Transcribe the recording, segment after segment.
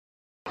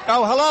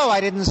Oh, hello,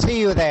 I didn't see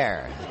you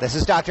there. This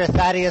is Dr.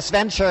 Thaddeus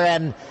Venture,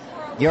 and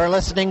you're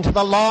listening to the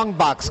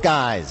Longbox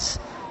guys.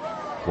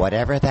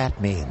 Whatever that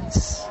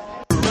means.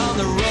 We're on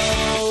the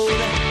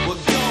road,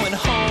 we're going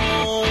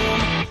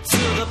home to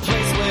the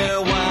place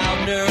where wild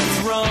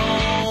nerds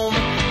roam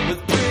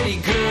with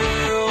pretty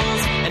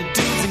girls and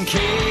dudes in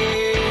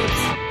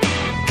capes.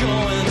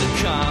 Going to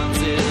cons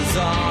is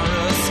our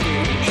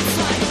escape. It's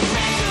like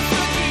Mecca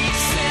for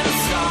geeks in a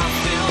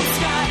star-filled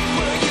sky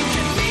where you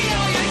can meet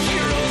all your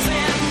heroes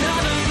and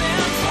none of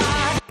them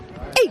fly.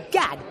 Hey,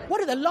 Gad, what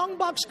are the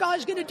Longbox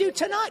guys going to do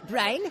tonight,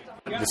 Brain?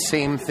 The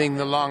same thing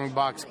the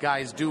Longbox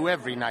guys do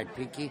every night,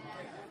 Pinky.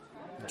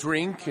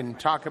 Drink and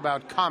talk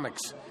about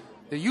comics.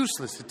 They're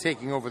useless at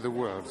taking over the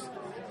world.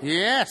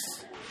 Yes.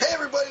 Hey,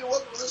 everybody, and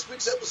welcome to this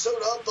week's episode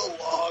of the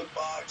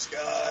Longbox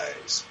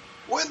Guys.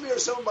 With me are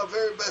some of my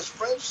very best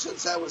friends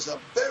since I was a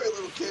very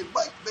little kid.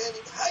 Mike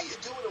Manning, how you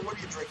doing, and what are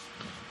you drinking?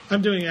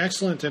 I'm doing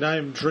excellent, and I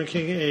am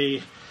drinking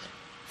a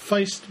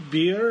Feist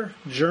beer,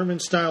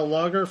 German-style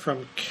lager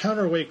from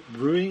Counterweight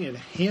Brewing in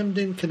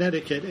Hamden,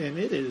 Connecticut, and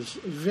it is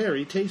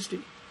very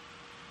tasty.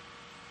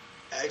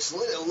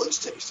 Excellent. It looks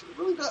tasty. It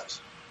really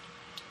does.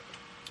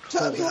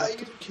 Tommy, how you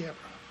doing?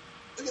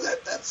 Look at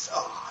that. That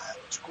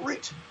looks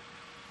great.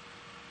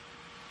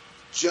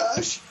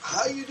 Josh,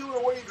 how you doing,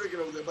 and what are you drinking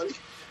over there, buddy?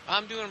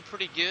 I'm doing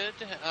pretty good.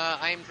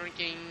 I am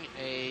drinking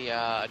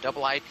a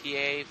double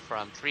IPA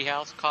from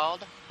Treehouse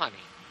called Honey.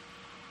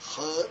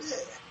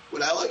 Honey.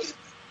 Would I like it?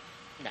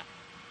 No.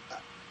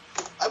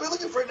 I've been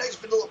looking for a nice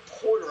vanilla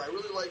porter. I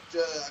really liked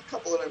a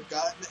couple that I've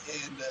gotten,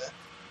 and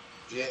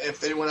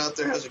if anyone out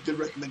there has a good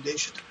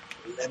recommendation,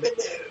 let me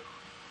know.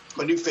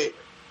 My new favorite,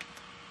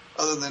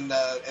 other than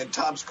and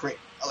Tom's Cream.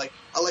 I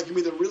like them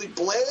either really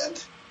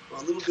bland or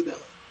a little vanilla.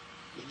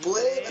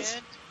 Bland,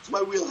 that's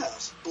my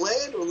wheelhouse.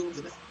 Bland or a little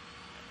vanilla.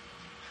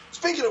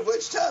 Speaking of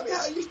which, Tommy,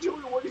 how you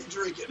doing? What are you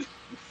drinking?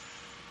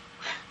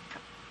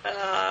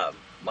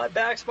 My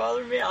back's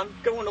bothering me. I'm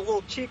going a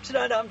little cheap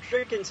tonight. I'm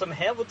drinking some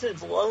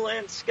Hamilton's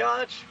Lowland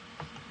Scotch.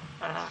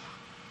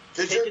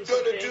 Because you're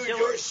going to do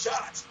your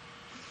shot.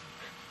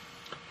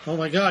 Oh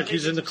my God,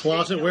 he's in the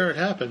closet where it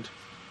happened.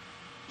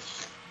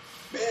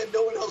 Man,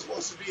 no one else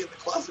wants to be in the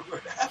closet where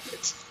it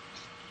happened.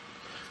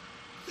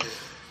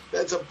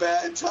 That's a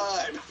bad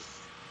time.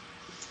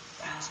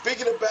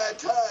 Speaking of bad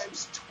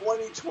times,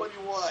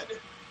 2021.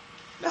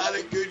 Not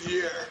a good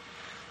year.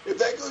 If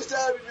that goes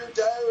down in your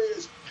diary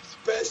as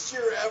best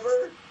year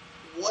ever,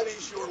 what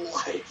is your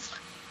life?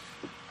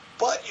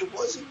 But it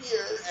was a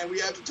year, and we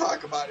have to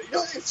talk about it. You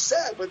know, it's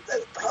sad, but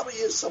that probably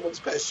is someone's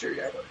best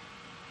year ever.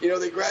 You know,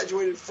 they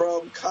graduated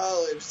from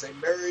college, they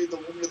married the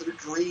woman of their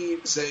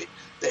dreams,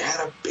 they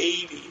had a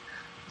baby.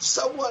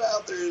 Someone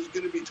out there is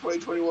going to be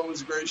 2021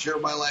 was the greatest year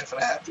of my life,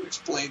 and I have to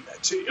explain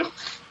that to you.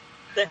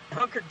 They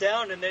hunkered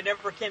down, and they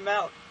never came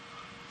out.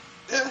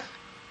 Yeah.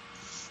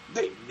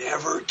 They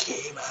never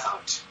came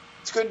out.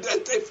 It's good.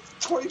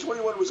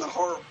 2021 was a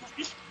horror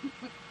movie.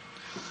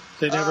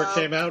 They never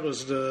came out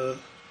was the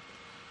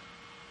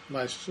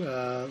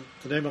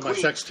name of my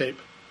sex tape.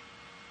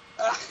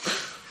 I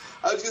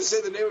was going to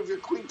say the name of your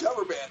Queen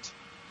cover band.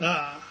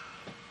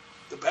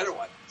 The better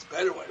one. It's a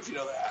better one if you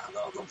know that. I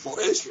don't know the full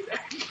history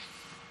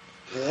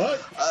there.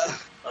 What?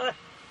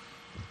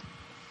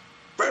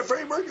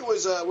 Freddie Mercury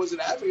was an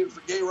advocate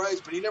for gay rights,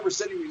 but he never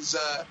said he was.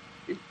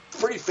 He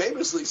pretty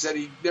famously said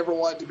he never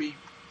wanted to be,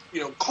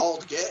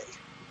 called gay.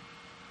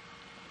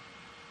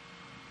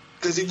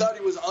 Because he thought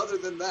he was other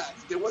than that.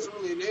 There wasn't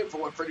really a name for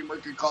what Freddie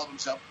Mercury called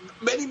himself.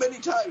 Many, many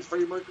times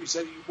Freddie Mercury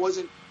said he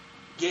wasn't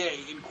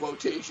gay, in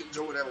quotations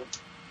or whatever.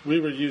 We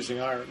were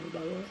using irony, by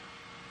the way.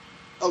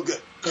 Oh,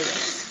 good.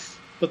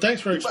 But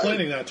thanks for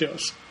explaining that to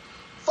us.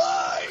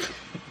 Fine.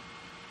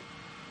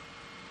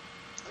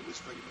 I miss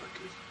Freddie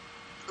Mercury.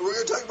 And we're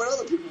going to talk about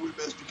other people we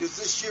missed, because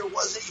this year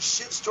was a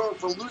shitstorm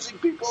for losing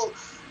people.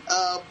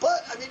 But,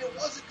 it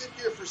was a good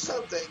year for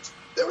some things.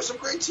 There was some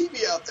great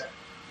TV out there,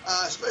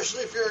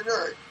 especially if you're a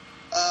nerd.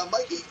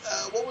 Mikey,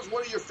 what was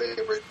one of your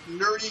favorite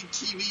nerdy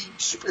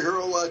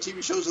superhero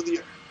TV shows of the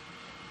year?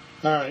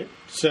 All right,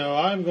 so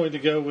I'm going to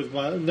go with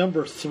my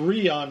number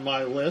 3 on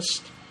my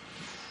list,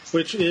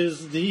 which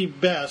is the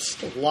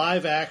best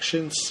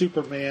live-action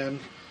Superman,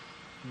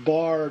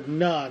 bar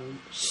none.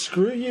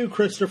 Screw you,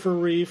 Christopher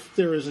Reeve.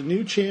 There is a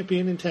new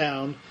champion in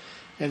town,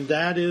 and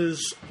that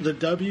is the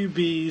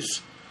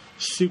WB's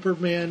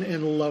Superman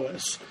and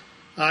Lois.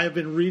 I have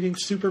been reading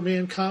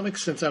Superman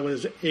comics since I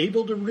was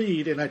able to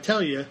read, and I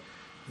tell you,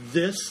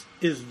 this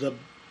is the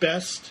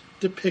best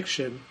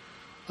depiction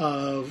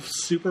of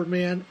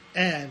Superman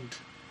and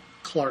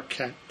Clark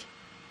Kent.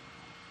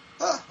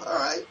 All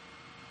right.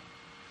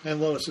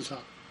 And Lois is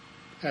hot,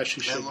 as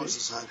she should be. And Lois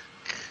is hot.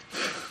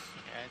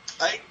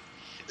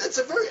 That's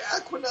a very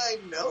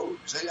aquiline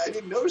nose. I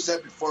didn't notice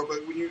that before,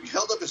 but when you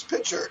held up his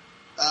picture,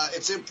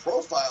 it's in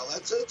profile.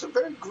 It's a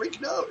very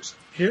Greek nose.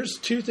 Here's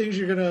 2 things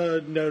you're going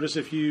to notice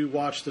if you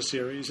watch the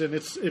series, and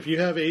if you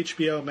have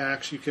HBO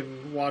Max, you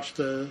can watch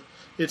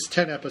it's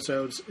 10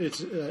 episodes.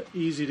 It's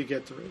easy to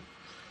get through.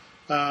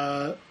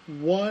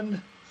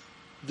 One,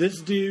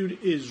 This dude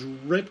is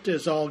ripped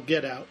as all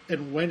get out.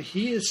 And when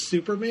he is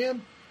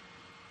Superman,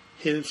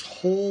 his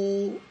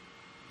whole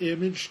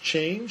image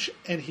change,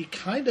 and he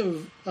kind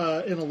of,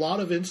 in a lot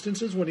of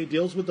instances when he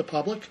deals with the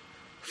public,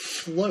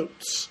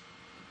 floats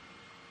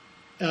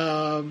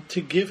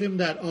to give him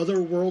that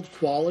other world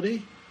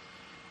quality.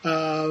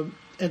 And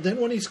then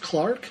when he's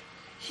Clark,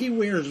 he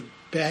wears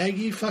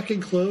baggy fucking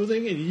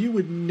clothing, and you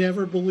would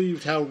never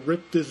believe how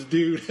ripped this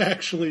dude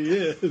actually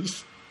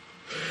is.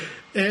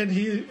 And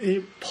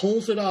he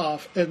pulls it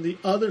off. And the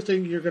other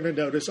thing you're going to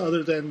notice,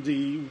 other than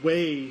the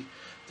way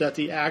that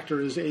the actor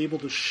is able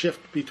to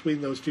shift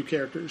between those two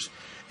characters,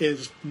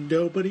 is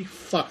nobody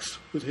fucks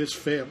with his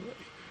family.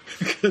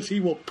 Because he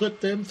will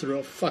put them through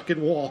a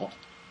fucking wall.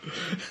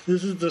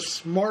 This is the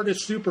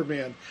smartest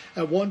Superman.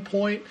 At one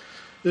point,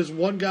 this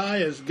one guy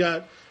has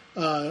got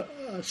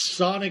a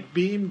sonic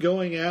beam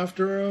going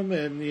after him,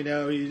 and you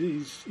know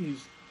he's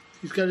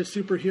got his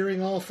super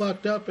hearing all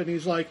fucked up, and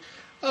he's like,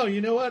 "Oh, you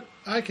know what?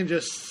 I can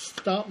just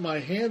stomp my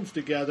hands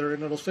together,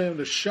 and it'll send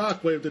a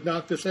shockwave to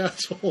knock this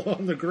asshole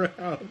on the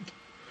ground."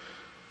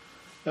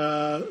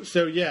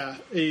 So yeah,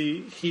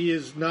 he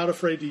is not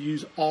afraid to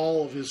use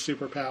all of his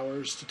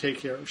superpowers to take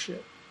care of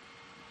shit.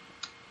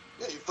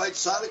 Yeah, you fight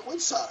Sonic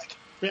with Sonic.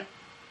 Yeah.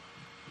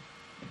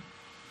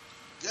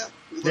 Yeah,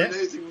 we learned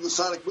anything from the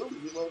Sonic movie.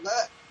 We learned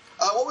that.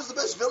 What was the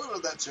best villain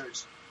of that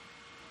series?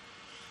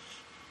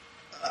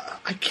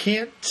 I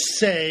can't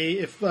say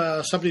if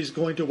somebody's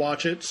going to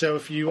watch it. So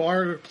if you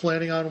are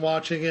planning on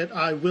watching it,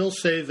 I will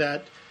say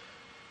that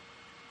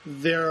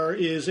there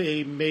is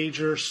a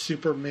major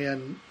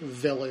Superman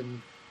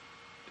villain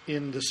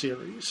in the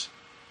series.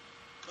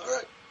 All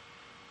right.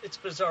 It's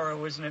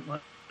Bizarro, isn't it,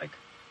 Mike?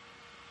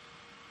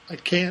 I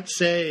can't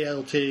say,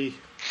 LT.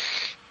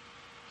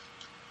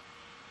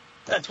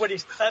 That's what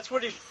he's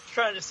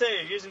trying to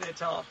say, isn't it,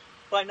 Tom?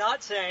 By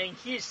not saying,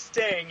 he's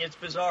saying it's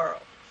Bizarro.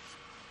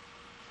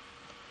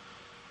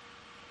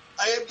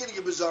 I am getting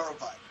a Bizarro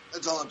vibe.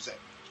 That's all I'm saying.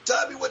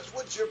 Tommy,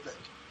 what's your pick?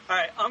 All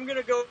right, I'm going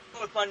to go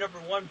with my number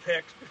one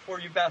pick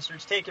before you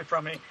bastards take it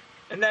from me,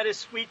 and that is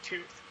Sweet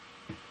Tooth.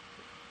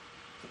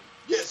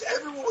 Yes,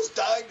 everyone was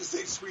dying to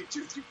say Sweet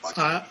Tooth. You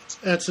fucking idiots.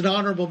 That's an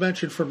honorable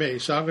mention for me,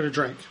 so I'm going to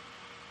drink.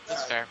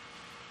 That's fair.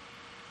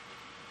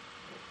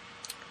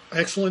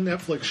 Excellent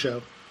Netflix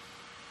show.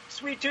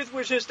 Sweet Tooth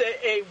was just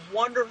a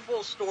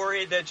wonderful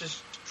story that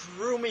just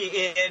drew me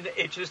in.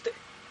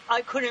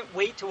 I couldn't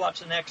wait to watch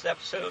the next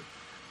episode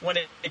when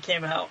it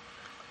came out.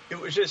 It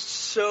was just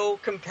so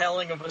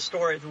compelling of a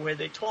story. The way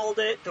they told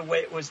it, the way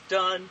it was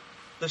done,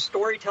 the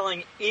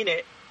storytelling in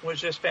it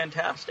was just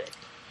fantastic.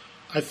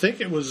 I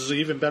think it was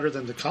even better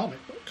than the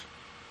comic book.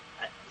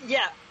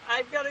 Yeah,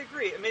 I've got to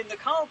agree. I mean, the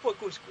comic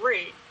book was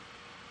great,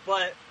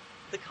 but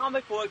the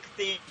comic book,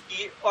 the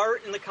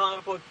art in the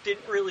comic book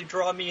didn't really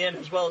draw me in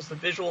as well as the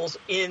visuals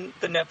in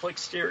the Netflix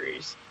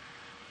series.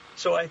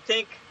 So I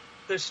think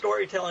the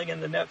storytelling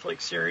in the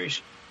Netflix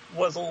series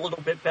was a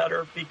little bit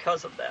better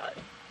because of that.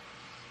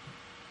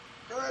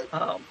 All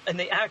right. And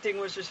the acting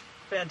was just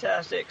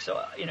fantastic. So,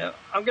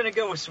 I'm going to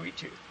go with Sweet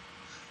Tooth.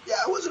 Yeah,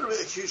 I wasn't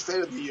really a huge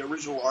fan of the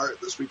original art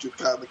of the Sweet Tooth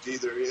comic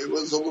either. It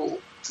was a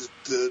little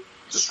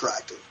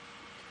distracting.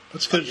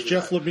 That's because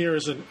Jeff Lemire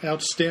is an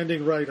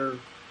outstanding writer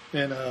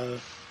and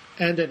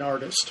an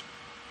artist.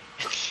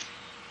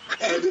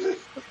 and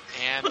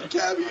And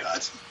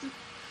caveat.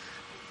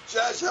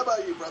 Josh, how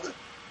about you, brother?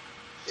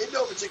 In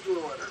no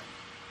particular order.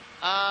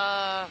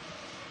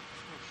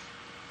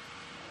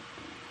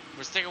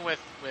 we're sticking with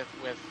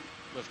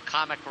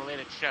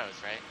comic-related shows,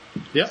 right?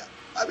 Yep. Yeah.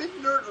 I mean,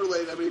 nerd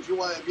related. I mean, if you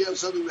have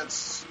something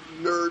that's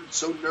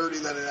so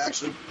nerdy that it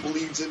actually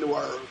bleeds into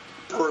our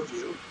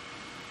purview.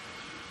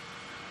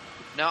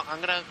 No, I'm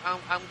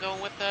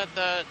going with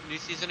the new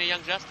season of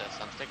Young Justice.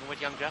 I'm sticking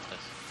with Young Justice.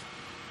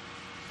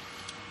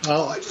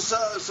 Oh, I just saw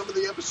some of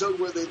the episode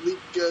where they link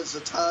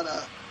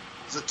Zatara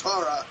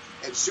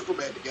and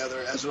Superman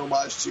together as an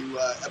homage to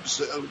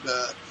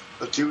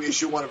to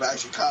issue 1 of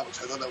Action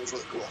Comics. I thought that was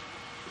really cool.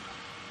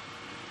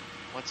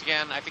 Once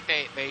again, I think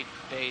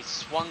they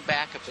swung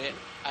back a bit.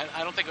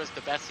 I don't think it was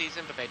the best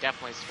season, but they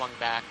definitely swung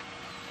the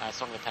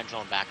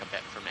pendulum back a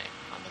bit for me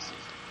on this season.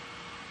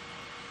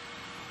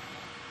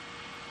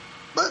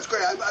 But it's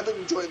great. I've been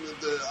enjoying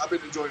I've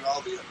been enjoying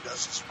all the Young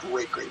Justice.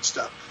 Great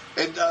stuff.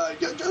 And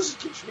Young Justice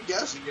keeps me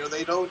guessing.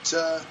 They don't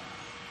throw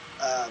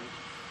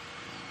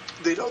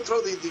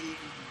the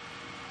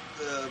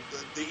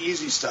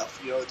easy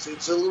stuff.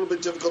 It's a little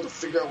bit difficult to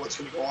figure out what's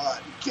going to go on.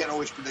 You can't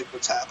always predict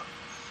what's happening.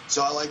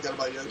 So I like that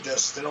about Young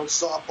Justice. They don't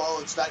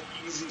softball. It's not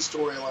easy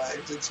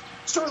storylines. It's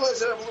storylines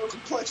that have a little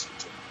complexity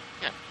to them.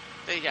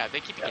 Yeah,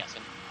 they keep you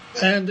guessing.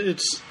 And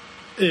it's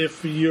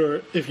if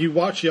you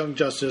watch Young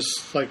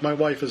Justice, like my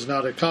wife is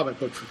not a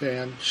comic book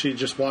fan. She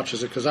just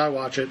watches it because I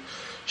watch it.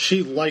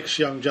 She likes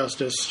Young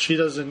Justice. She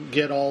doesn't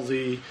get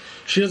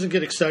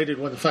excited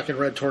when the fucking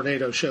Red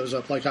Tornado shows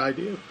up like I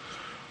do,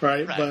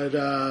 right?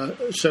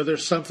 But so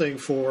there's something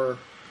for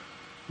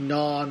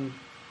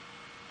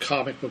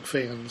non-comic book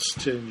fans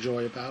to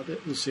enjoy about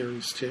it, the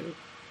series too.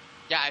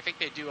 Yeah, I think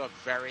they do a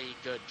very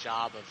good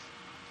job of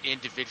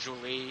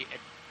individually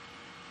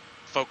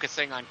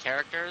focusing on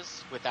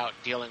characters without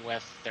dealing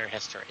with their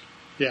history.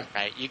 Yeah.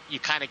 Right? You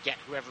kind of get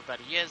who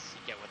everybody is,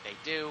 you get what they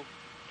do,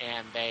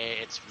 and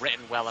it's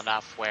written well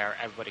enough where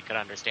everybody could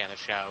understand the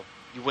show.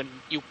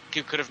 You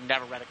could have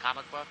never read a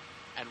comic book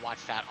and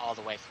watched that all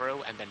the way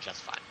through and then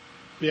just fine.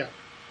 Yeah.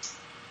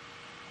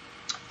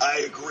 I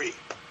agree.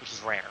 Which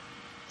is rare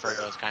for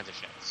those kinds of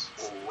shows.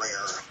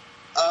 Rare.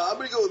 I'm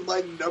going to go with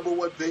my number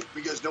one pick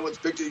because no one's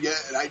picked it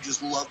yet, and I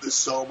just love this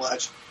so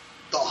much.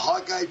 The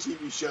Hawkeye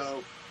TV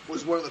show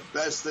was one of the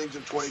best things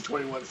of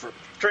 2021 for me.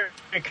 Drink.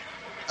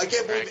 I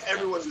can't believe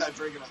everyone's not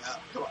drinking on that.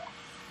 Come on.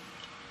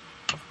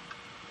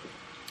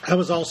 That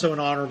was also an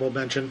honorable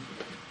mention.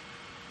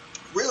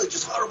 Really,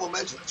 just honorable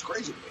mention. That's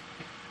crazy to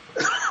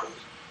me.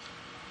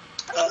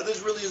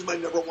 This really is my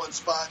number one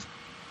spot.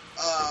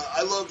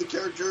 I love the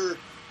character.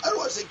 I don't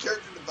want to say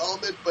character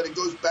development, but it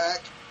goes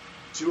back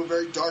to a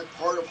very dark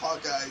part of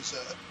Hawkeye's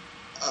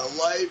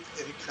life,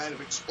 and it kind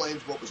of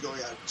explains what was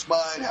going on in his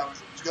mind, how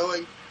everything was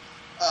going.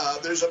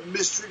 There's a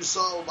mystery to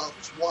solve about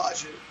this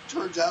watch, and it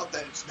turns out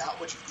that it's not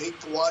what you think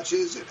the watch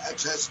is. It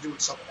actually has to do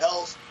with something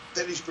else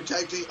that he's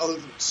protecting other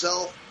than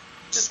himself.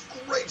 Just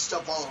great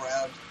stuff all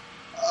around.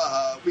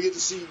 We get to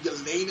see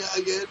Yelena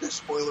again.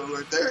 Spoiler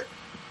alert there.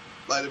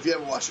 But if you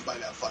haven't watched it by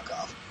now, fuck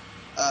off.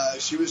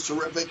 She was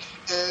terrific.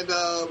 And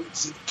we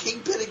see the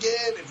Kingpin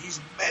again, and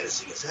he's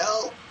menacing as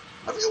hell.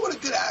 I forget what a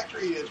good actor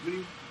he is. When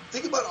you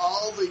think about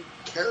all the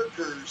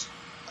characters,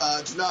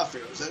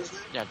 D'Onofrio, is that his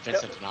name? Yeah,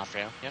 Vincent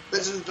D'Onofrio. Yep.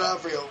 Vincent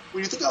D'Onofrio.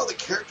 When you think of all the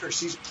characters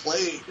he's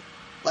played,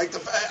 like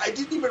I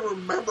didn't even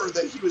remember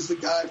that he was the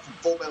guy from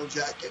Full Metal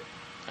Jacket.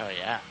 Oh,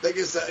 yeah. I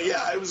guess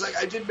I was like,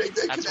 I didn't make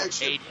that That's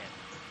connection. What made him.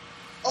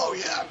 Oh,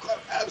 yeah,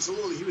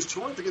 absolutely. He was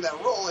terrific in that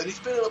role, and he's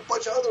been in a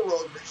bunch of other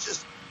roles, but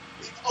he's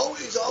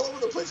always all over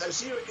the place. I've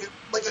seen him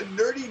like a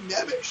nerdy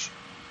Nemesh.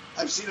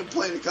 I've seen him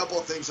play in a couple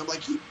of things. I'm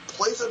like, he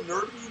plays a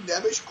nerdy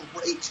Nemesh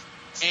great.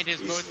 And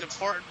his most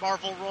important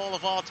Marvel role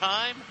of all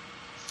time,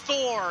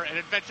 Thor in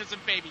Adventures in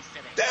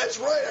Babysitting. That's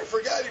right. I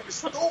forgot he was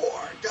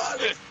Thor,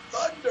 God of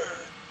Thunder.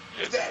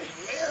 With that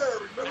hair.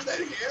 Remember that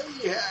hair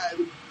he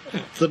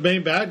had? The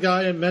main bad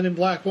guy in Men in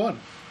Black 1.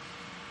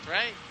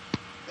 Right.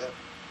 Yeah.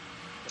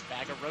 The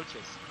bag of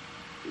roaches.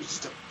 He was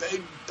just a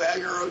big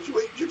bag of roaches.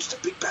 Wait, you're just a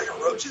big bag of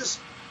roaches?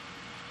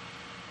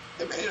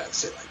 They may not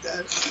say it like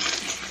that.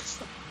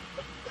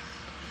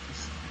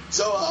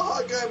 So,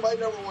 Hawkeye, my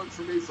number one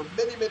for me for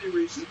many, many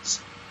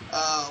reasons.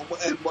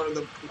 And one of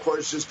them, of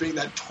course, just being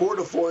that tour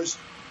de force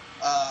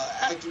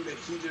acting that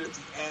he did at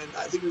the end.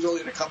 I think it was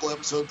only in a couple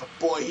episodes, but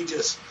boy, he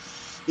just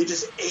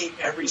ate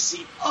every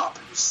scene up.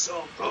 It was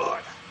so good.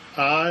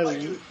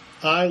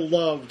 I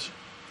loved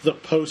the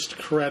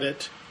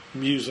post-credit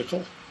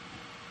musical.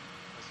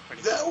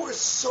 There was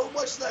so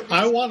much of that musical.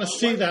 I want to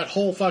see that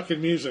whole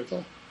fucking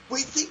musical.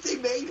 We think they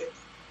made it.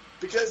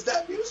 Because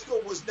that musical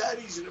was not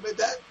easy to make.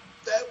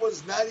 That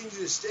was not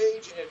easy to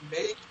stage and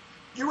make.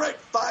 You write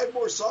 5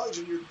 more songs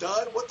and you're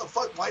done. What the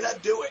fuck? Why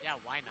not do it? Yeah,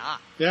 why not?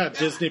 Yeah,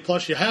 Disney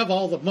Plus, you have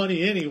all the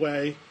money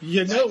anyway.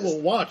 You know we'll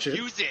watch it.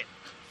 Use it.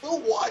 We'll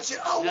watch it.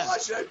 I'll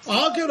watch it.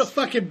 I'll go to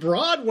fucking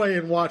Broadway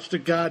and watch the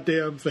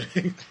goddamn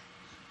thing.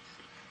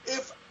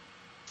 If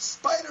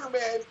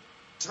Spider-Man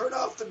Turn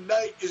Off the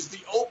Night is the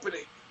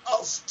opening,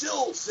 I'll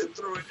still sit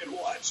through it and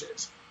watch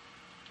it.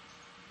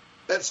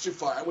 That's too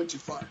far. I went too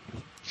far.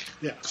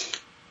 Yeah.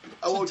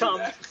 I won't Tom, do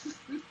that.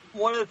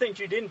 One of the things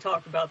you didn't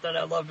talk about that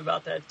I loved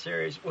about that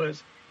series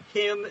was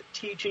him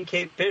teaching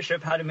Kate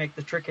Bishop how to make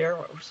the trick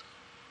arrows.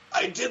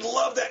 I did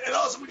love that. And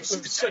also when you see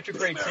the such a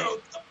great arrow,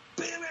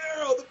 the beam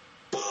arrow, the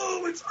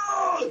boom, it's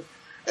on.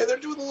 And they're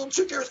doing the little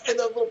trick arrows and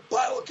the little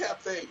bottle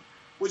cap thing,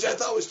 which I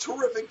thought was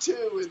terrific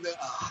too.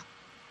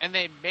 And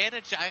they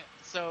managed,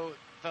 so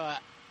the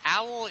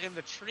owl in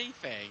the tree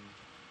thing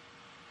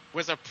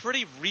was a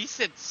pretty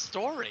recent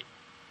story.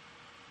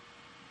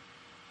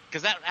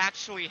 Because that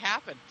actually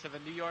happened to the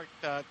New York,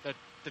 the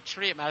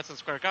tree at Madison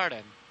Square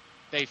Garden.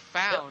 They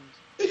found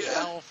an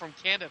owl from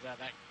Canada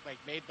that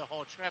made the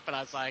whole trip, and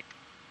I was like,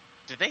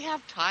 did they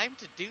have time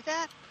to do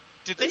that?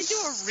 Did they do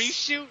a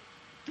reshoot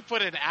to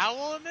put an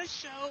owl in this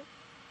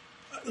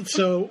show?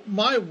 So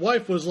my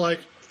wife was like,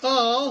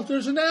 "Oh,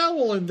 there's an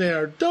owl in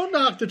there. Don't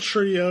knock the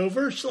tree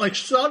over."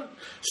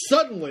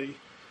 Suddenly,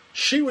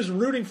 she was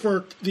rooting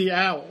for the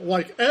owl.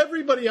 Like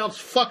everybody else,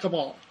 fuck them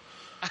all.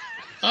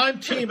 I'm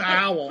Team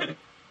Owl.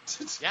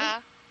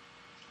 Yeah.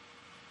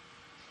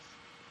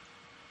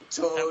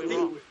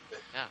 Totally.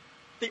 Yeah.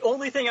 The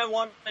only thing I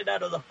wanted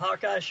out of the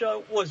Hawkeye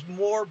show was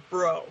more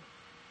bro.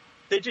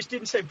 They just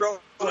didn't say bro.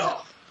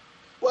 No.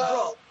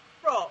 Well,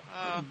 bro.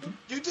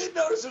 You did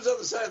notice it was on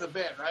the side of the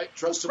band, right?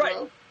 Trust him,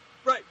 bro.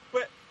 Right.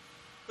 But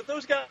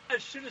those guys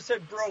should have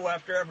said bro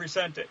after every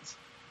sentence.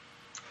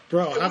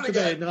 Bro, how could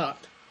they not?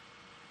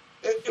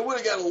 It would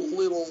have got a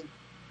little...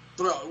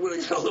 it would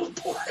have got a little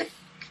boring.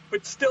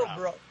 But still,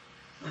 bro.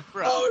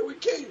 Oh,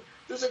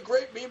 there's a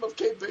great meme of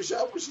Kate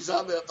Bishop where she's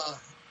on the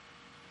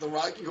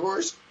rocking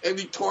horse, and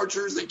the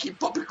torturers, they keep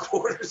pumping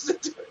quarters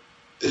into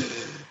it.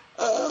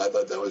 I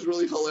thought that was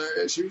really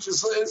hilarious. She was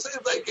just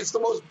it's the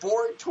most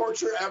boring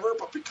torture ever,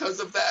 but because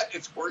of that,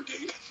 it's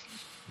working.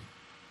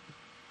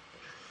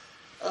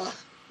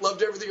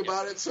 Loved everything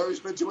about it. Sorry we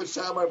spent too much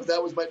time on it, but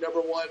that was my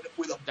number one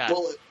with a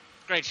bullet.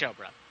 Great show,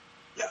 bro.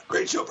 Yeah,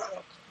 great show, bro.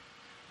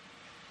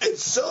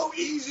 It's so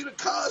easy to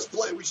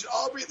cosplay. We should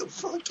all be the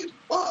fucking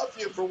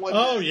Mafia for one day.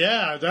 Oh,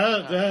 yeah.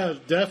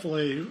 That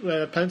definitely.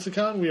 At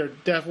Pensacon, we are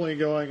definitely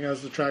going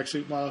as the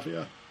Tracksuit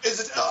Mafia.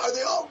 Are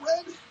they all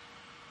red?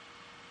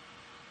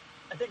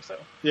 I think so.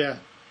 Yeah.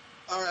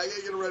 All right, I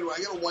gotta get a red one.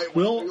 I got a white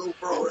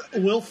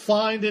one. We'll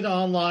find it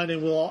online,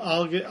 and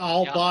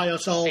I'll buy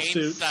us all same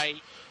suits.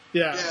 Site.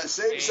 Yeah. Yeah,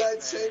 same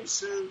site, same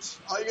suits.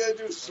 All you gotta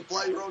do is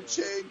supply your own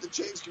chain. The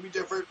chains can be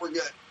different. We're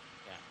good.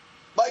 Yeah.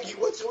 Mikey,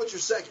 what's your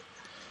second?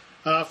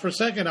 For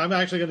second, I'm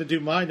actually going to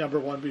do my number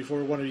one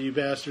before one of you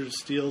bastards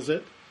steals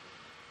it.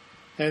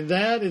 And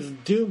that is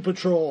Doom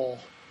Patrol.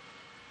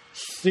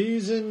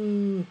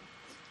 Season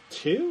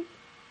 2?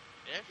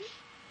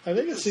 I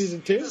think it's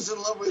season 2. Is it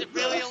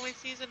really only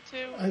season 2?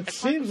 It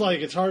seems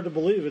like it's hard to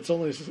believe. It's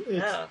season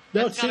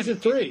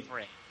 3.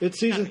 It's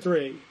season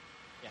 3.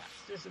 Yeah,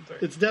 season 3.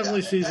 It's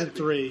definitely season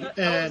 3. That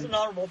And was an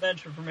honorable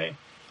mention for me.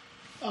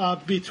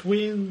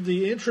 between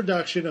the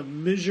introduction of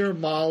Mijur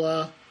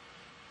Mala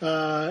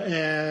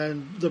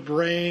and the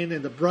Brain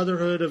and the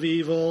Brotherhood of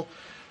Evil,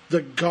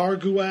 the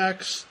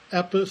Garguax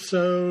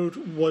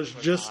episode was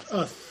just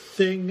a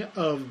thing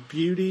of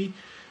beauty.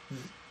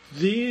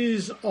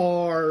 These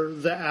are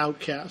the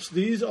outcasts.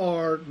 These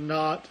are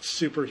not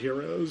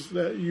superheroes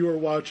that you are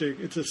watching.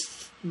 It's a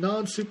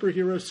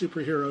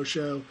non-superhero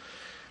show.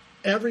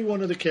 Every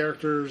one of the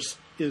characters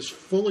is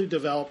fully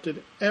developed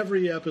in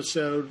every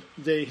episode.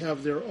 They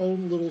have their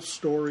own little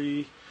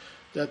story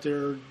that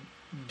they're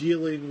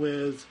dealing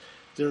with.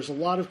 There's a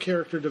lot of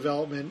character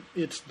development.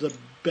 It's the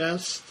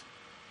best,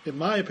 in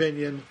my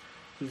opinion,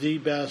 the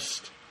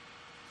best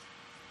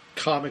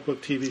comic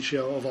book TV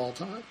show of all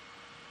time.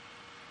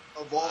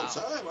 Of all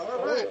time,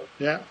 all right.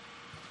 Yeah.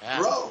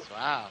 Bro.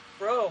 Wow.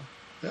 Bro.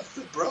 Yeah.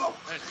 Bro.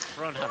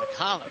 Thrown out a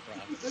comic, bro.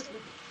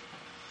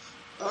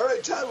 All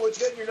right, Tyler, what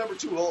you got in your number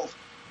 2 hole?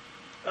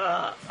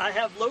 I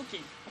have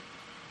Loki.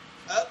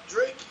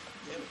 Drink.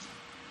 Damn it.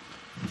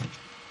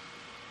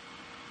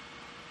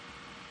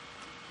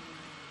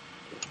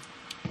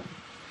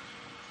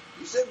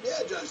 You said, yeah,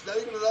 Josh, not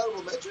even an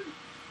honorable mention?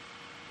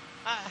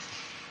 I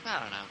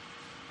don't know.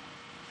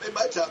 Made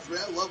my top 3.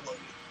 I love Loki.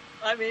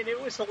 I mean,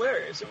 it was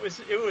hilarious. It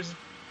was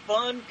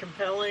fun,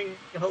 compelling,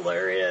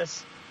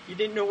 hilarious. You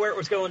didn't know where it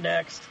was going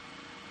next.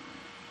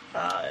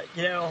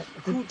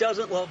 Who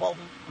doesn't love all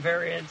the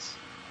variants?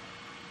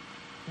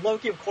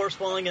 Loki, of course,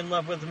 falling in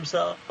love with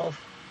himself.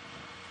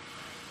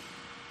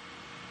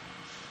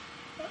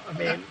 I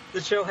mean,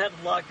 the show had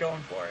a lot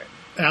going for it.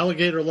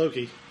 Alligator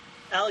Loki.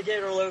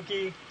 Alligator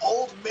Loki.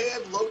 Old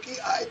man Loki,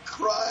 I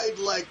cried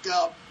like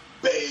a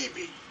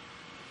baby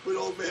when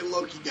old man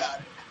Loki got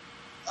it.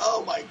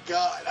 Oh my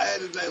God! I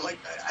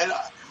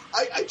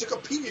took a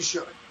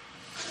Pediasure.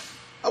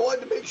 I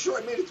wanted to make sure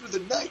I made it through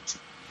the night.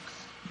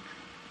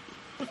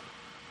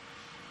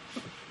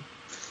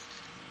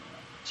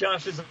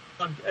 Josh is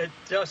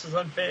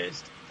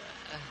unfazed.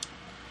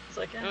 It's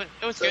like,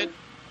 it was good.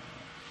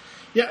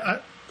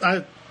 Yeah,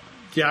 I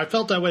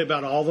felt that way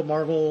about all the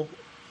Marvel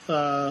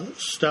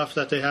stuff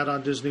that they had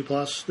on Disney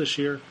Plus this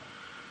year.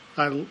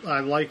 I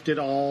liked it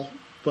all,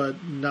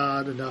 but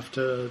not enough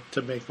to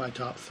make my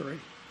top 3.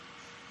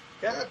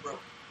 Yeah. All right, bro.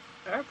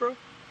 All right, bro.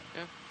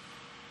 Yeah.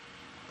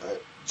 All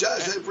right.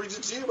 Josh, that brings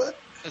it to you, bud.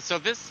 So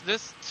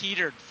this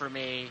teetered for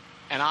me,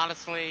 and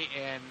honestly,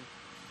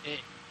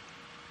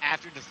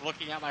 after just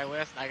looking at my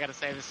list, I got to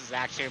say this is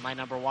actually my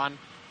number 1,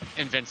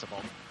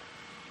 Invincible.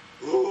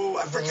 Ooh,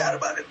 I forgot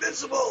about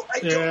Invincible. I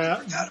totally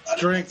forgot about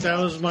Drink.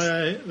 Invincible.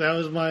 That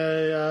was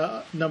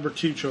my number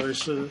 2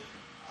 choice.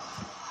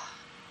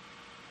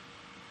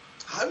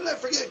 How did I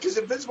forget? Because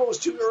Invincible was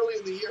too early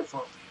in the year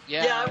for me.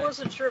 Yeah, I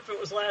wasn't sure if it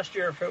was last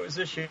year or if it was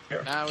this year.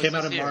 Came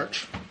out in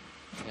March.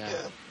 Yeah.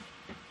 Yeah.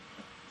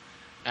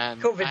 And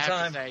COVID I have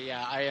time. to say,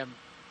 I am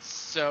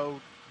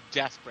so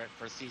desperate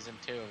for season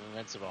 2 of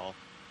Invincible.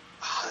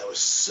 It was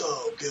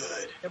so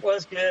good. It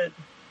was good.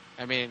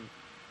 I mean,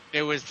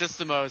 it was just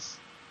the most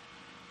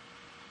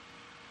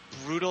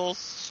brutal,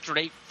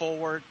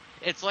 straightforward.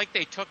 It's like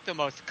they took the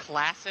most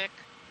classic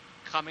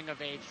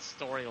coming-of-age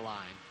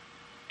storyline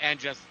and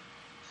just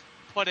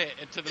put it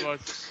into the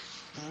most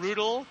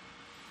brutal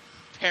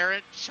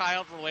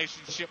parent-child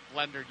relationship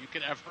blender you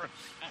could ever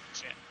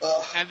imagine,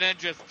 and then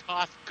just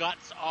toss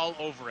guts all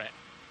over it,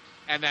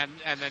 and then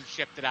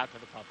shipped it out to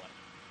the public.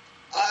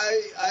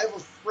 I have a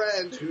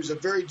friend who's a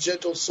very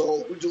gentle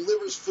soul who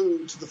delivers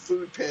food to the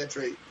food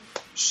pantry.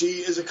 She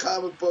is a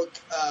comic book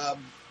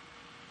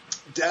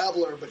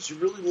dabbler, but she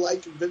really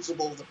liked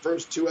Invincible the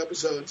first 2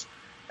 episodes.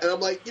 And I'm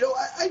like,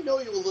 I know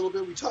you a little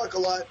bit. We talk a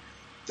lot.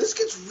 This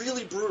gets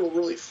really brutal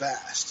really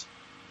fast.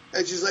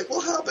 And she's like,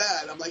 well, how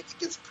bad? I'm like, it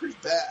gets pretty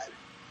bad.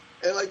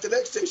 And like the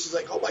next day, she's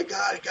like, oh my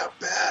God, it got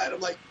bad. I'm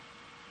like,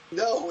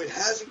 no, it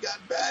hasn't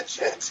gotten bad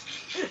yet.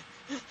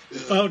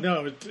 Oh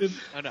no,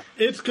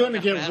 it's going to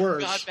get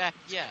worse. Not bad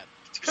yet.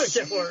 It's going to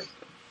get worse.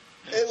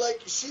 And,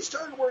 like, she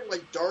started wearing,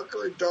 like,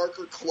 darker and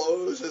darker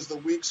clothes as the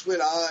weeks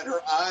went on. Her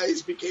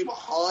eyes became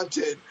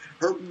haunted.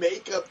 Her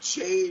makeup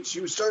changed.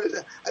 She was starting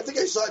to, I think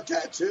I saw a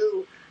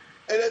tattoo.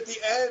 And at the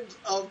end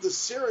of the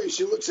series,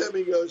 she looks at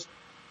me and goes,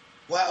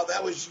 wow,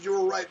 you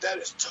were right. That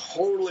is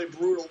totally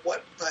brutal.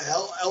 What the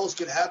hell else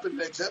could happen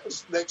next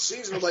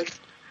season? I'm like,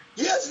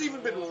 he hasn't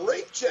even been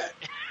raped yet.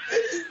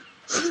 And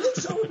she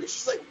looks over at me.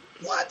 She's like,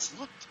 what?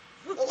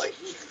 I'm like,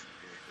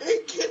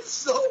 it gets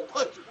so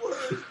much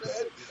worse,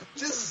 man.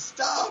 Just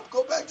stop.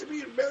 Go back to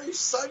being Mary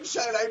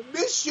Sunshine. I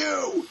miss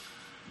you.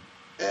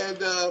 And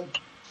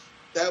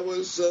that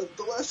was the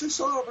last I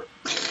saw of her.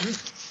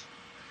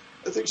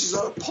 I think she's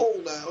on a pole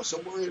now,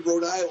 somewhere in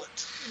Rhode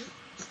Island.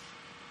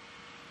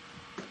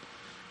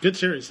 Good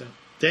series, though.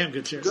 Damn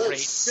good series. Great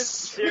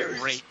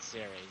series.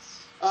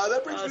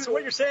 That brings me So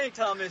what you're saying,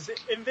 Tom, is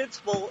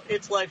Invincible,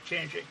 it's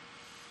life-changing.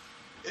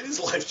 It is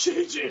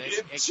life-changing.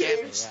 It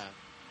changed. Yeah.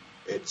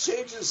 It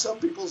changes some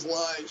people's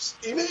lives.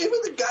 Even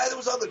the guy that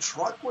was on the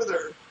truck with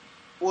her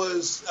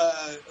was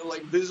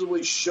like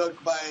visibly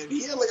shook by it.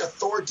 He had like a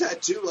Thor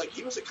tattoo. Like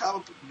he was a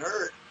comic book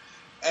nerd,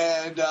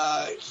 and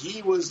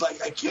he was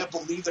like, "I can't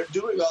believe they're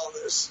doing all of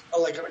this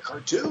like on a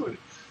cartoon."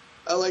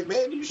 Like,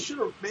 man, you should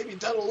have maybe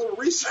done a little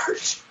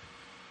research.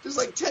 Just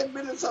like 10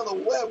 minutes on the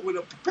web would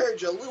have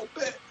prepared you a little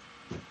bit.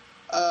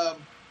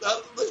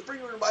 Let's bring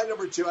you to my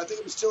number 2. I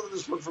think I'm stealing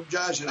this one from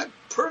Josh, and I'm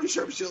pretty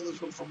sure I'm stealing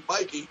this one from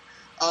Mikey.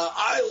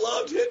 I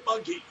loved Hit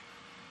Monkey.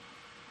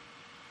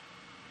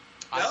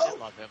 I did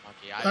love Hit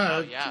Monkey.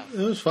 Yeah. It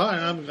was fine.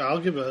 I'll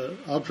drink One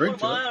to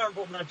of my it.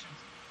 honorable mentions.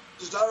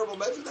 Just honorable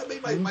mention. That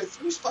made my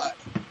 3 spot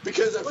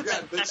because I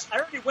forgot. I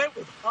already went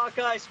with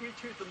Hawkeye, Sweet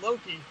Tooth, and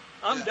Loki.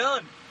 I'm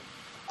done.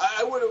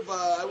 I would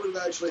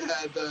have actually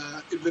had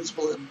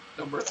Invincible in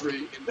number 3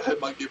 in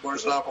Hit Monkey more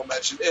as an honorable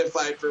mention if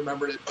I had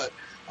remembered it. But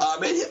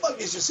man, Hit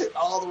Monkey's just hit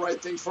all the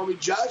right things for me.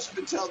 Josh has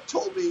been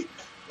told me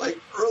like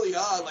early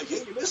on, like,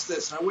 hey, you missed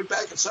this, and I went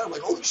back and saw it. I'm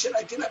like, holy shit,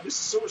 I did. I missed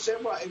the Silver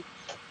Samurai,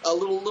 a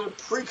little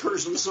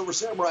precursor of the Silver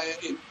Samurai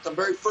in the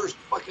very first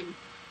fucking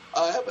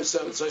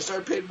episode. So I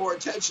started paying more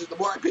attention. The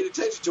more I paid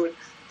attention to it,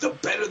 the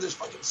better this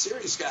fucking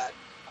series got.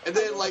 And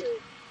then like,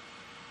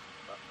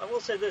 I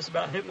will say this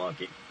about Hit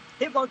Monkey.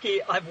 Hit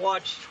Monkey I've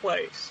watched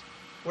twice,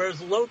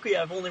 whereas Loki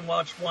I've only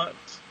watched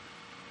once.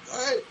 All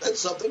right, that's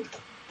something.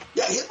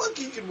 Yeah, Hit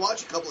Monkey you can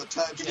watch a couple of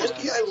times.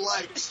 Loki I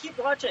liked. Just keep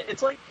watching.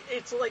 It's like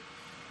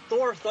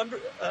Thor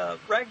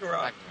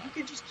Ragnarok. You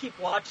can just keep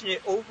watching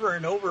it over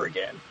and over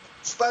again.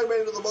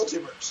 Spider-Man into the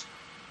Multiverse.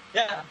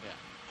 Yeah.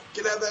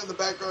 Can have that in the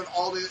background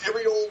all day.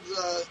 Every old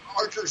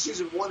Archer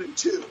season 1 and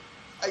 2.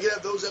 I can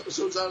have those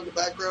episodes on in the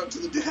background to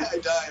the day I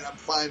die, and I'm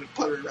fine and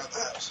puttering around the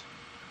house.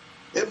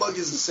 Hit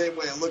Monkey's the same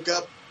way. I look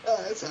up.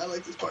 I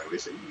like this part. We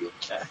say,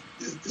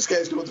 this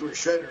guy's going through a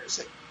shredder and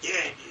say,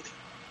 yeah,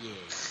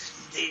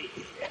 dude.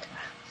 Yeah.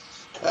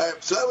 All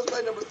right, so that was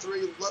my number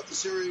 3. Love the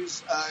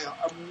series.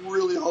 I'm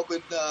really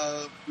hoping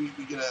we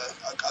get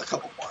a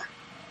couple more.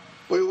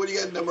 What do you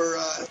got number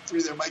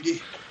 3 there,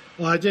 Mikey?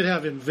 Well, I did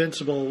have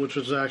Invincible, which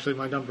was actually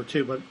my number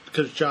 2, but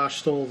because Josh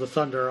stole the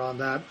thunder on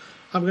that,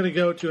 I'm going to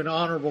go to an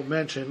honorable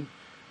mention,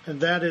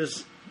 and that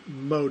is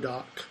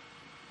MODOK.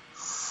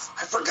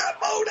 I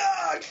forgot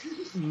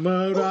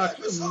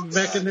MODOK! So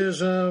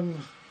mechanism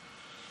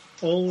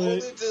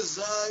only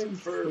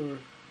designed for...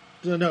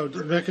 No,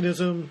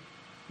 mechanism...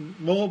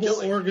 Mobile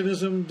killing.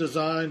 Organism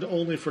designed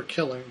only for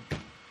killing.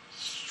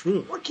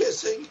 True. Or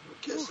kissing.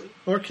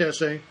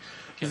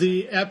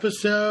 The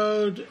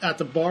episode at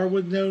the bar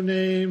with no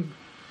name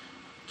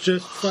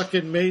just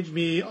fucking made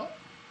me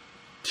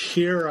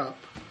tear up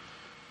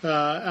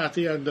at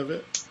the end of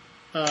it.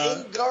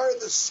 Angar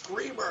the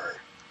Screamer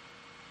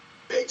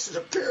makes an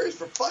appearance,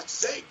 for fuck's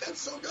sake. That's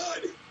so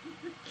good.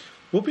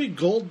 Whoopi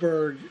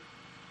Goldberg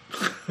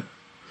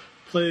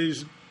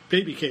plays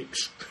Baby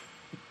Cakes.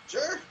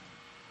 Sure.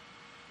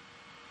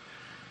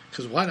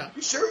 Because why not?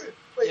 You sure?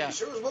 Wait, Yeah. you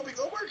sure it was Whoopi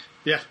Goldberg?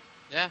 Yeah.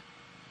 Yeah.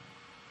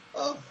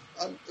 Oh,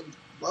 I'm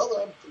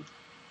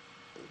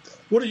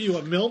What are you,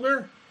 a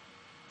Milner?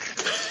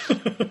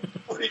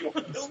 what are you,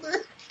 a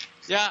Milner?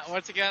 Yeah,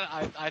 once again,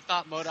 I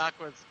thought MODOK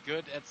was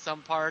good at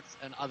some parts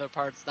and other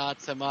parts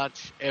not so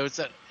much. I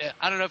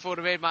don't know if it would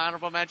have made my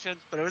honorable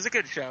mentions, but it was a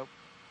good show.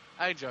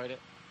 I enjoyed it.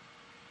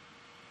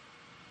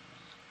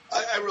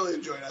 I really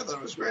enjoyed it. I thought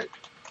it was great.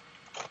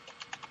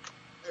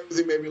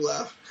 Everything made me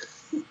laugh.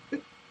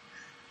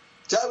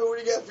 Tommy, what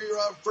do you got for your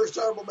first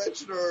honorable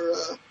mention?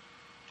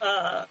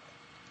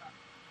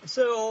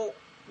 So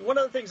one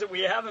of the things that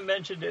we haven't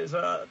mentioned is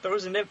there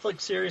was a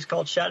Netflix series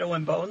called Shadow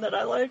and Bone that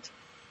I liked.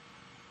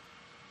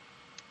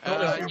 I don't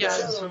know if you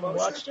guys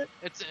watched it.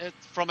 It's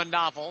from a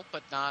novel,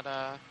 but not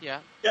not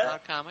a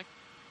comic.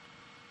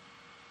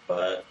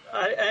 But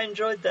I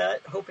enjoyed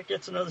that. Hope it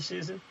gets another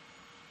season.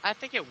 I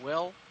think it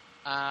will.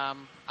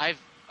 I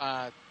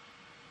thought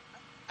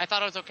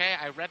it was okay.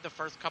 I read the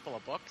first couple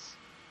of books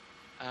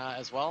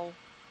as well.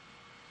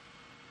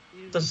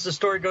 Does the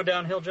story go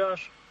downhill,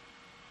 Josh?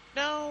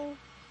 No.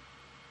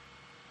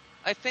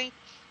 I think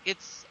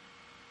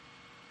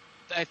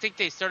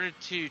they started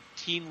to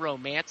teen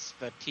romance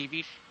the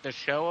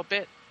show a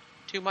bit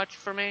too much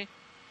for me. It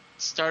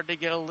started to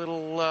get a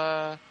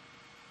little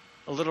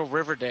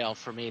Riverdale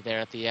for me there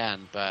at the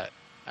end, but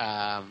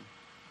don't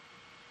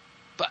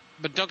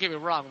get me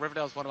wrong,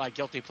 Riverdale is one of my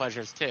guilty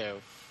pleasures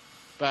too.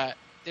 But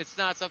it's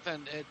not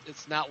something.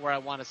 It's not where I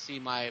want to see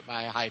my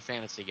high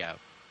fantasy go.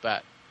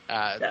 But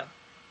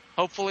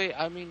hopefully,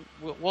 I mean,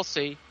 we'll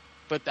see.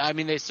 But I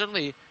mean, they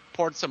certainly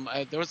poured some.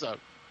 There was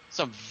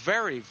some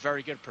very,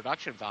 very good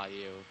production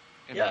value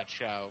in that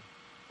show,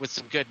 with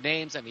some good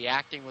names, and the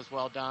acting was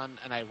well done.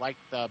 And I liked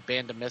the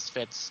Band of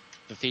Misfits,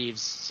 the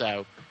Thieves.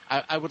 So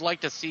I would like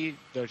to see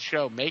the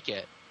show make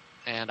it,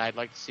 and I'd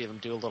like to see them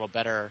do a little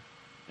better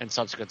in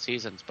subsequent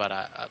seasons. But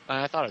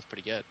I thought it was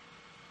pretty good.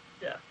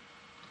 Yeah.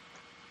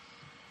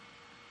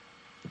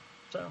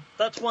 So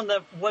that's one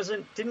that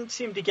didn't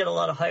seem to get a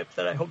lot of hype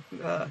that I hope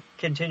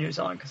continues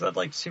on, because I'd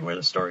like to see where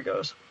the story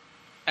goes.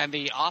 And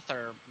the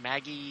author,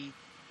 Maggie,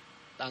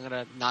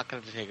 I'm not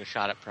gonna take a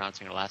shot at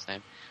pronouncing her last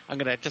name. I'm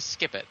gonna just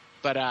skip it.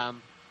 But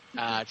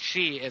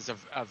she is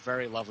a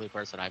very lovely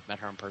person. I've met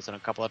her in person a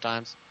couple of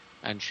times,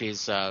 and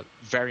she's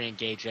very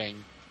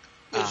engaging.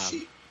 I was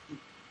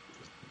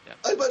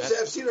about to say,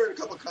 I've seen her in a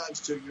couple of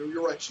cons too.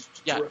 You're right. She's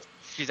terrific.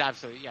 She's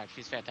absolutely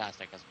she's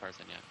fantastic as a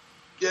person. Yeah.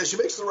 Yeah, she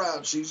makes the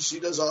rounds. She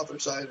does author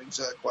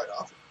signings quite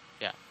often.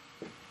 Yeah.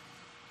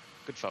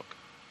 Good folk.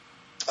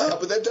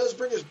 But that does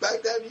bring us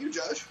back down to you,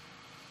 Josh.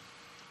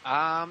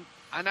 I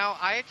know.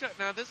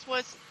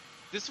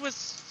 This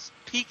was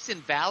peaks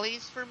and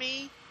valleys for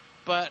me,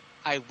 but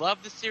I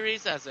love the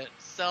series as it's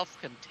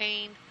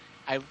self-contained.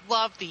 I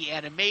love the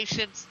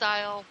animation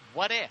style.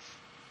 What If?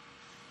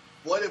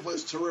 What If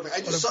was terrific.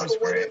 I just saw the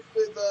What If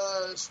with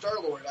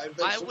Star-Lord.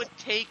 I would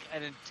take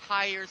an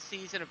entire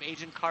season of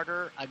Agent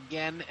Carter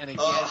again and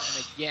again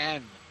and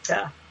again.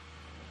 Yeah.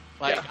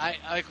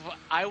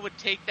 I would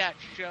take that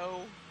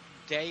show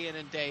day in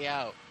and day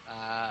out.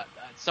 I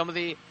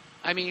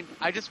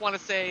just want to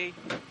say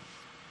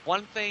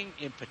one thing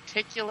in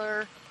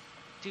particular.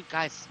 Dude,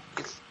 guys,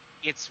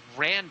 it's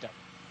random.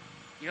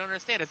 You don't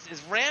understand.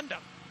 It's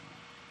random.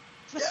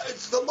 Yeah,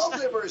 it's the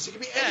multiverse. It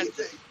can be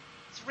anything.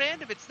 It's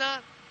random. It's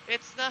not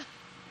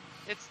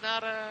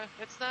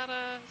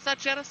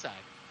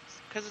genocide,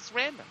 because it's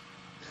random.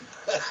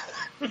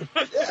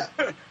 Yeah.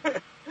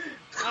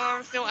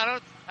 I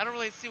don't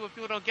really see what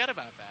people don't get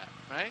about that,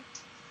 right?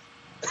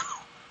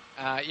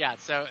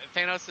 So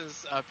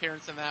Thanos'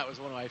 appearance in that was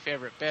one of my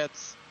favorite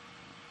bits.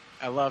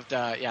 I loved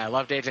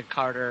Agent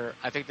Carter.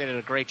 I think they did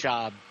a great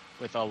job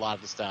with a lot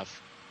of the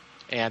stuff,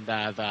 and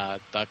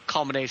the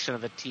culmination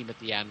of the team at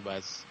the end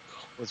was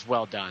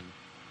well done.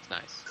 It's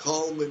nice.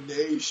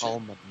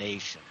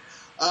 Culmination.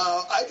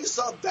 I just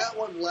saw that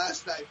one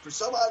last night. For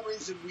some odd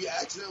reason, we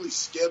accidentally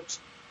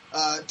skipped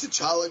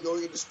T'Challa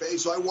going into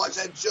space, so I watched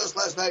that just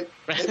last night.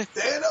 And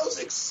Thanos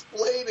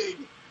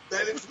explaining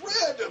that it's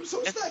random, so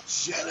it's not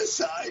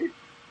genocide,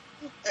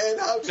 and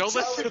how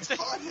T'Challa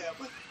taught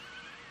him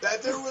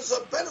that there was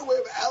a better way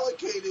of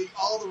allocating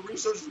all the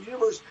resources in the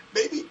universe,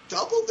 maybe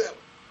double the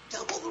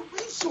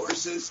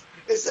resources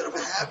instead of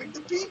having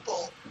the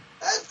people.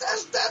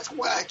 That's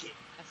wacky.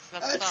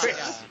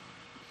 That's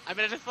I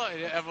mean, I just thought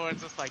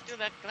everyone's just like, dude,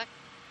 that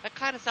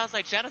kind of sounds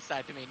like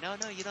genocide to me. No,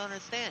 you don't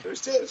understand.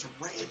 It's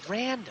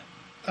random.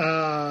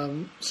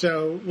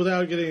 So,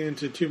 without getting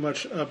into too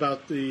much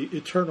about the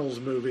Eternals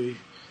movie,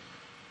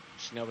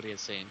 which nobody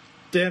has seen,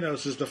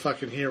 Thanos is the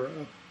fucking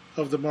hero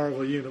of the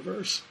Marvel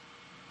Universe.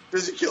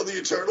 Does he kill the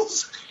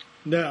Eternals?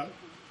 No.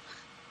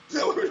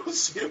 No, we don't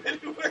see him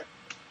anywhere.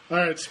 All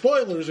right,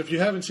 spoilers if you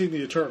haven't seen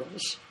the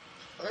Eternals.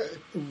 All right.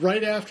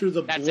 Right after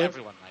the That's blip,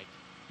 everyone, Mike.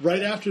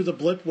 Right after the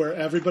blip where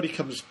everybody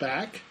comes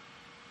back,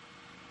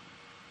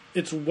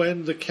 it's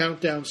when the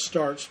countdown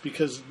starts,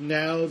 because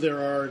now there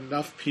are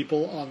enough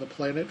people on the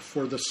planet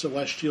for the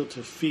Celestial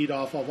to feed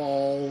off of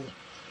all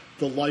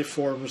the life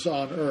forms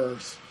on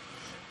Earth.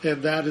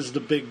 And that is the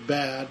big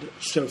bad.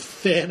 So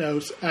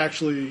Thanos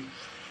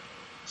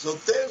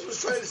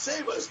was trying to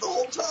save us the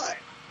whole time.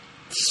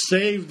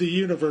 Saved the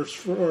universe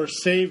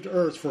saved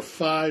Earth for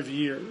 5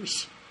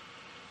 years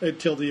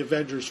until the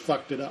Avengers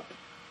fucked it up.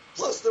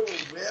 Plus, there were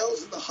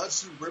whales in the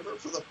Hudson River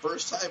for the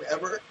first time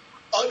ever.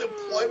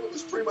 Unemployment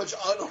was pretty much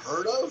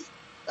unheard of.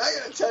 I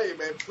gotta tell you,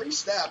 man,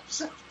 pre-snap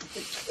sounds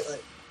pretty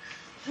good.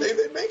 They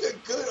make a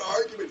good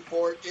argument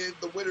for it in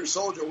The Winter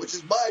Soldier, which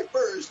is my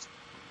first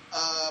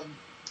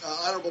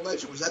honorable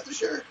mention. Was that the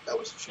share? That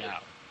was the share. No.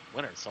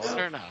 Winter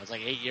Soldier? No, it was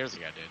like 8 years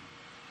ago, dude.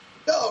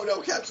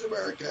 No, Captain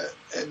America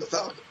and the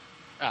Falcon.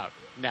 Oh,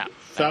 no.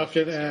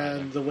 Falcon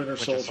and the Winter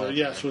Soldier.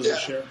 Yes, was the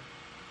share.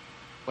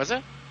 Was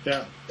it?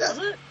 Yeah. Was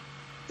it?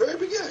 Very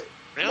beginning.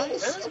 Really?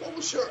 I'm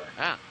almost sure.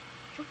 Ah.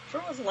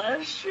 Sure was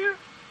last year?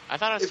 I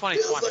thought it was 2020.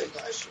 Feels like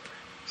last year.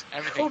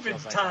 Everything COVID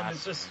feels like time last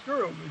is just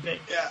screwing with me.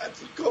 Yeah,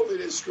 COVID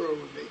is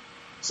screwing with me.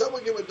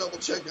 Someone give a double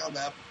check on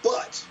that.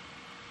 But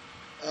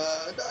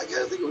I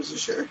gotta think it was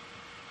this year.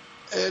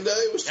 And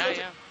it was terrific.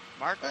 Yeah.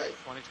 March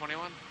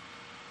 2021.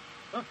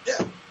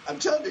 Yeah, I'm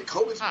telling you,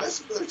 COVID's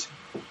messing with it.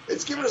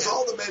 It's giving us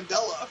all the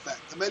Mandela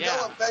effect. The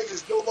Mandela effect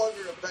is no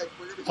longer an effect.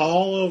 We're gonna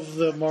all of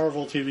the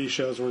Marvel TV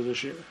shows were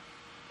this year.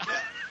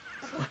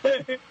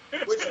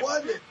 Which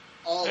one?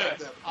 All of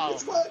them.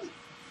 Which one?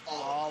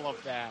 All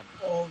of them.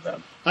 All of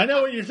them. I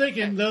know what you're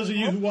thinking, those of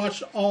you who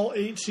watched all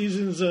 8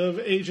 seasons of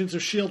Agents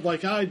of S.H.I.E.L.D.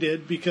 like I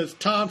did, because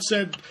Tom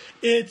said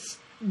it's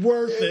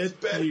worth it,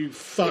 you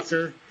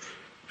fucker.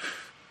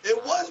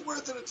 It was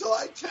worth it until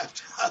I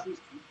tapped out.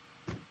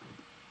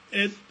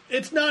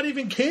 It's not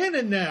even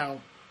canon now.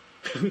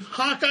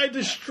 Hawkeye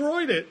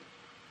destroyed it.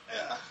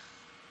 Yeah.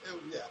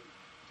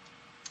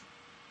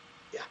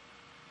 Yeah.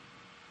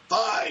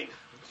 Fine.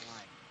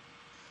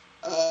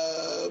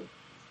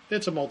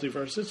 It's a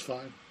multiverse. It's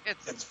fine.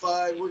 It's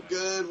fine. We're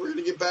good. We're going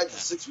to get back to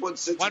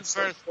 616. 1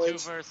 verse, 2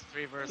 verse,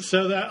 3 verse.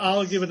 So that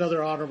I'll give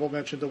another honorable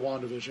mention to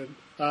WandaVision.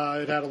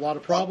 It had a lot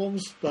of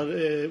problems, but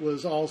it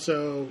was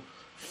also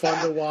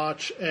fun to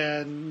watch,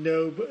 and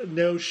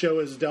no show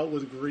has dealt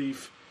with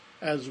grief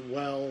as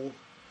well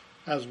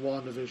as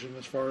WandaVision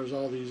as far as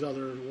all these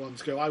other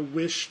ones go. I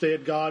wish they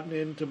had gotten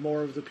into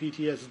more of the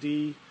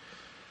PTSD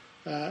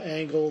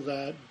angle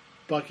that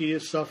Bucky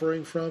is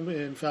suffering from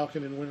in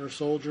Falcon and Winter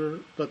Soldier,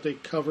 but they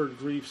covered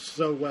grief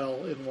so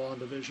well in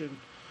WandaVision.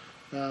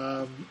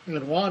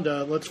 And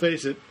Wanda, let's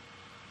face it,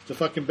 is the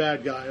fucking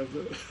bad guy of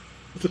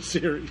the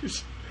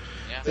series.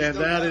 Yeah. And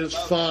that is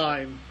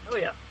fine. Oh,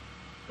 yeah.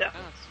 Yeah.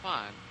 That's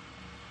fine.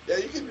 Yeah,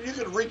 you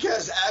can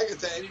recast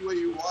Agatha any way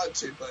you want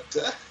to,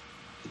 but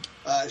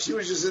she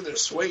was just in there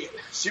swinging.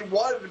 She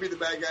wanted to be the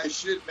bad guy.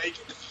 She didn't make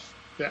it.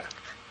 Yeah.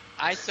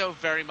 I so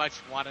very much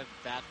wanted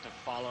that to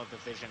follow the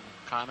Vision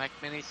comic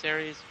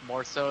miniseries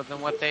more so than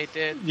what they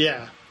did.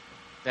 Yeah.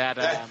 That's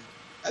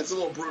a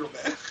little brutal,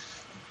 man.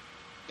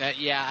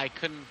 I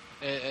couldn't.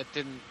 It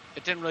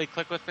didn't really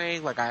click with me.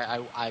 Like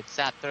I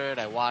sat through it.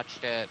 I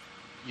watched it.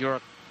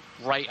 You're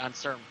right on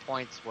certain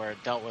points where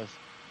it dealt with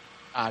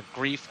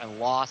grief and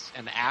loss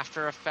and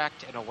after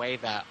effect in a way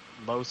that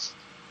most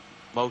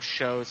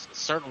shows,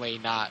 certainly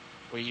not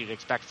what you'd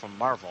expect from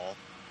Marvel,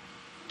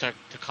 to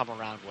come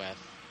around with.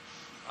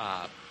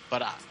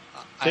 But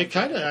they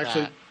kind of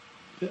actually,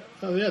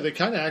 they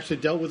kind of actually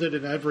dealt with it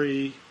in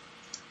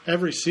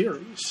every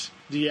series.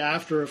 The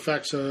after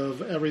effects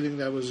of everything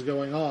that was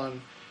going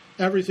on,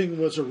 everything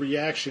was a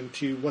reaction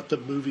to what the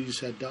movies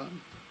had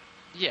done.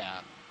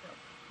 Yeah.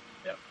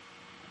 Yep.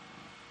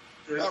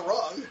 You're not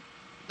wrong.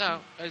 No,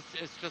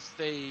 it's just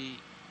they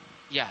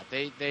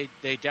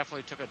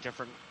definitely took a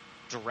different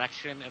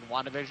direction in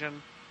WandaVision,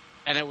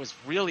 and it was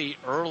really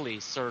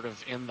early, sort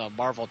of in the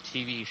Marvel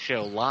TV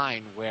show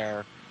line,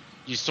 where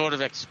you sort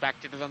of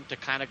expected them to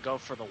kind of go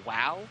for the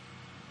wow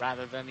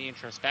rather than the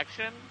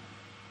introspection.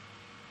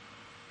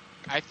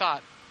 I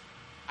thought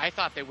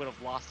they would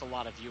have lost a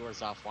lot of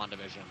viewers off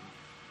WandaVision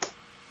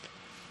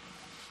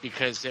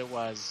because it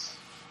was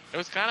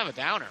kind of a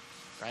downer,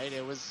 right?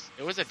 It was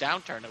a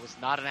downturn. It was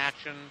not an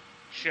action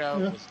show.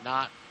 Yeah. It was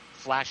not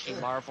flashy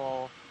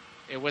Marvel.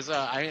 It was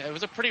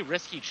a pretty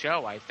risky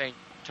show, I think,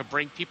 to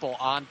bring people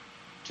on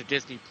to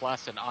Disney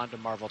Plus and onto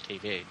Marvel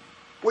TV.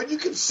 When you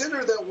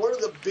consider that one of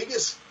the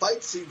biggest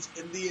fight scenes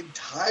in the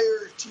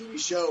entire TV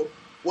show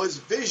was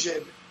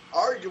Vision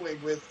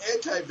arguing with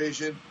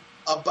Anti-Vision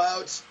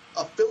about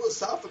a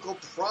philosophical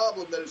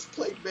problem that has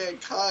plagued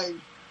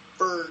mankind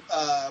for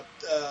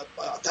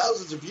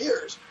thousands of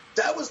years,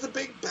 that was the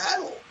big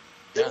battle.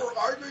 They were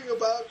arguing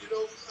about,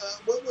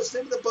 what was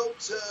the name of the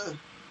boat?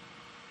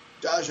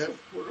 Josh,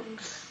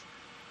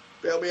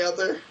 bail me out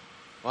there.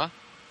 What?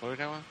 What are we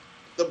doing?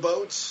 The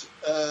boat,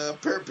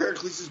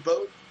 Pericles'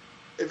 boat.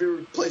 If you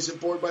replace it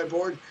board by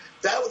board,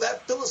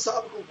 that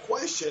philosophical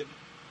question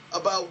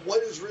about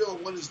what is real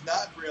and what is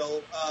not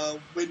real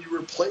when you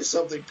replace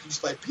something piece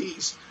by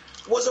piece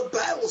was a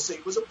battle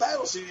scene.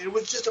 It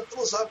was just a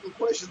philosophical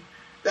question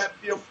that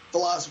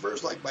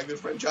philosophers like my good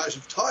friend Josh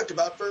have talked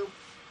about for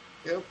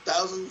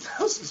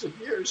thousands of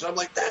years. And I'm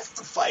like, that's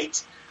the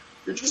fight.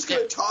 You're just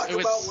going to talk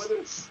about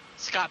whether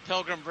Scott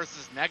Pilgrim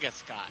versus Nega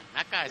Scott.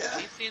 That guy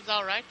seems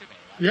all right to me.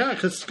 Yeah,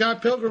 because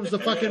Scott Pilgrim's the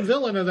fucking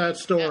villain of that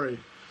story.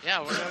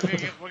 Yeah,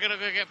 we're gonna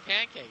go get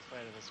pancakes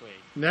later this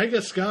week.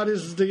 Nega Scott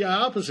is the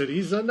opposite.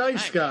 He's a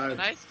nice guy. He's a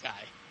nice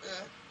guy.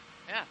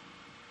 Yeah.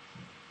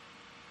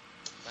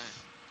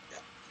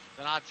 It's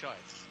an odd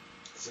choice.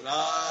 It's an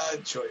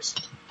odd choice.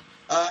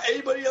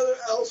 Anybody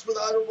else with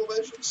honorable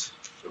mentions?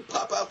 Should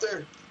pop out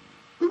there.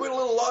 We went a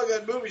little long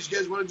on movies. You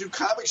guys want to do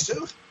comics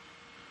too?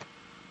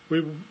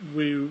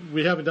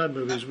 We haven't done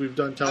movies. We've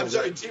done television.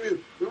 I'm sorry,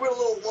 TV. We went a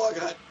little long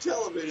on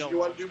television. You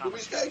want to do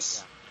movies,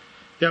 guys?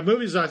 Yeah,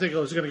 movies, I think,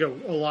 is going to go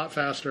a lot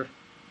faster.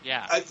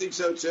 Yeah. I think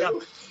so, too. Yep.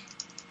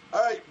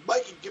 All right,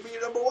 Mikey, give me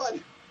your number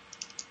one.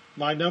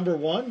 My number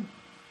one?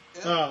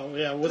 Yeah. Oh,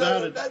 yeah,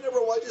 not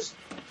number one, just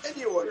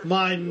any order.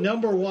 My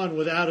number one,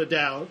 without a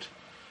doubt,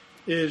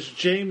 is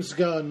James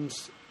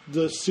Gunn's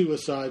The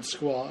Suicide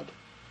Squad.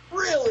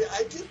 Really?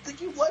 I didn't think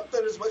you liked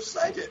that as much as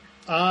I did.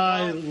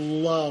 I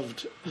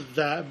loved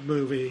that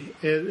movie.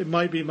 It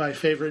might be my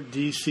favorite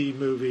DC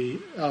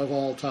movie of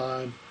all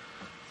time.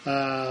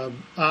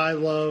 I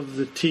love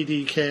the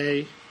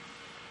TDK.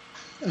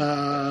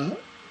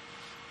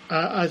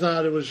 I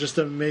thought it was just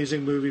an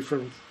amazing movie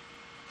from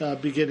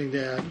beginning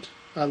to end.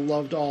 I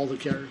loved all the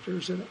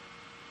characters in it,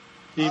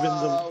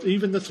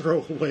 even the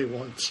throwaway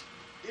ones.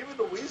 Even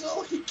the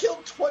Weasel, he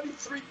killed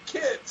 23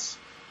 kids.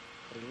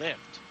 He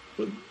lived.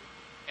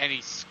 And he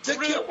To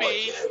screwed kill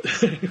me.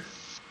 one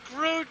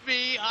Screwed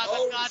me on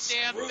Oh, the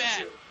goddamn screwed bet.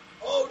 you.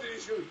 Oh, did he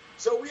screw you?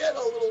 So we had a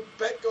little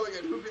bet going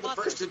on who'd be the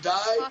first to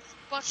die.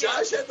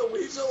 Josh had the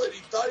Weasel, and he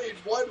thought he'd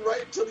won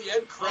right until the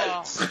end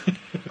credits.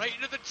 Right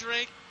into the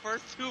drink.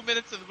 First 2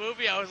 minutes of the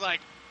movie, I was like,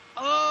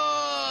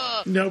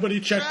 oh! Nobody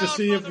checked to Drown,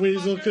 see if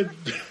Weasel motherfucker.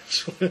 could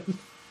swim.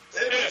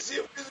 Anybody see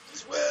if Weasel can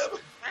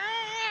swim?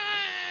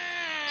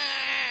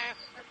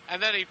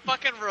 And then he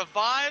fucking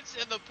revives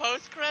in the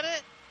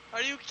post-credit?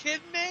 Are you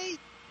kidding me?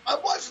 I'm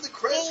watching the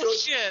credits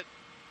Bullshit.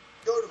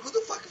 going, who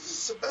the fuck is this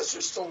Sylvester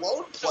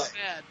Stallone So playing?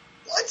 bad.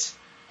 What?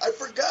 I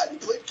forgot he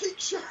played King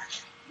Shark.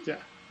 Yeah.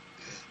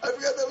 I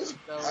forgot that was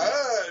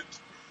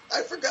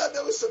I forgot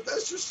that was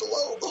Sylvester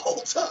Stallone the whole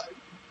time.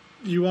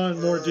 You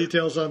want more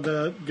details on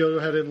that, go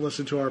ahead and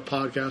listen to our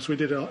podcast. We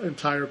did an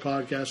entire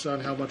podcast on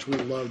how much we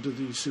loved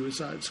the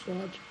Suicide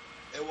Squad.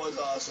 It was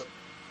awesome.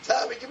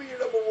 Tommy, give me your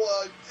number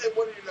one and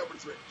one of your number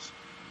threes.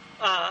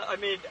 I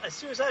mean,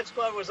 Suicide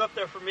Squad was up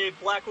there for me.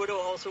 Black Widow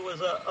also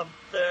was up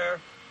there.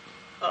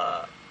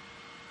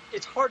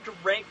 It's hard to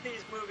rank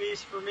these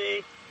movies for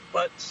me,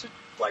 but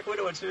Black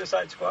Widow and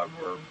Suicide Squad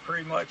were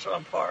pretty much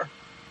on par.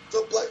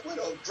 So Black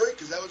Widow, drink,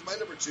 because that was my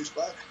number 2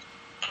 spot.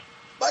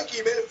 Mikey,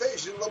 you made a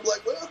face. You didn't love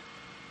Black Widow?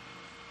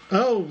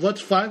 Oh,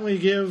 let's finally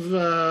give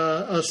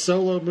a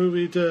solo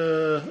movie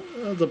to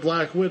the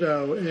Black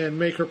Widow and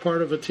make her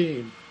part of a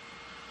team.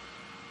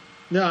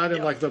 No, I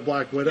didn't like the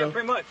Black Widow. Yeah,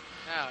 pretty much.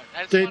 No, I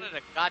just They- wanted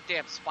a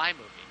goddamn spy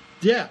movie.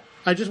 Yeah,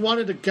 I just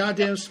wanted a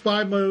goddamn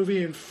spy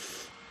movie and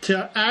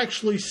to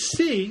actually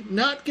see,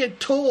 not get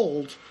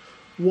told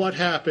what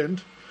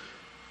happened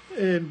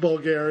in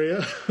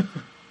Bulgaria.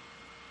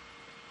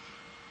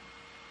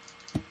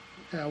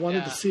 Yeah, I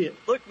wanted to see it.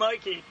 Look,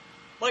 Mikey,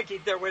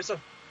 there was a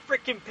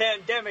freaking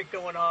pandemic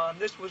going on.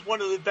 This was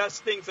one of the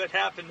best things that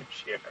happened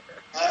this year.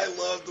 I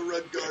love the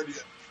Red Guardian.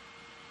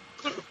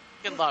 You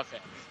can love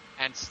it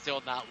and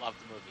still not love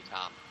the movie,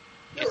 Tom.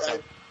 You're right.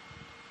 Okay.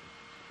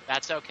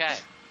 That's okay.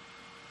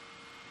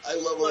 I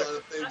love a lot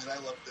of things, and I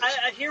love this.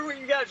 I hear what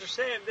you guys are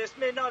saying. This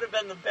may not have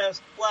been the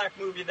best Black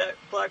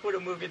Widow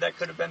movie that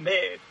could have been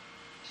made,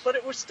 but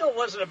it still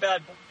wasn't a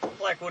bad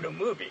Black Widow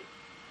movie.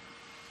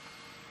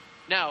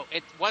 No,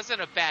 it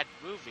wasn't a bad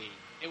movie.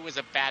 It was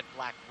a bad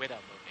Black Widow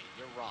movie.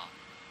 You're wrong.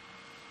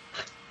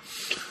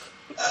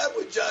 I'm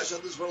with Josh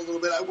on this one a little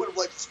bit. I would have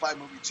liked the spy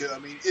movie, too. I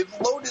mean, it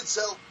loaned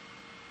itself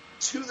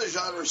to the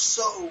genre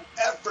so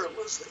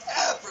effortlessly,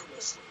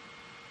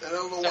 that I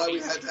don't know why we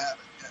had to have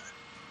it. Yeah.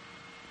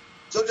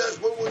 So, Josh,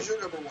 what was your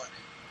number one?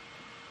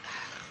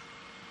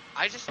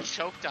 I just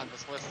choked on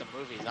this list of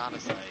movies,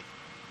 honestly.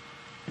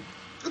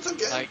 It's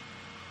okay. Like,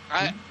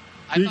 I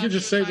You thought can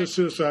just say the Suicide-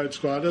 Suicide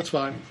Squad. That's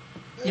fine.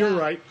 You're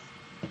right.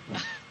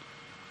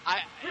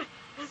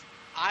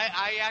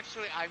 I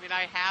actually, I mean,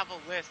 I have a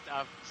list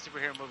of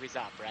superhero movies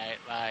up, right?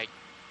 Like,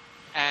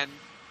 and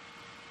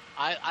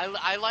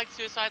I liked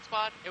Suicide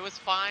Squad. It was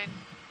fine.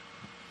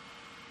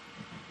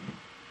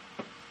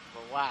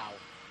 But wow.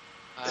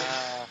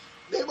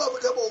 Name off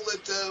a couple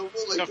that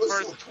we'll The like.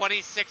 first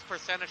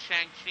 26% of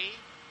Shang-Chi.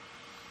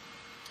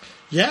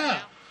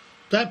 Yeah.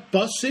 That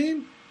bus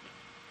scene?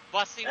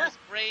 Bus scene was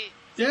great.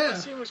 Yeah. The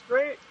scene was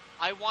great.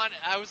 I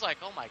was like,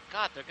 oh my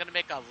god, they're gonna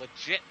make a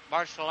legit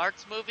martial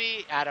arts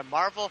movie out of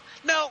Marvel.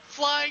 No,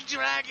 flying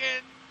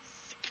dragons.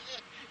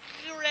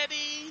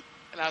 Ready?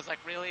 And I was like,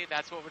 really?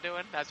 That's what we're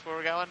doing? That's where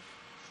we're going?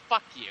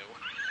 Fuck you.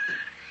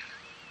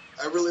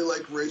 I really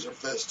like Razor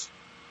Fist.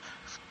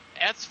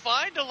 It's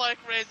fine to like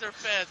Razor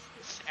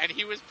Fist. And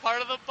he was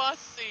part of the bus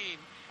scene.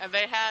 And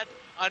they had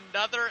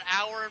another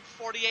hour and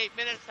 48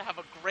 minutes to have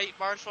a great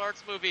martial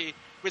arts movie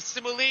with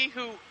Simu Lee,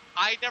 who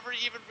I never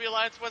even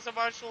realized was a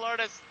martial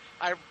artist.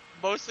 I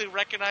mostly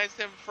recognized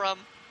him from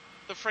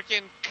the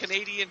frickin'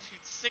 Canadian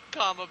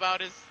sitcom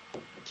about his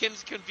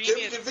Kim's Convenience.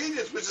 Kim's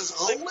Convenience, which is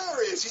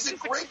hilarious. He's a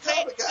great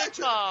comic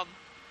actor. Sitcom.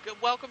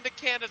 Welcome to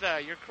Canada.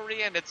 You're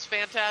Korean. It's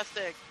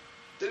fantastic.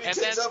 Then he And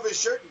takes then- off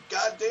his shirt and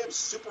goddamn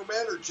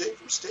Superman or Jake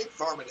from State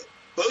Farm in it.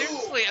 Boom!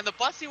 Seriously, and the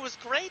bus scene was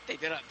great. They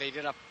did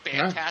a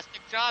fantastic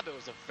job. It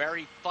was a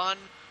very fun,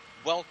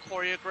 well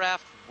choreographed,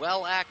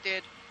 well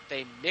acted.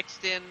 They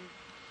mixed in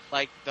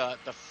like the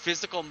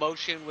physical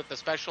motion with the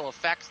special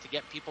effects to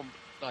get people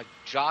like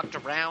jogged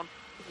around.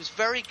 It was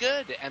very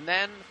good. And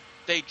then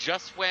they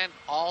just went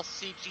all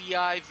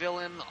CGI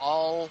villain,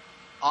 all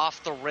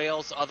off the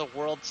rails,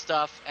 otherworld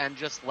stuff, and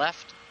just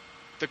left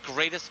the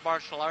greatest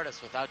martial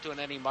artist without doing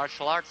any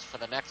martial arts for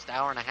the next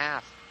hour and a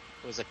half.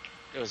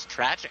 It was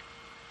tragic.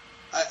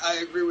 I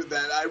agree with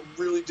that. I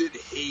really did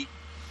hate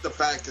the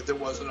fact that there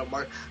wasn't a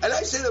martial. And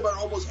I say that about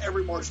almost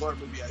every martial art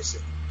movie I see.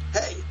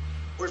 Hey,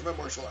 where's my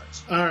martial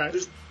arts? All right.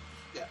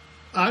 Yeah.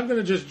 I'm going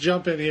to just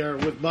jump in here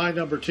with my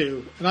number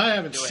 2, and I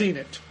haven't seen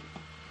it.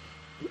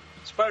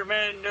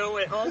 Spider-Man No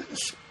Way Home.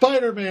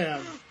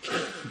 Spider-Man.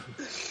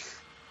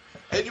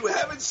 And you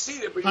haven't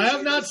seen it, but I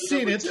have not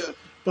seen it,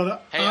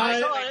 but Hey, I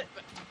I saw it.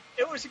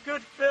 It was a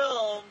good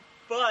film,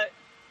 but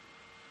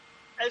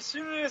as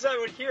soon as I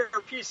would hear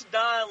a piece of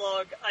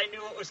dialogue, I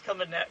knew what was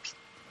coming next.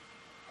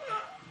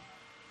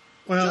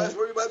 well, Josh, what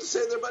were you about to say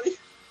there, buddy?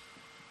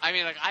 I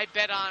mean, like, I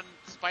bet on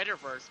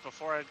Spider-Verse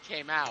before it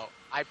came out.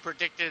 I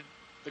predicted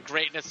the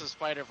greatness of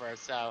Spider-Verse,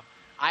 so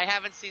I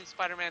haven't seen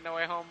Spider-Man No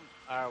Way Home,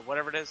 or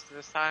whatever it is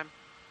this time.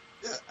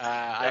 Yeah.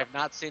 I have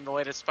not seen the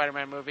latest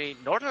Spider-Man movie,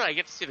 nor did I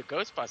get to see the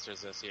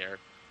Ghostbusters this year.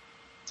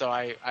 So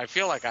I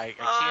feel like I can't...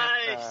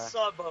 I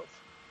saw both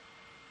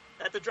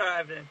at the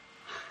drive-in.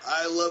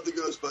 I love the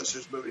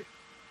Ghostbusters movie.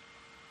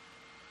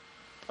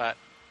 But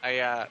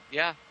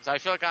yeah. So I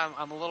feel like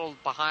I'm a little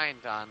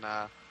behind on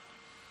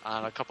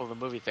a couple of the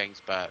movie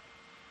things, but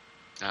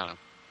I don't know.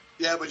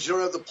 Yeah, but you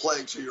don't have the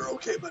plague, so you're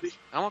okay, buddy.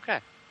 I'm okay.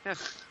 Yeah.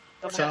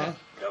 Tom,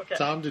 Okay.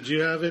 Tom, did you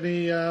have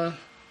any? I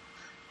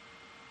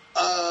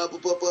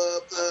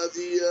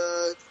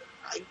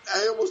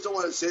almost don't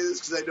want to say this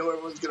because I know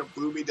everyone's going to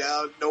boo me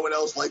down. No one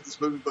else liked this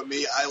movie but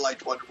me. I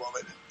liked Wonder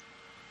Woman.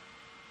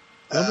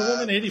 Wonder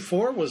Woman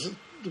 84 was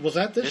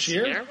that this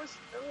year? That was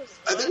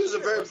I think it was a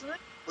very. wasn't it?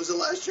 Was it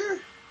last year?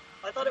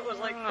 I thought it was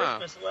like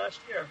Christmas last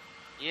year.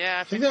 Yeah,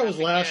 I think that was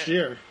last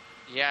year.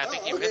 Yeah, I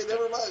think you Okay, missed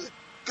never it. mind.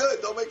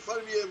 Good. Don't make fun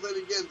of me of it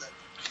again then.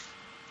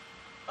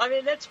 I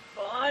mean, that's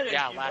fine if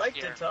Yeah, you last liked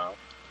year. it, Tom.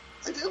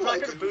 I did I'm not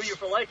like going to it. boo you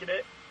for liking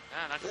it.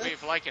 Not to be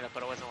for liking it,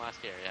 but it wasn't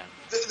last year. Yeah.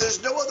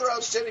 There's no other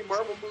outstanding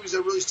Marvel movies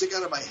that really stick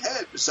out of my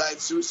head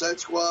besides Suicide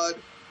Squad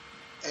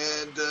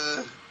and.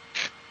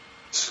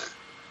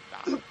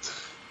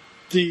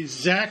 The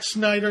Zack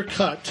Snyder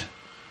cut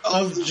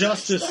of the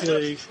Justice Zack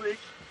League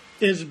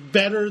is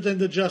better than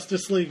the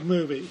Justice League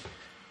movie,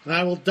 and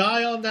I will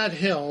die on that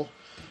hill.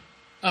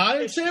 I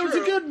didn't say it was a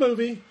true. good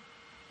movie.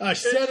 I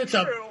said it's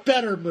a true.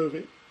 better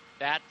movie.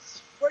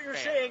 That's What you're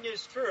fair. saying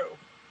is true.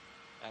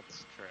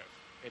 That's true.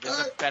 It is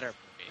a better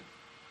movie.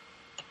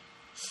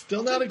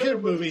 Still not a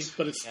good movie,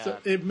 but it's Yeah,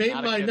 it made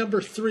not a my good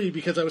number 3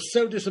 because I was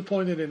so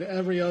disappointed in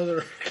every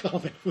other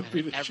comic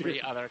movie this Every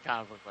year. other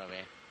comic book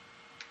movie.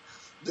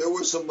 There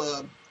were some.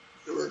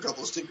 There were a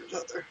couple of stinkers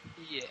out there.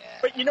 Yeah.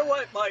 But you know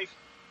what, Mike?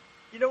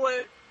 You know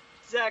what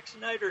Zack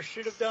Snyder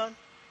should have done?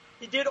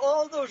 He did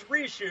all those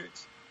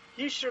reshoots.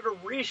 He should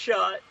have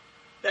reshot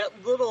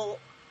that little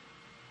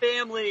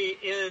family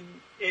in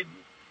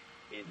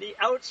the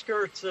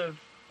outskirts of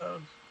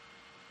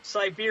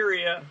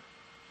Siberia.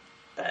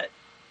 That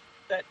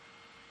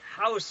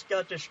house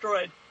got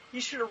destroyed. He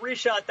should have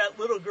reshot that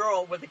little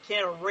girl with a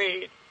can of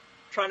Raid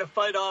trying to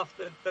fight off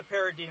the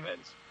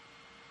parademons.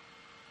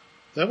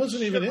 That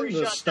wasn't even in the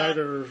Should've reshot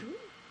Snyder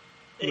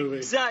movie.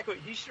 Exactly.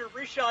 He should have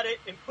reshot it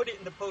and put it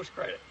in the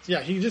post-credits.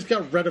 Yeah, he just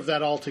got rid of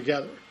that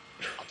altogether.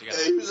 Altogether.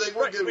 Yeah, he was like,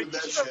 "We're Right, good but with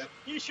that he should shit." have-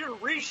 He should have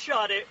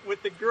reshot it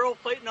with the girl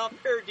fighting off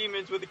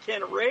parademons with a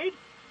can of Raid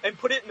and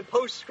put it in the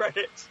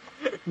post-credits.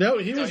 No,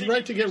 he was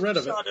right to get rid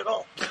of it. Shot it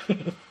all.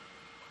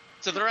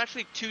 So there are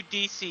actually 2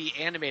 DC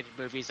animated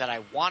movies that I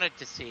wanted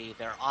to see.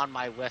 They're on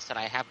my list that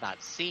I have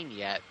not seen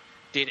yet.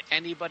 Did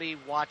anybody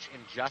watch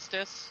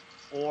Injustice?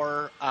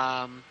 Or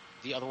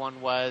the other one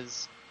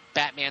was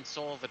Batman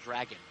Soul of the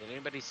Dragon. Did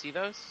anybody see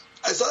those?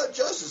 I saw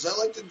Injustice. I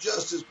liked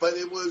Injustice, but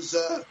it was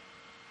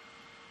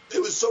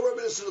so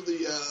reminiscent of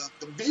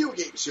the video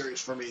game series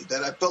for me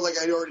that I felt like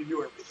I already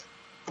knew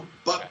everything.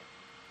 But Okay.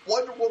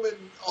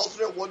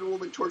 alternate Wonder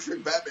Woman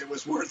torturing Batman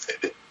was worth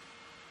it.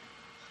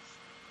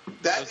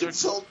 That Those are-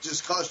 insult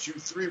just cost you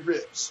 3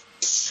 ribs.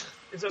 Is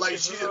it, Like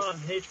is she it just on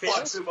HBO?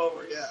 fucks him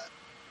over, yeah.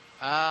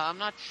 I'm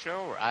not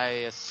sure. I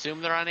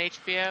assume they're on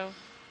HBO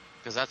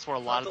because that's where a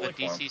lot of the I'll have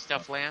to look for DC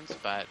stuff lands.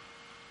 But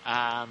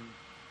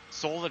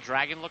Soul of the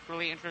Dragon looked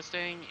really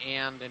interesting,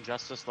 and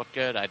Injustice looked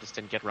good. I just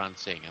didn't get around to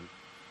seeing him.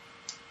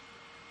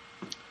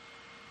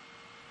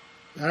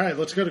 All right,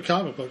 let's go to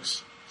comic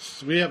books.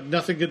 We have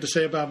nothing good to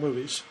say about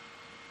movies.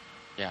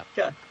 Yeah.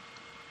 Okay.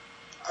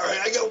 All right,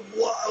 I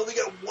only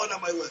got one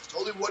on my list.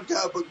 Only one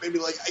comic book made me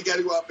like, I got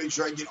to go out and make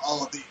sure I get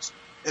all of these.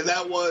 And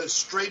that was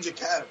Strange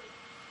Academy.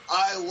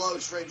 I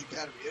love Strange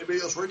Academy. Anybody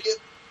else reading it?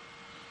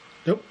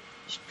 Nope.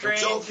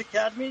 Strange So-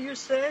 Academy, you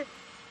say?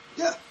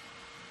 Yeah,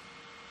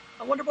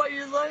 I wonder why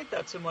you like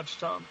that so much,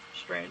 Tom.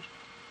 Strange.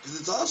 because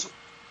it's awesome.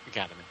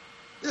 Academy.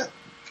 Yeah.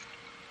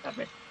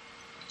 Academy.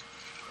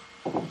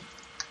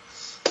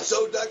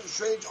 So Doctor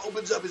Strange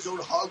opens up his own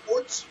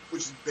Hogwarts,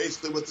 which is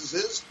basically what this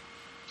is.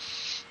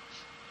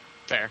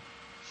 Fair.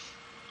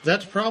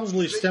 That's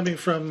probably stemming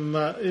from.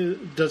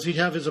 Does he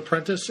have his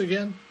apprentice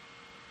again?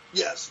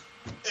 Yes.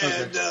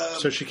 Okay. And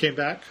So she came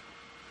back.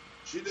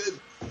 she did.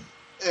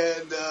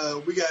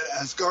 And we got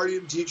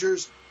Asgardian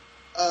teachers.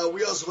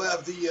 We also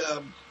have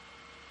the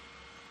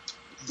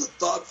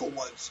thoughtful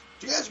ones.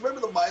 Do you guys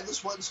remember the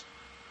mindless ones?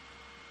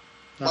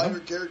 Uh-huh. Minor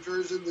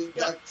characters in the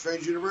Yeah. Doctor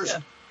Strange universe.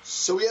 Yeah.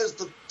 So he has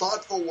the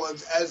thoughtful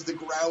ones as the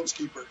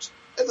groundskeepers.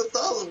 And the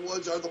thoughtful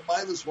ones are the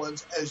mindless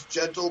ones as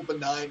gentle,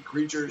 benign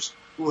creatures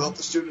who help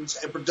the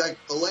students and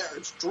protect the lair.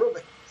 It's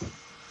terrific.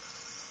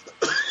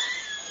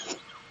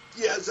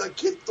 Yes,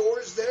 Kid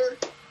Thor's there.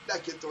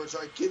 Not Kid Thor,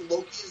 sorry. Kid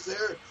Loki is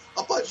there.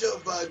 A bunch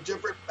of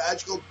different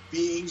magical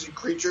beings and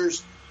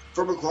creatures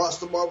from across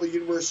the Marvel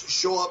Universe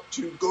show up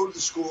to go to the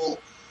school.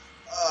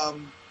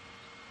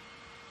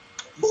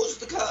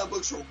 Most of the comic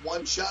books are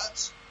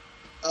one-shots,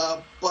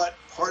 but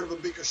part of a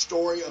bigger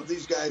story of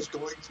these guys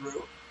going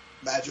through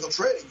magical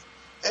training.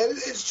 And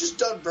it's just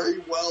done very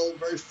well,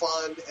 very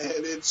fun,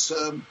 and it's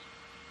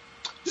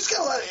just got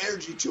a lot of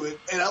energy to it.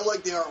 And I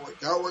like the artwork.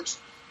 The artwork's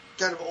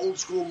kind of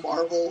old-school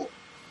Marvel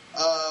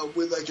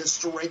with like a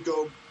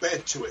Steranko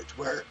bent to it,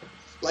 where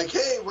like,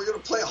 hey, we're going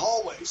to play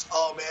Hallways.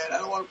 Oh, man, I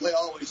don't want to play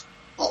Hallways.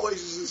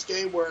 Hallways is this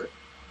game where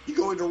you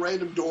go into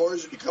random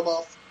doors and you come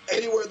off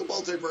anywhere in the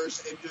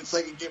multiverse, and it's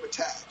like a game of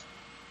tag.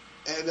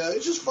 And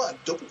it's just fun.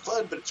 Dope and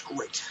fun, but it's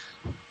great.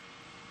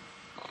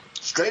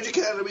 Strange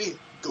Academy,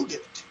 go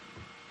get it.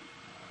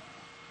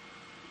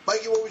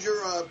 Mikey, what was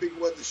your big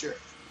one this year?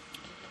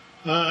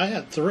 I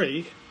had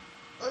 3.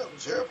 Oh,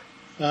 let's hear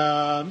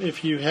 'em.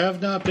 If you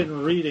have not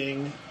been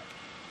reading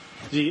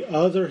the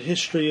other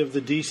history of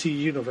the DC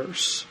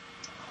Universe,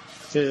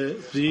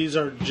 these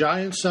are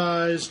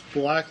giant-sized,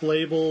 black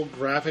label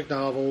graphic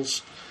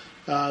novels.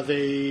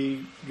 They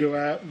go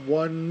at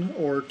 1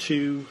 or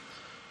 2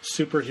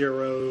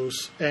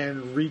 superheroes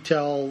and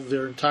retell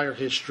their entire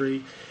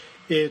history.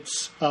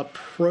 It's a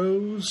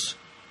prose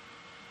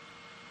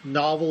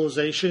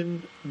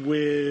novelization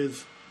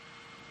with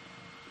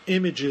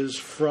images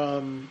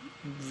from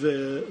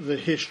the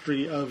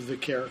history of the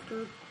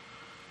character,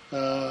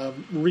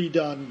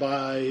 redone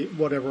by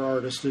whatever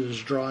artist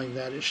is drawing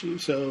that issue.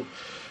 So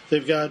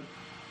they've got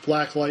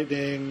Black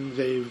Lightning,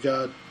 they've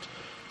got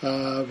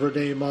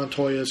Renee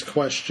Montoya's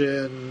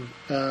Question,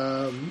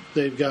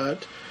 they've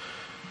got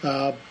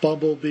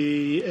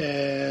Bumblebee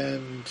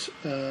and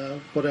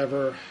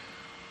whatever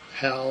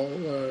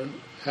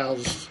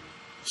Hal's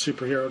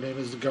superhero name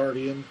is, the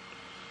Guardian,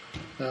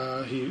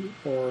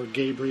 or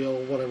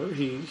Gabriel, whatever.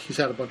 He's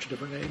had a bunch of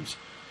different names.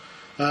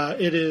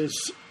 It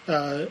is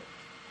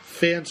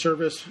fan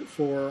service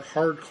for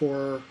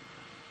hardcore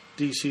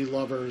DC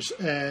lovers,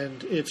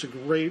 and it's a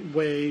great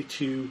way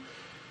to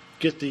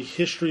get the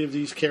history of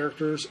these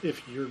characters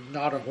if you're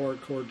not a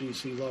hardcore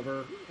DC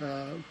lover,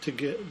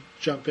 to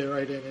jump in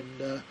right in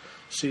and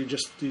see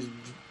just these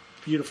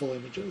beautiful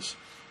images.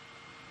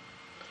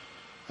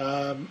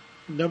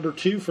 Number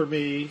 2 for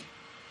me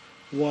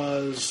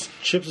was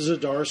Chip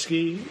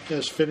Zdarsky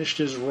has finished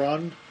his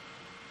run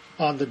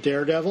on the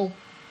Daredevil,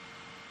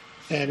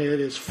 and it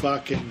is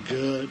fucking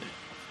good.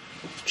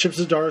 Chip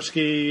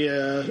Zdarsky,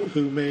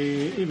 who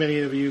many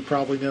of you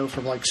probably know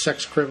from like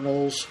Sex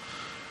Criminals,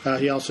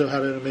 he also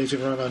had an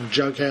amazing run on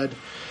Jughead.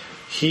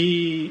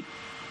 He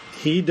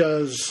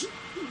does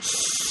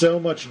so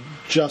much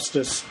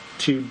justice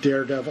to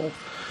Daredevil.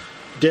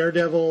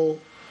 Daredevil,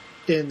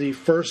 in the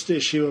first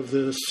issue of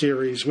the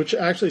series, which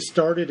actually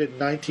started in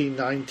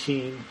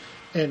 1919,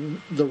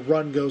 and the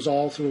run goes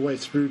all the way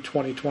through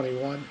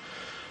 2021,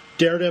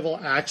 Daredevil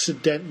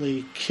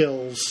accidentally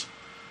kills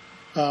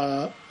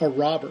a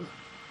robber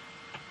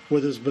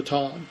with his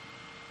baton,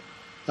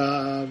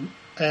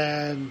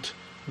 and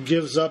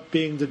gives up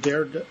being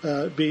Daredevil.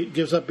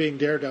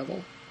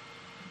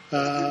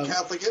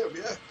 Catholic in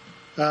him,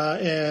 yeah.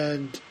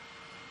 And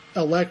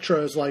Elektra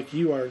is like,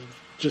 you are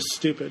just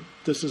stupid.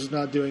 This is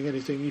not doing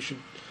anything. You should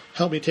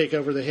help me take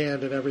over the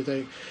hand and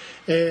everything.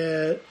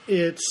 And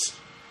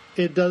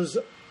it does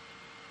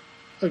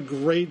a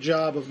great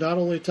job of not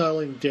only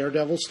telling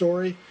Daredevil's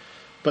story,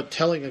 but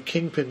telling a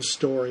Kingpin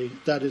story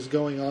that is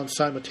going on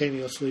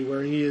simultaneously,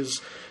 where he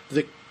is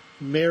the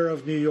mayor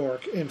of New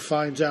York and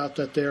finds out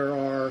that there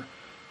are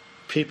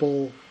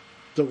people,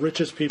 the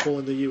richest people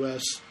in the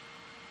U.S.,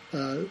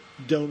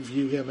 don't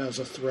view him as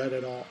a threat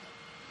at all.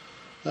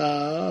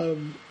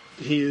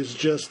 He is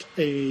just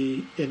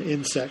an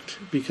insect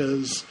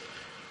because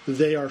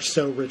they are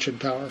so rich and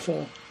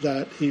powerful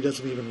that he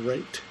doesn't even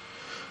rate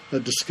a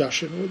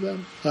discussion with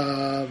them.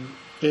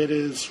 It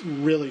is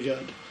really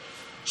good.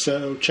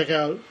 So check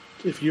out,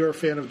 if you're a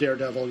fan of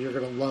Daredevil, you're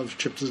going to love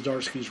Chip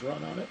Zdarsky's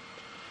run on it.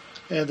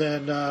 And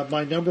then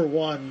my number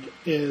 1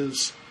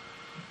 is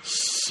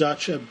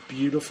such a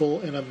beautiful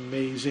and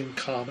amazing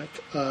comic.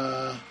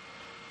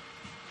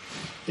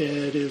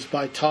 It is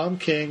by Tom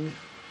King,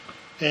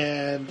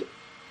 and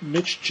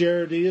Mitch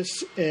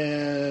Gerardius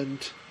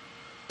and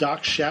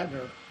Doc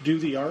Shatner do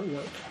the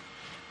artwork.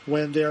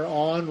 When they're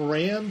on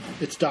Ram,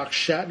 it's Doc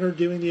Shatner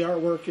doing the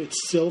artwork.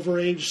 It's Silver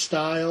Age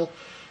style.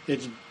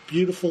 It's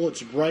beautiful.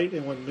 It's bright.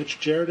 And when Mitch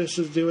Gerardius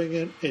is doing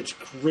it, it's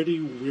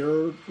gritty,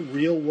 weird,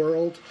 real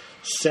world,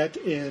 set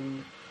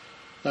in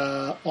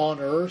on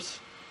Earth.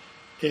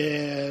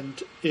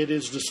 And it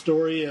is the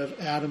story of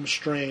Adam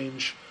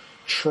Strange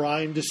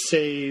trying to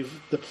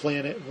save the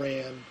planet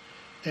Ram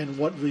and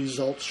what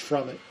results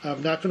from it.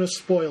 I'm not going to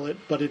spoil it,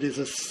 but it is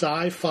a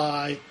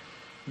sci-fi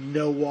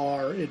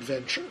noir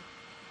adventure.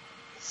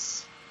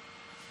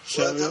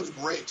 So that sounds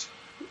great.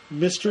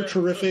 Mr.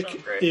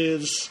 Terrific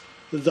is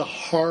the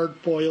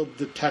hard-boiled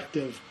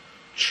detective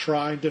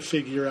trying to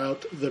figure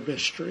out the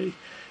mystery,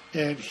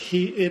 and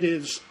it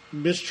is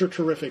Mr.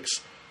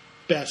 Terrific's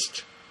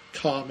best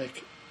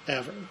comic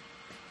ever.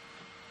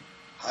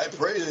 High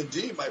praise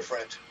indeed, my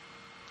friend.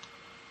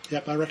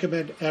 Yep, I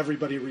recommend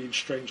everybody read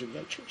Strange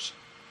Adventures.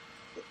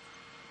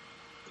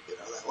 Get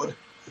on that one.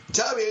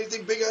 Tommy,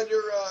 anything big on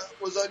your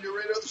was on your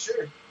radar this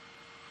year?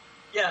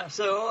 Yeah,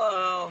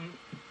 so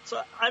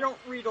I don't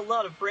read a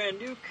lot of brand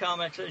new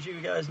comics, as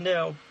you guys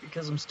know,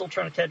 because I'm still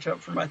trying to catch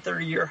up for my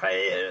 30-year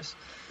hiatus.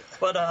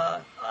 But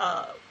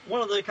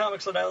one of the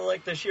comics that I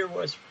liked this year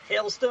was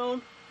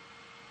Hailstone,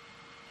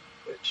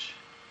 which,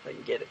 if I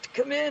can get it to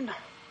come in,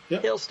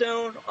 Yep.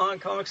 Hailstone on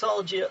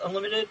Comixology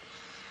Unlimited.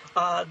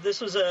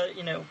 This was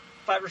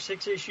 5 or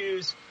 6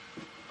 issues.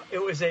 It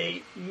was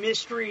a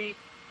mystery,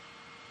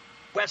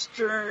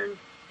 Western,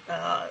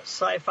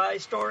 sci-fi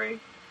story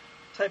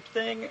type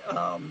thing.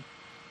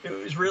 It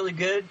was really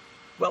good,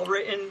 well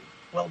written,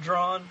 well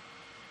drawn.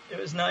 It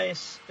was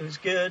nice. It was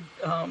good.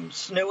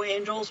 Snow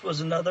Angels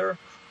was another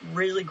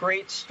really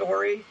great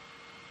story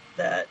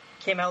that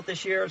came out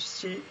this year.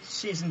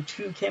 Season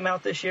 2 came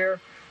out this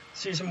year.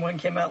 Season 1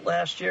 came out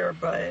last year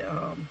by,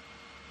 let me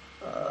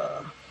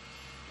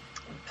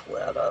pull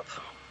that up.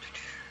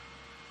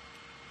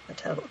 My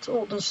tablet's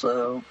old and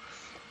slow.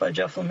 By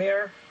Jeff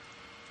Lemire.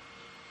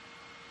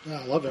 Yeah,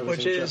 I love everything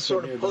Which is Jeff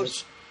sort Lemire of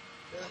does.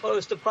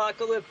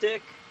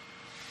 post-apocalyptic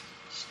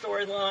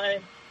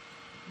storyline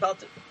about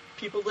the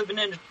people living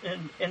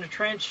in a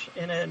trench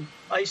in an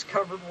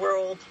ice-covered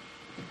world,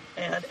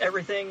 and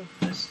everything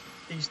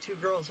these 2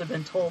 girls have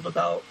been told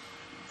about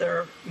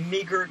their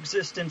meager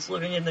existence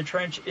living in the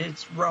trench,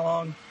 it's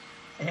wrong,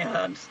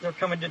 and they're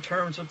coming to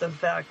terms with the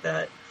fact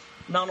that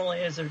not only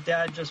has their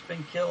dad just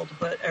been killed,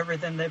 but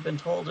everything they've been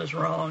told is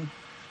wrong,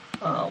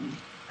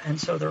 and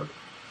so they're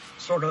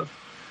sort of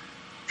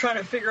trying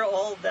to figure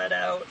all of that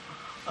out.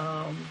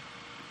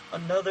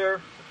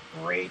 Another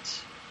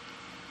great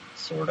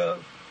sort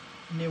of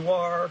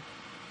noir,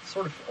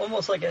 sort of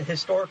almost like a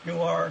historic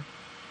noir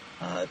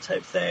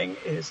type thing,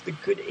 is The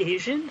Good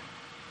Asian,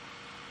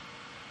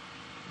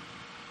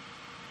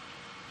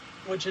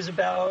 which is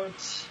about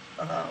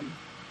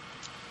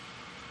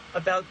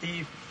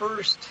the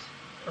first,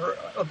 or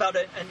about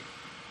an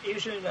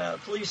Asian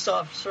police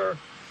officer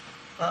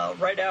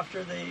right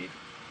after the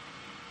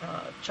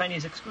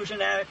Chinese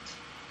Exclusion Act.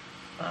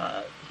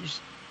 He's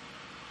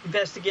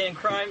investigating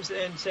crimes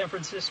in San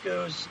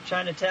Francisco's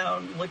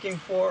Chinatown, looking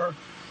for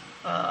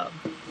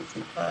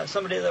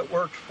somebody that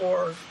worked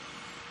for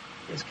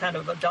his kind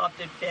of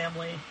adopted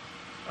family,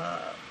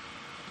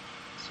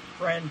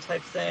 friend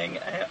type thing,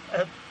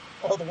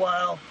 all the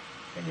while.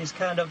 And he's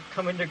kind of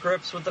coming to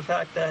grips with the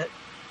fact that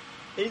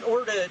in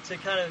order to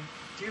kind of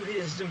do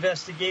his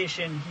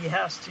investigation, he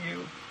has to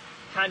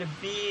kind of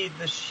be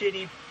the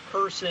shitty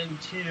person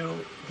to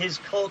his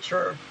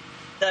culture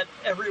that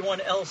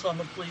everyone else on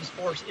the police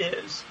force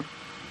is.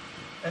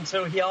 And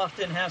so he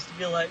often has to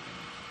be like,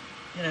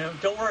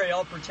 don't worry,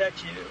 I'll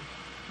protect you,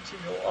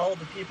 to all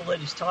the people that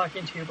he's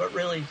talking to, but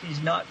really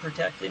he's not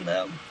protecting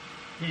them.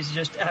 He's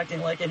just acting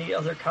like any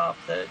other cop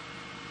that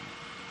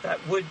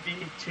would be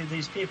to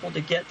these people to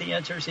get the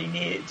answers he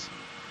needs,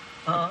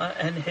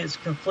 and his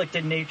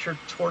conflicted nature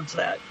towards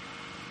that,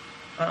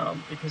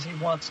 because he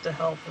wants to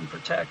help and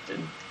protect,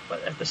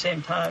 but at the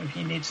same time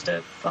he needs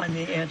to find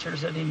the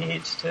answers that he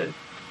needs to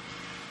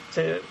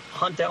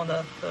hunt down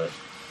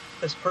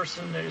this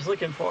person that he's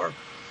looking for.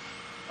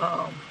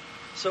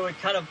 So it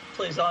kind of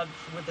plays odd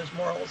with his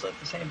morals at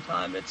the same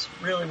time. It's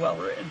really well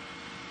written.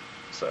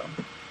 So,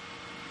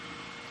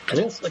 and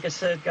it's, like I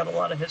said, got a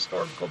lot of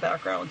historical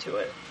background to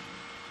it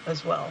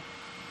as well.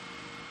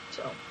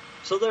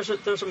 So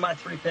those are my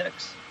 3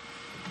 picks.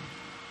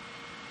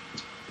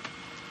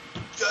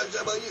 Judge,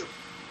 how about you?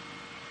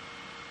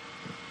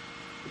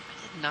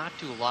 I did not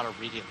do a lot of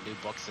reading new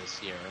books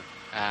this year.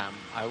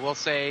 I will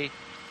say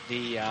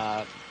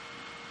the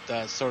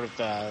sort of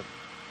the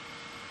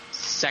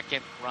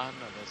second run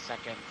or the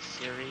second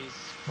series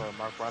for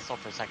Mark Russell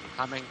for Second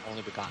Coming,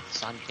 Only Begotten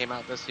Son, came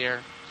out this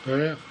year. Oh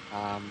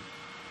yeah.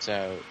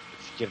 So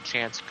if you get a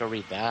chance, go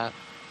read that.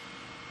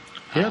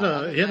 He had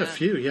a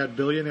few. He had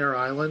Billionaire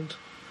Island.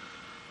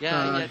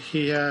 Yeah.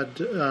 He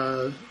had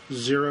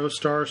Zero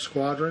Star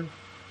Squadron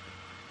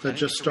that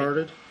just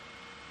started.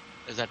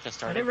 Is that just I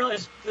started? didn't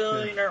realize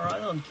Billionaire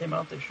Island came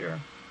out this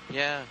year.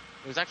 Yeah.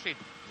 It was actually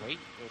late.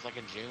 It was like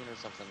in June or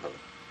something.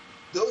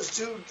 Those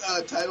 2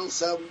 titles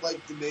sound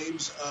like the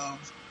names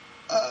of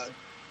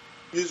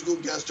musical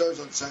guest stars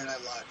on Saturday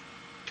Night Live.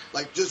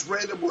 Like, just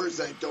random words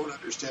that I don't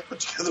understand put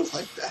together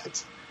like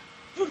that.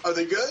 Are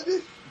they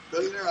good?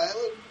 Billionaire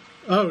Island?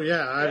 Oh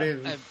yeah, I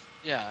mean,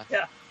 yeah.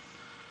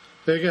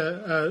 they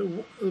got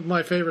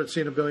my favorite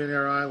scene of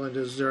Billionaire Island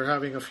is they're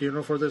having a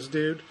funeral for this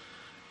dude,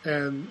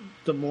 and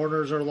the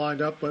mourners are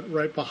lined up, but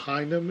right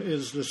behind them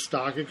is the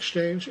stock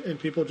exchange, and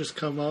people just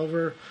come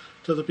over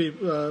to the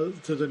people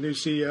to the new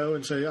CEO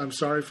and say, "I'm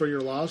sorry for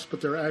your loss,"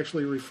 but they're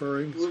actually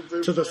referring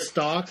to the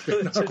stock.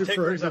 They're not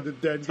referring to the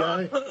dead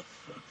guy.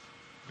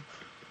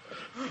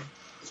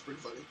 That's pretty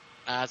funny.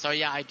 So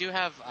yeah, I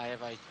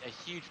have a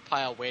huge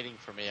pile waiting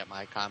for me at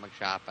my comic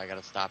shop. I got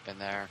to stop in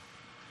there.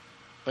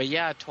 But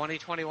yeah,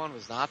 2021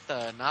 was not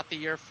the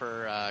year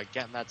for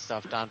getting that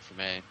stuff done for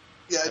me.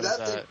 Yeah,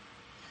 It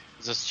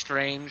was a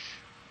strange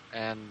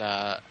and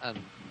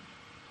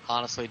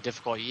honestly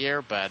difficult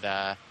year, but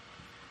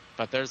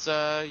there's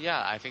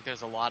I think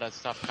there's a lot of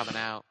stuff coming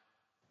out.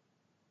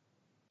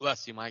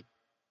 Bless you, Mike.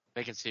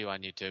 They can see you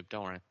on YouTube.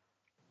 Don't worry.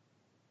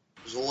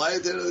 There's a light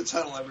at the end of the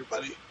tunnel,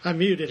 everybody. I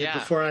muted it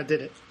before I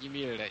did it. You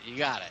muted it. You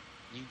got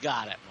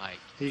it, Mike.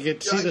 You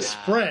can see the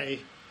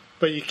spray,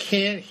 but you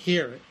can't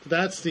hear it.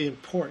 That's the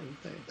important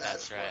thing.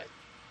 That's right.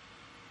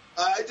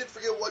 I did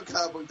forget one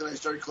comic book that I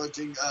started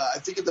collecting, I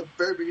think at the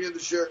very beginning of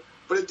this year,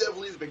 but it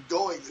definitely has been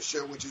going this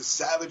year, which is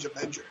Savage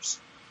Avengers.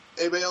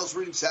 Anybody else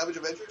reading Savage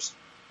Avengers?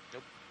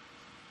 Nope.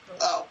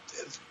 Oh,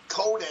 it's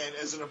Conan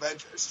as an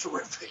Avenger. It's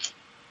terrific.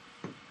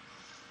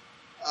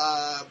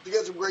 You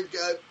got some great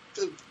guys.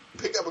 Just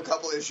pick up a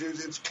couple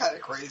issues. It's kind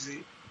of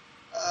crazy.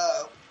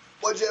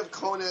 Once you have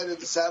Conan in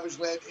the Savage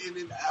Land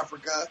in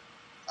Africa,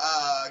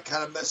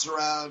 kind of messing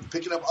around,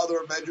 picking up other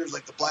Avengers,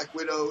 like the Black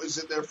Widow is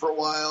in there for a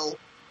while.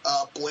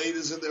 Blade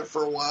is in there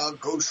for a while.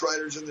 Ghost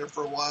Rider's in there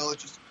for a while.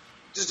 It's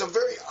just a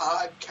very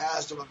odd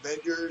cast of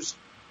Avengers,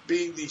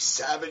 being the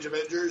Savage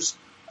Avengers,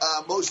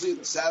 mostly in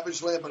the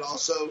Savage Land, but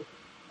also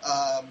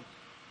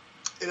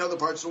in other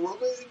parts of the world.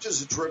 It's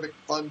just a terrific,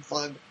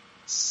 fun,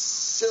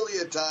 silly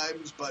at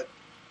times, but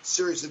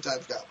serious at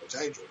times comics.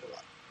 I enjoyed it a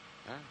lot.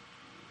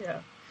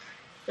 Yeah.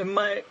 And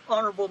my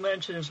honorable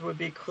mentions would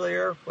be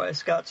Clear by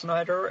Scott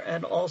Snyder,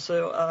 and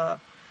also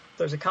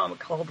there's a comic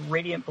called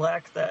Radiant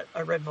Black that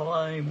I read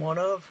volume 1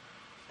 of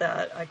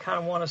that I kind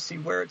of want to see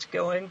where it's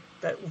going.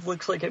 That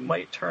looks like it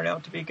might turn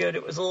out to be good.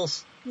 It was a little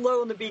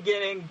slow in the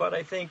beginning, but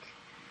I think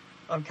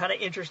I'm kind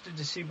of interested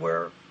to see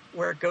where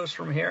it goes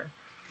from here.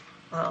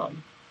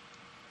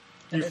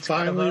 You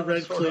finally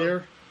read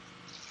Clear?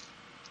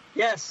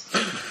 Yes.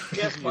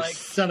 Yes, You Mike.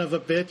 son of a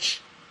bitch.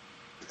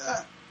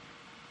 Yeah.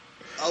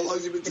 How long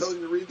have you been telling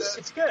you to read that?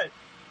 It's good.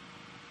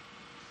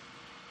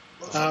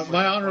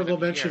 My honorable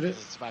mention is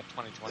It's about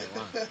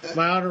 2021.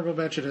 my honorable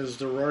mention is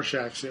the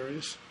Rorschach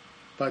series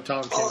by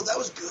Tom King. Oh, that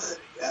was good.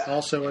 Yeah.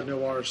 Also a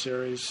noir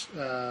series,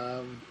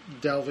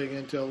 delving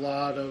into a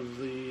lot of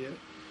the.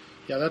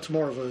 Yeah, that's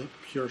more of a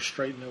pure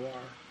straight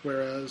noir,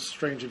 whereas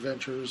Strange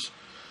Adventures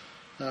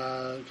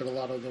got a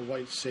lot of the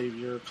white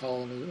savior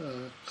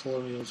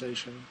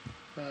colonialization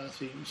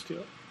themes to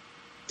it.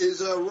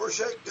 Is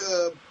Rorschach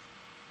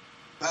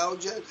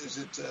bound yet? Is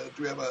it?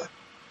 Do we have a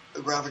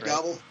graphic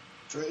novel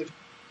trade?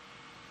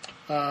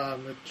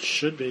 It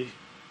should be,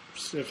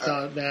 if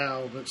not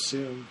now, but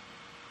soon.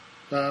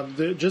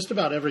 Just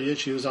about every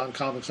issue is on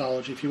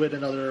Comixology. If you wait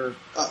another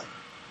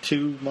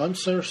 2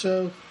 months or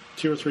so,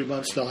 2 or 3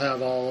 months, they'll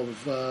have all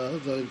of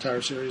the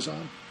entire series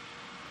on.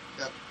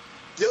 Yeah.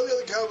 The only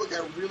other comic book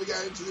I really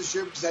got into this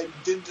year, because I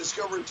didn't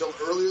discover it until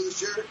earlier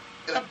this year,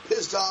 and I'm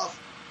pissed off.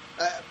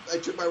 I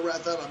took my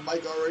wrath out on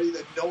Mike already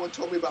that no one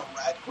told me about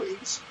Rat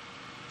Queens.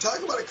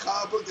 Talk about a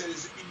comic book that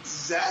is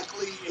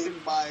exactly in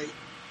my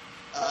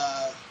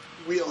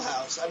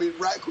wheelhouse. I mean,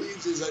 Rat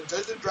Queens is a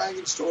Dungeons &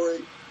 Dragons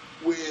story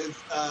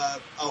with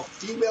a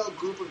female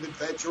group of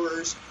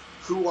adventurers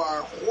who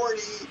are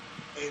horny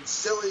and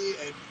silly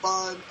and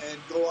fun and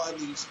go on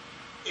these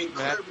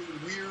incredibly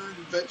weird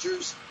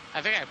adventures.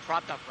 I think I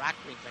propped up Rat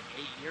Queens like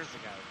 8 years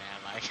ago,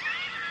 man. Like,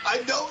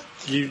 I know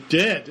you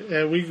did,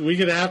 and we're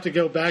gonna have to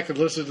go back and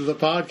listen to the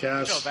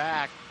podcast. Go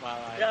back. Well,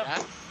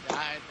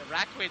 the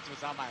Rat Queens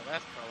was on my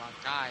list for a long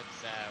time,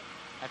 so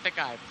I think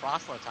I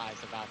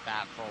proselytized about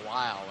that for a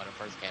while when it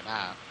first came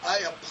out. I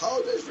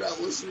apologize for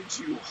not listening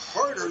to you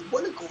harder.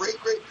 What a great.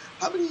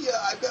 How many?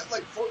 I've got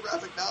like 4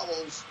 graphic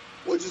novels,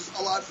 which is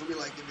a lot for me.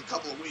 Like in a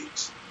couple of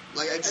weeks.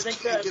 Like I just think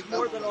can't that's get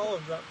more than all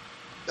of them.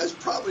 That's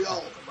probably all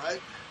of them,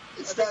 right?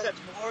 I think that's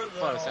more than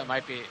Close. all. It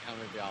might be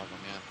all of them.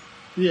 Yeah.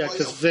 Yeah,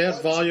 because they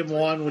had Volume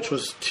 1, which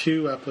was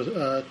 2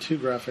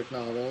 graphic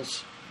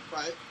novels.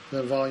 Right.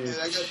 Then Volume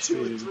And I got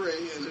 2 and 3,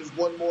 and there's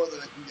one more that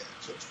I can get,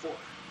 so it's 4.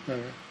 All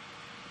right.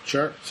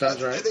 Sure,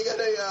 sounds right. And they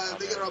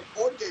got a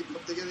board game.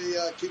 They got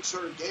a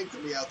Kickstarter game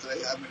coming out that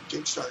I'm going to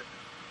kickstart.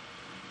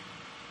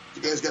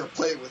 You guys got to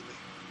play it with me,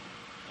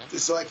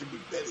 just so I can be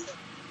Betty.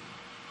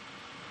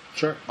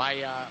 Sure.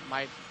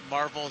 My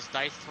Marvel's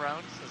Dice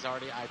Thrones is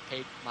already.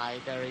 They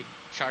already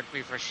charged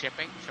me for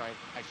shipping, so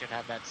I should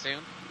have that soon.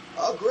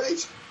 Oh,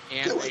 great!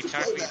 And they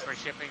charged me for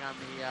shipping on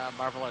the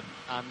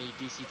on the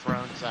DC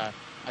Thrones.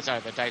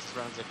 The Dice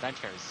Thrones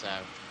Adventures. So.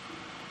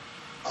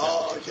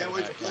 Oh, I can't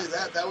wait to play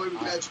that. That way we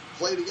can actually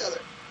play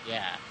together.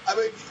 Yeah. I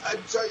mean,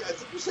 I'm sorry. I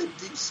think you said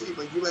DC,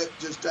 but you meant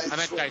just Dice Thrones. I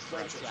meant Dice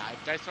Thrones. Adventures. Yeah,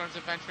 Dice Thrones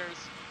Adventures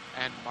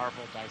and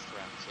Marvel Dice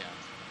Thrones. Yeah.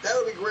 That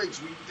would be great.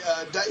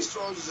 Because Dice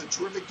Thrones is a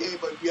terrific game,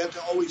 but we have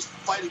to always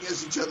fight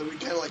against each other. We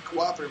kind of like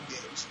cooperative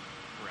games.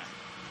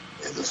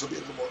 Right. And this will be a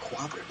little more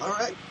cooperative. All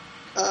right.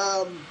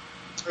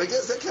 I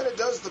guess that kind of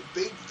does the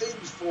big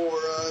things for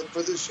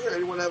this year.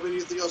 Anyone have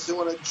anything else they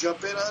want to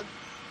jump in on?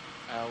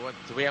 What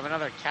do we have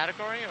another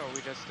category, or are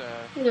we just?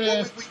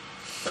 Well,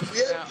 we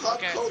have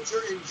pop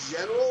culture in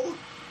general.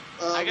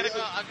 I'm gonna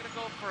go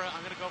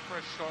for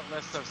a short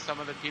list of some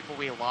of the people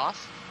we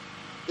lost.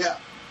 Yeah.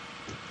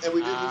 And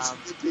we didn't see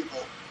the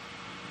people.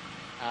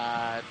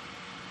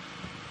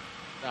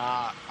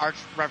 Arch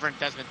Reverend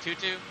Desmond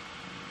Tutu.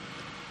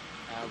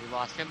 We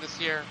lost him this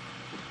year.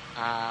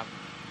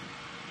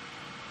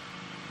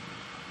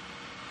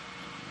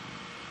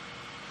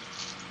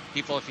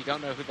 People, if you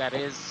don't know who that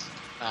is,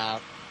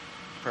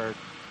 for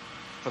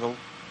the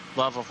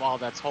love of all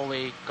that's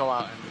holy, go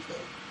out and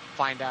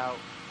find out,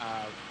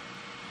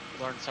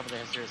 learn some of the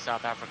history of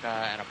South Africa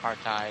and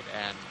apartheid,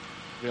 and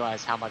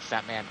realize how much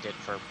that man did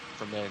for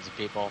millions of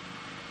people.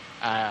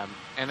 And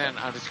then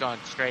I'm just going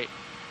straight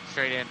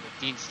in with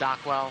Dean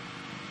Stockwell.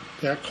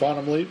 Yeah,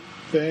 Quantum Leap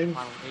fame.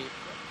 Quantum Leap.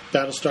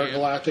 Battlestar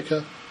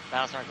Galactica.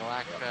 Battlestar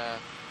Galactica.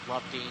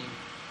 Love Dean.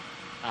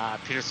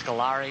 Peter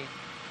Scolari.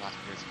 Lost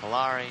Peter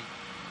Scolari.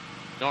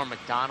 Norm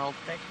Macdonald.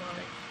 Thanks,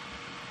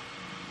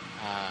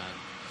 Mike.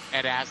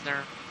 Ed Asner,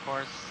 of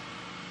course.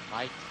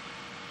 Mike.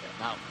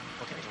 Not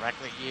looking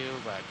directly at you,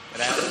 but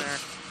Ed Asner.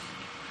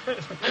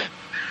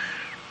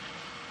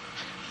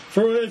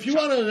 If you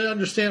want to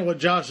understand what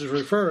Josh is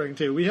referring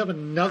to, we have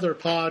another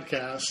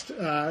podcast.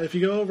 If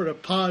you go over to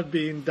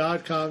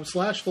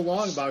podbean.com/the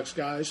Longbox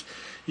Guys,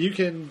 you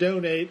can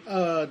donate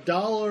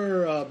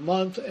 $1 a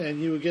month,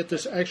 and you would get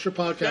this extra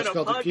podcast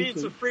called The Geek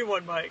Podbean's a free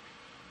one, Mike.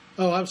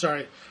 Oh, I'm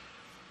sorry.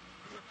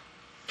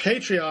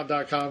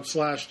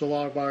 Patreon.com/the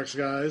Longbox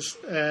Guys,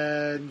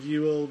 and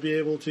you will be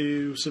able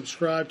to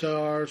subscribe to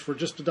ours for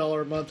just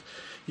 $1 a month.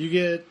 You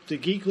get the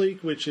Geek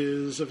Leak, which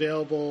is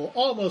available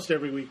almost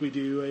every week. We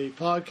do a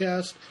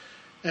podcast,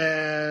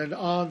 and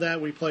on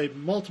that we play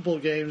multiple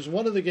games.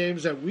 One of the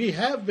games that we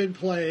have been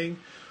playing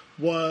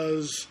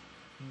was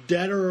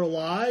Dead or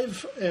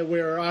Alive,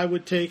 where I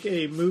would take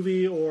a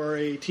movie or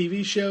a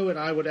TV show and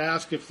I would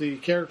ask if the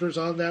characters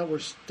on that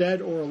were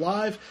dead or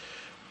alive.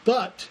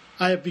 But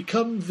I have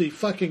become the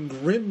fucking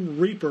Grim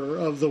Reaper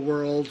of the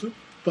world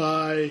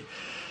by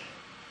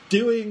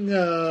doing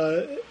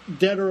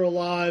Dead or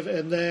Alive,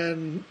 and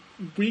then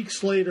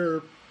weeks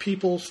later,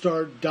 people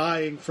start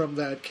dying from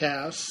that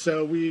cast.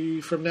 So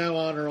we, from now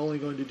on, are only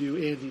going to do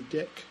Andy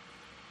Dick.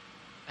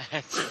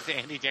 It's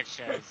Andy Dick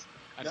shows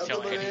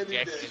until Andy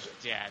Dick is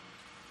dead.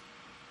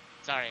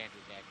 Sorry,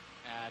 Andy Dick.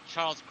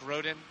 Charles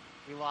Grodin,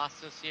 we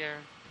lost this year.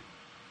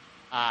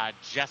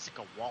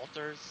 Jessica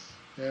Walters.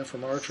 Yeah,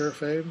 from Archer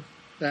fame.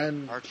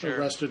 And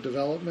Arrested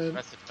Development.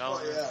 Arrested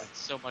Development. Oh, yeah.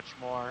 So much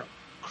more.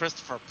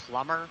 Christopher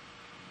Plummer.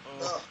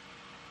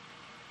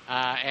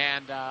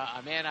 And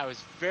a man I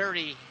was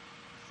very,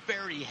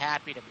 very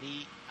happy to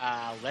meet,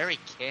 Larry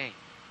King.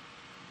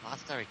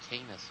 Lost Larry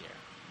King this year.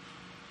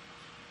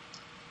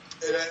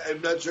 And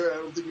I'm not sure. I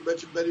don't think you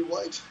mentioned Betty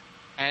White.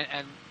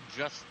 And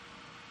just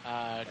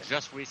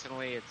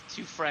recently, it's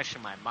too fresh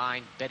in my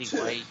mind. Betty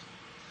White.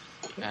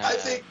 I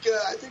think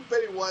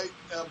Betty White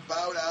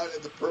bowed out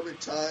at the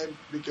perfect time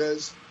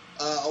because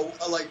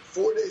like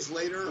 4 days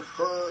later,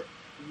 her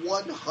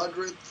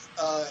 100th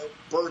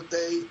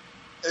birthday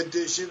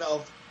edition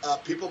of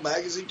People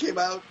magazine came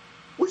out,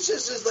 which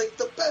just is like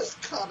the best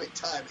comic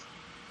timing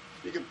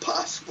you could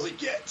possibly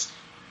get.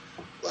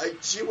 Like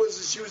she was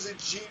a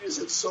genius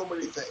at so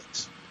many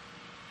things.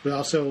 We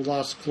also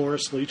lost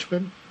Cloris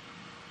Leachman.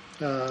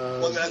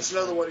 Well, that's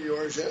another one of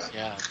yours, yeah.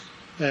 Yeah.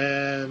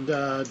 And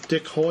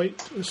Dick Hoyt.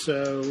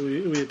 So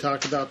we had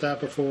talked about that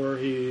before.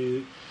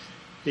 He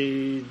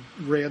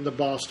ran the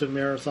Boston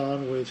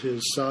Marathon with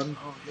his son.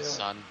 Oh, yeah. His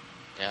son,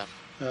 yeah.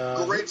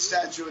 Great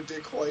statue of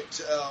Dick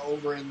Hoyt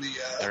over in the.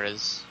 There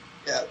is.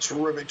 Yeah,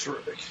 terrific.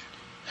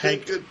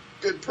 Hank,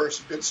 good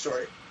person, good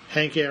story.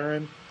 Hank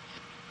Aaron,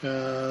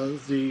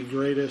 the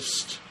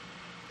greatest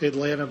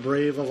Atlanta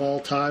Brave of all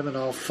time, and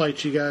I'll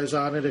fight you guys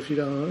on it if you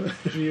don't.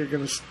 If you're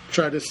going to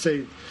try to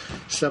say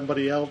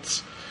somebody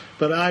else.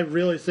 But I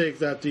really think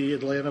that the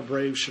Atlanta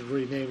Braves should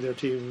rename their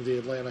team the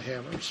Atlanta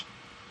Hammers.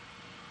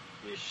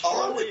 You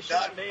surely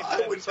should name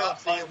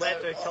themselves the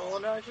Atlanta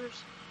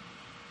Colonizers?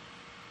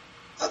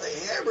 Oh, the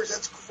Hammers,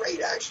 that's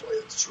great, actually.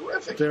 That's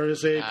terrific. There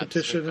is a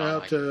petition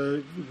out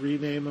to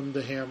rename them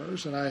the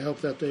Hammers, and I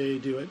hope that they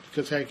do it,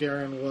 because Hank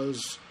Aaron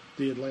was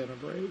the Atlanta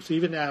Braves,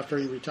 even after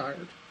he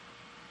retired.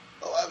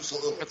 Oh,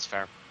 absolutely. That's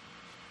fair.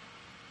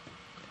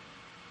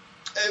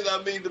 And,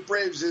 I mean, the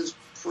Braves is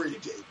pretty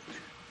dated.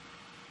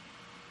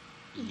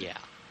 Yeah.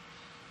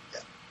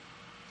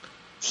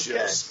 You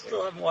guys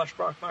still haven't watched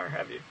Brockmire,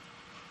 have you?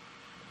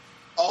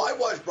 Oh, I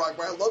watched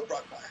Brockmire. I love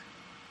Brockmire.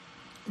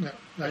 No,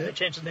 They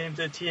changed the name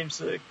to teams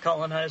to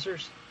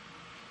Colonizers.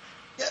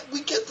 Yeah,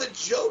 we get the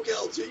joke,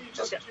 LT. You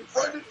just you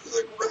run into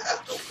the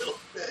ground a little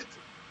bit.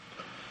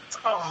 It's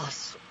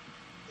awesome.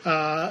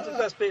 It's the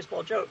best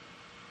baseball joke.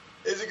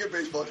 It's a good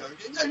baseball joke.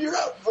 And you're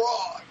not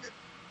wrong,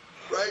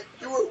 right?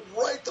 You were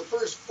right the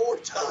first 4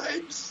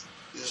 times.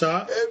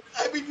 So,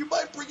 I mean, you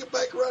might bring it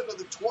back around to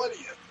the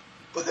 20th,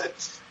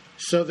 but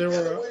so there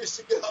were ways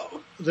to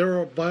go. There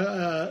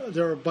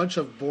were a bunch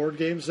of board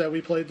games that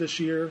we played this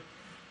year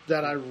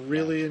that I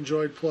really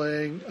enjoyed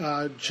playing.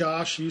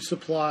 Josh, you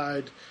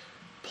supplied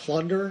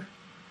Plunder,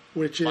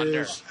 which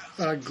is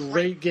a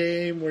great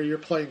game where you're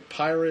playing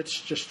pirates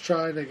just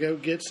trying to go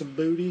get some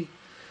booty.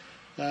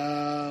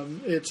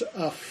 It's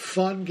a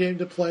fun game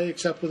to play,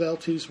 except with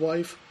LT's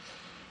wife.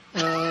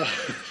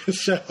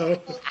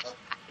 So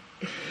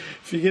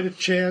if you get a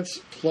chance,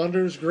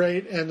 Plunder's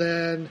great, and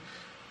then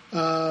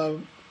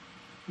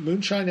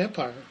Moonshine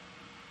Empire.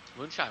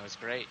 Moonshine was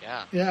great,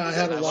 yeah. Yeah, I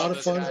had a lot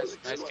of fun.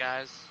 Nice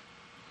guys.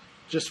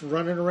 Just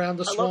running around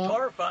the I swamp. love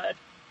Horrified.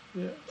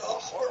 Yeah. Oh,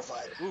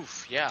 Horrified.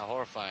 Oof, yeah,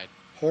 Horrified.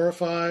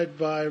 Horrified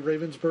by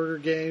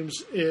Ravensburger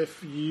Games.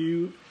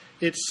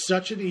 It's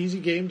such an easy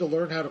game to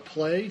learn how to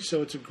play,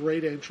 so it's a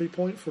great entry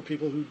point for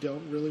people who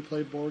don't really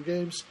play board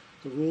games.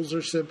 The rules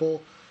are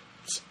simple.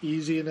 It's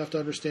easy enough to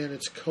understand.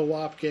 It's a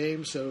co-op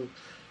game, so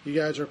you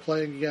guys are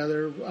playing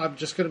together. I'm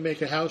just going to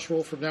make a house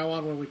rule from now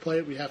on. When we play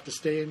it, we have to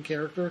stay in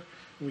character.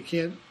 We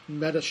can't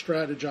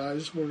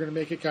meta-strategize. We're going to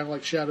make it kind of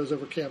like Shadows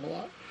over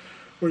Camelot,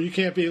 where you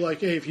can't be like,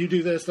 hey, if you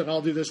do this, then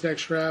I'll do this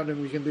next round,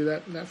 and we can do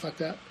that. No, fuck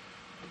that.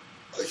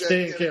 Okay,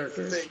 Stay in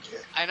character. Thank you.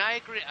 And I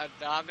agree.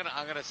 I'm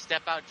gonna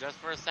step out just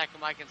for a second,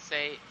 Mike, and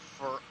say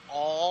for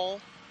all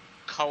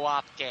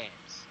co-op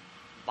games,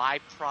 my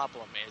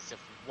problem is if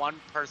one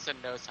person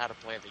knows how to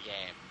play the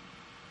game,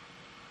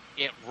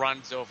 it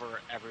runs over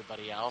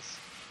everybody else,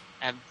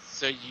 and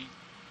so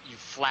you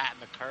flatten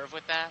the curve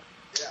with that.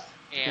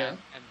 Yeah.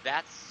 And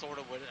that's sort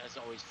of what has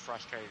always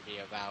frustrated me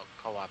about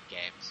co-op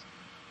games.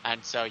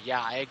 And so, yeah,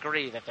 I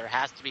agree that there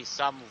has to be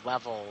some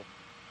level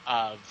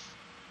of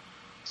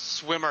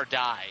swim or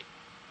die.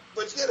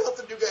 But you gotta help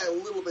the new guy a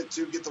little bit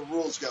to get the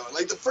rules going.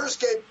 Like the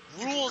first game,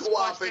 you Rules can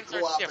co-op questions it, are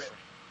co-op it. different.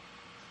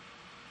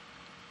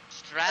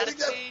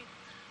 Strategy,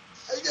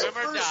 I think swim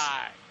that or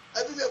die.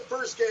 I think that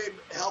first game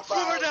helped Swim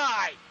out. or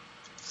die.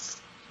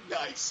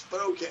 Nice,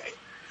 but okay.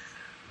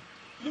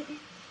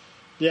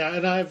 Yeah,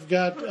 and I've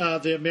got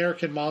the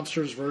American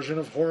Monsters version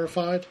of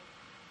Horrified,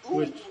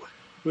 Ooh.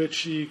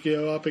 which you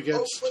go up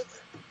against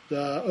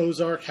the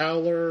Ozark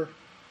Howler,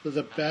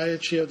 the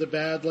Banshee of the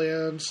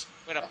Badlands.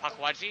 Wait, a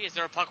Pukwudgie? Is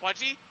there a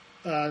Pukwudgie?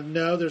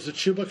 No, there's a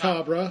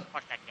Chupacabra,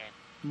 Fuck that game.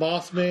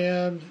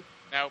 Mothman,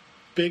 Nope.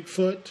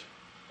 Bigfoot,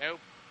 Nope.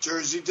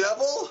 Jersey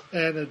Devil.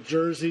 and a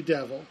Jersey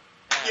Devil.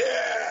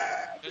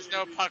 Yeah. There's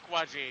no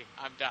Pukwudgie.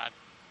 I'm done.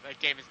 That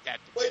game is dead.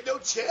 Wait, no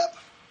champ?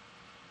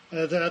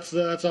 That's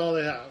all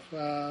they have.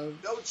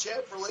 No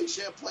champ for Lake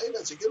Champlain?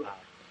 That's a good one.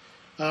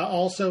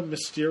 Also,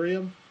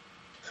 Mysterium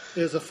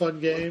is a fun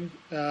game.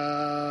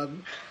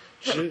 Excellent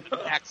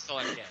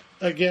game.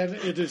 Again,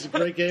 it is a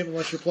great game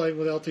unless you're playing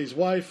with LT's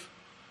wife.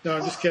 No,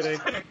 I'm just kidding.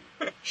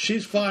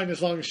 She's fine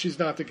as long as she's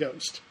not the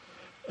ghost.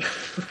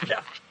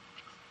 Yeah,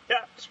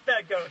 it's a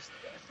bad ghost.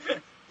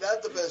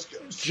 Not the best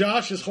ghost.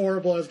 Josh is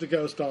horrible as the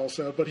ghost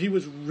also, but he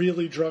was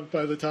really drunk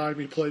by the time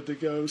he played the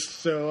ghost,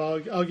 so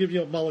I'll give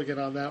you a mulligan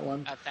on that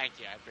one. Thank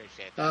you. I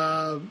appreciate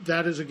that.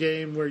 That is a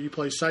game where you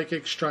play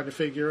psychics trying to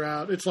figure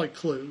out. It's like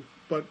Clue,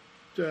 but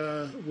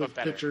with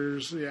better.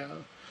 pictures, yeah.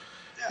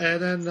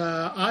 And then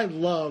I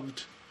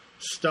loved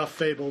Stuffed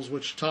Fables,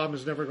 which Tom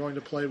is never going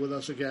to play with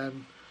us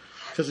again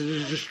because it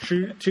is just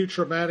too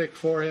traumatic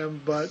for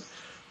him. But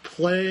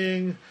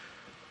playing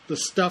the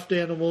stuffed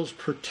animals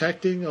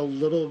protecting a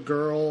little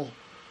girl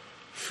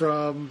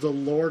from the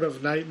Lord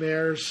of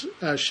Nightmares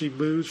as she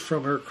moves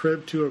from her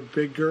crib to a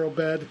big girl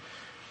bed,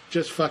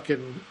 just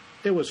fucking,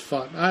 it was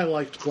fun. I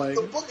liked playing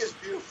The it. book is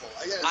beautiful.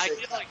 I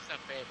did like some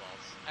Fables,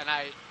 and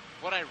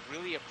what I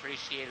really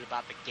appreciated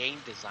about the game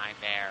design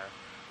there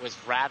was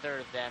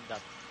rather than the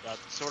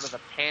sort of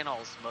the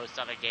panels most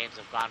other games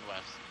have gone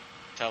with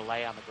to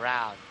lay on the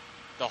ground,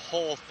 the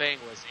whole thing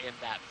was in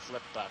that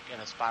flip book, in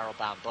a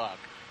spiral-bound book,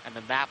 and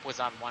the map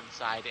was on one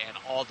side, and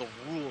all the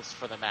rules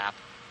for the map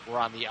were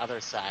on the other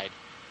side.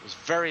 It was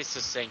very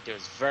succinct. It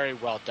was very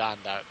well done.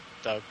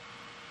 The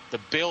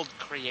build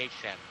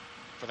creation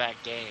for that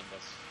game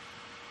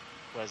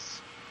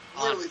was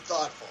really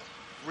thoughtful.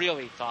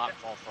 Really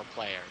thoughtful for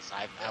players.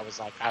 I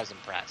was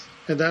impressed.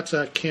 And that's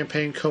a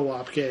campaign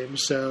co-op game,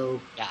 so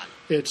Yeah,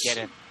 it's get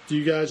in.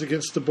 you guys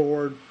against the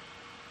board,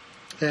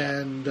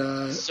 and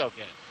So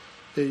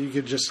good. you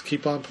could just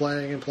keep on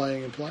playing and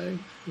playing and playing.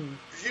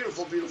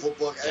 Beautiful, beautiful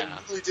book. Yeah.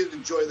 I really did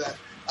enjoy that.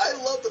 I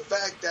love the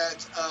fact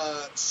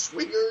that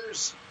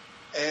swingers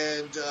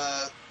and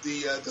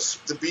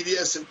the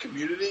BDSM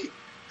community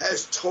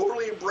has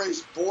totally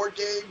embraced board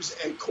games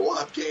and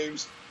co-op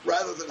games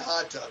rather than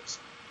hot tubs.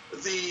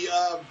 The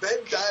Venn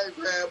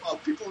diagram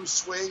of people who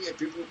swing and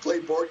people who play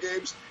board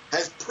games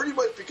has pretty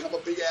much become a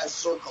big-ass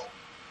circle.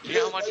 Do you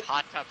know how much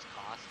hot tubs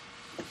cost?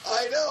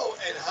 I know,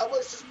 and how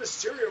much does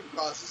Mysterium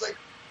cost?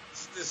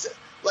 It's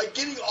like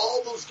getting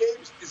all those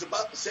games is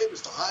about the same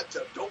as the hot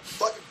tub. Don't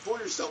fucking fool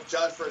yourself,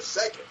 John, for a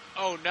second.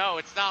 Oh, no,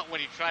 it's not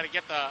when you try to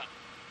get the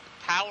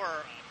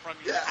power from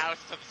your house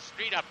to the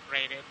street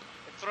upgraded.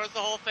 It throws the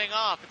whole thing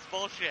off. It's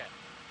bullshit.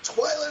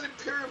 Twilight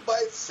Imperium by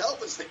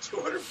itself is like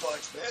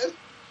 $200, man.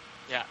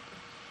 Yeah.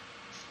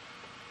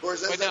 Or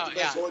is that not the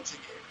best launching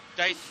game?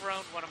 Dice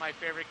Throne, one of my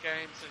favorite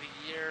games of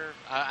the year.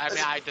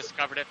 I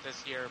discovered it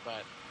this year,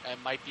 but it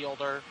might be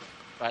older.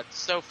 But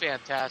so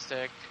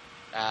fantastic.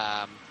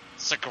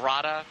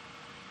 Sagrada.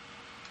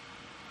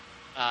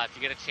 If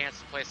you get a chance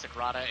to play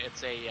Sagrada,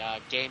 it's a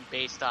game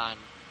based on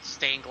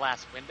stained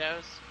glass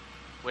windows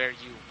where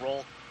you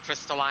roll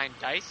crystalline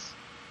dice,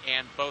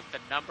 and both the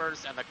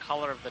numbers and the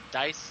color of the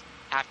dice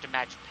have to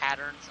match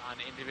patterns on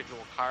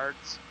individual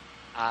cards.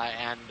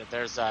 And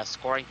there's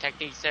scoring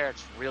techniques there.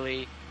 It's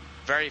really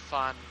very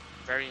fun,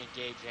 very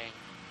engaging.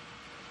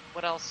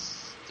 What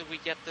else did we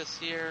get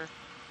this year?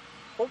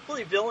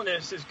 Hopefully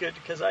Villainous is good,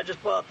 because I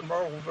just bought the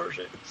Marvel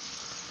version.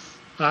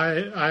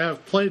 I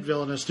have played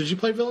Villainous. Did you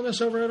play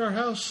Villainous over at our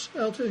house,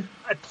 LT?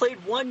 I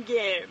played one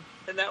game,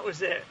 and that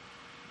was it.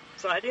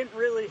 So I didn't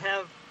really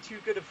have too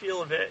good a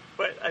feel of it.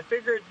 But I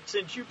figured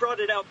since you brought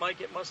it out, Mike,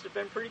 it must have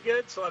been pretty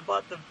good. So I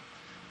bought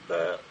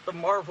the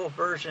Marvel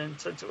version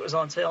since it was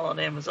on sale on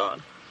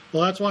Amazon.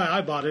 Well, that's why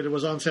I bought it. It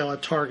was on sale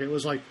at Target. It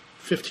was like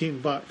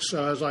 $15.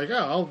 So I was like, oh,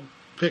 I'll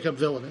pick up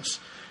Villainous,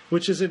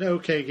 which is an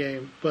okay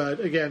game. But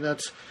again,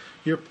 it's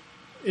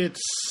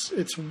a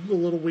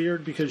little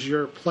weird because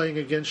you're playing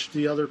against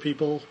the other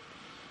people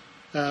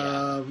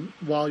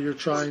while you're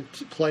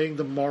playing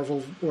the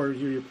Marvel or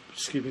the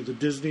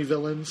Disney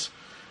villains.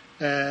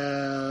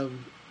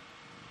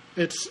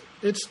 It's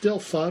still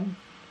fun,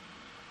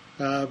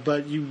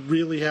 but you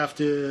really have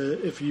to,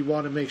 if you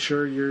want to make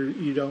sure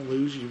you don't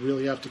lose, you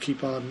really have to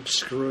keep on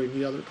screwing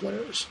the other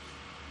players.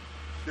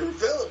 You're a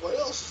villain. What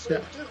else is there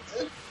to do,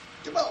 man?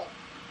 Come on.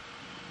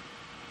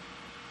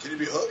 Can you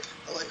be Hook?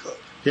 I like Hook.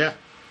 Yeah,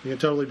 you can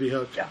totally be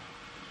Hook. Yeah.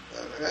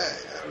 All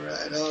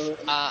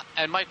right.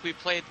 And Mike, we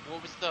played.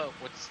 What's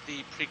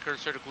the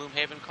precursor to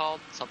Gloomhaven called?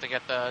 Something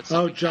at the.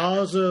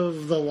 Jaws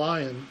of the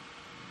Lion.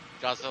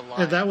 Jaws of the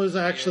Lion. And that was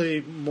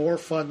actually more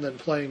fun than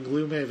playing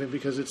Gloomhaven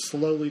because it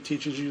slowly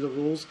teaches you the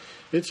rules.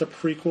 It's a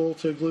prequel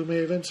to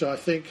Gloomhaven, so I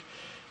think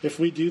if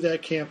we do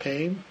that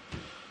campaign,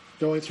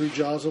 going through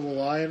Jaws of the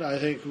Lion, I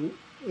think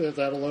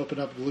that'll open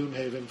up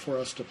Gloomhaven for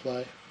us to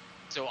play.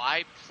 So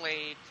I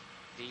played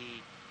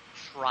the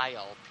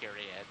trial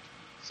period,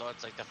 so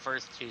it's like the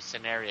first two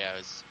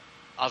scenarios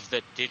of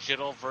the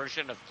digital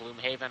version of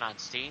Gloomhaven on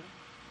Steam,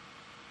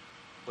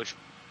 which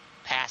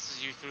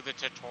passes you through the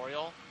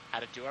tutorial how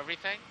to do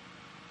everything,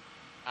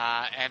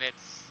 and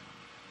it's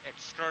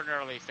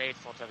extraordinarily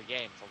faithful to the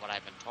game from what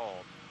I've been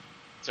told.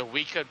 So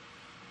we could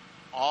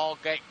all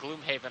get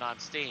Gloomhaven on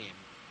Steam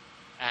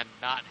and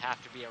not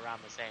have to be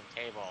around the same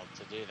table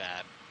to do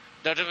that.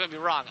 No, don't get me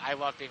wrong, I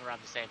love being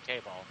around the same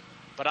table.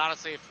 But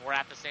honestly, if we're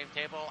at the same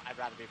table, I'd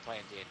rather be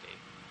playing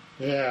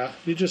D&D. Yeah,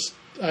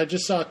 I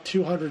just saw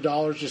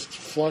 $200 just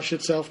flush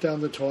itself down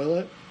the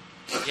toilet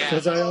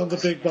because I own the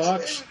big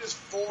box. It's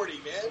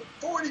 $40, man.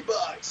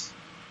 $40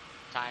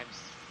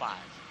 times 5.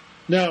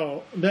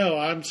 No,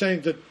 I'm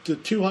saying that the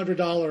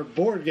 $200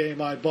 board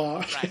game I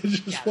bought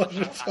just flushed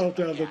itself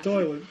down the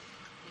toilet.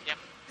 Yep.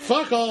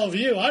 Fuck all of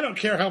you! I don't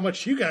care how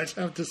much you guys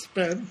have to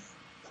spend.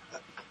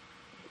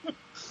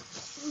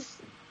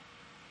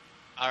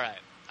 All right.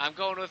 I'm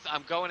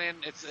going in.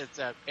 It's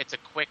a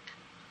quick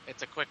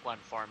one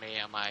for me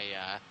on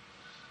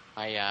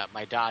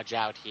my Dodge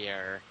out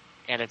here,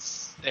 and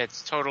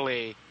it's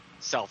totally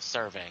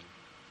self-serving.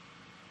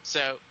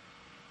 So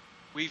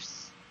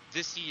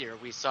this year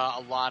we saw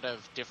a lot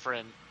of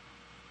different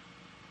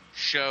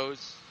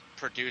shows,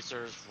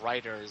 producers,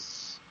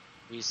 writers.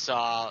 We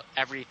saw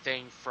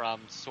everything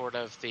from sort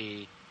of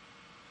the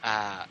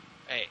a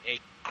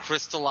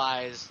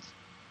crystallized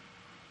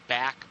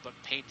back but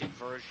painted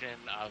version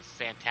of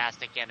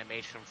fantastic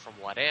animation from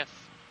What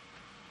If.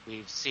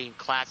 We've seen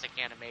classic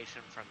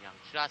animation from Young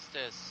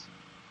Justice.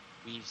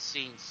 We've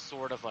seen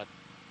sort of a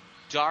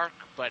dark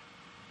but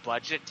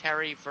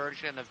budgetary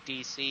version of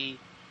DC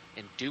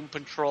in Doom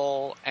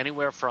Patrol.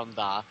 Anywhere from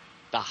the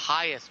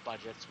highest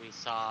budgets we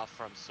saw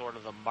from sort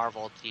of the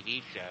Marvel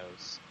TV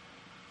shows.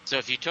 So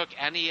if you took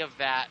any of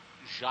that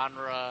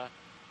genre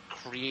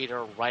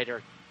creator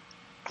writer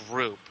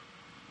group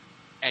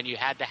and you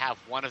had to have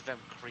one of them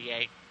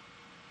create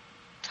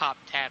top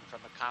 10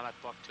 from a comic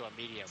book to a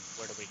medium,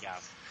 where do we go?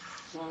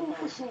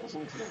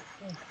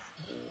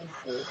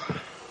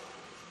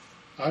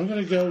 I'm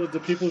going to go with the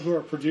people who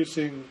are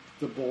producing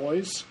The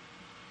Boys.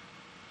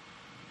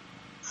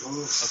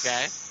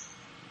 Okay.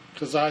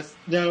 Because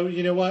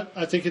you know what?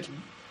 I think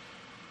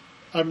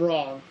I'm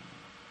wrong.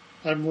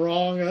 I'm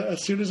wrong.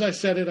 As soon as I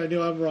said it, I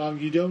knew I'm wrong.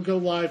 You don't go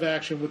live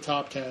action with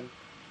top 10.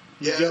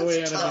 You go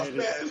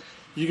animated.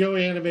 You go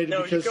animated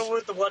because you go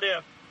with the What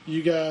If.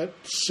 You got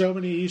so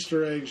many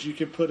Easter eggs you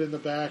can put in the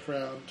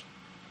background.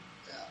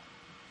 Yeah.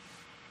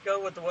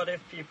 Go with the What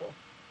If people.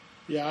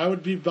 Yeah, I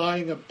would be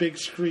buying a big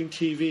screen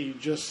TV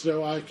just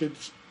so I could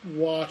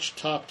watch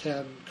top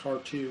 10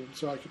 cartoons,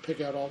 so I could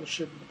pick out all the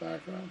shit in the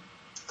background.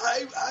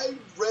 I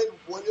read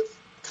What If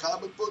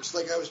comic books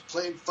like I was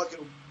playing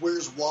fucking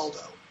Where's Waldo.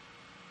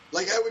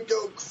 Like I would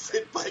go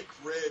grid by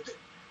grid,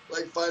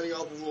 like finding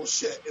all the little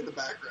shit in the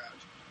background.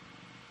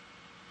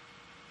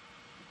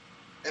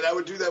 And I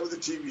would do that with a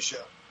TV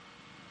show.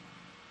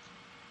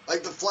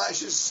 Like the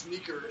Flash's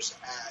sneakers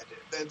ad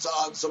that's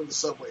on some of the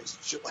subways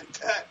and shit like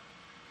that.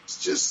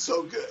 It's just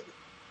so good.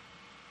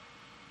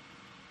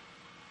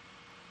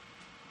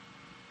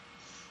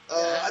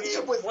 I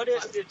think What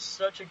If did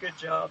such a good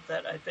job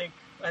that I think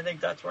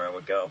that's where I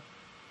would go.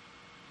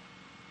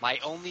 My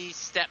only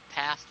step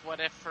past What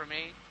If for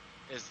me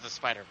is the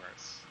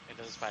Spider-Verse.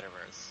 Into the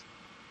Spider-Verse.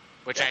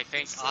 Which I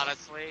think,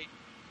 honestly,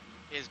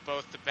 is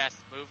both the best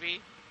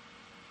movie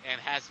and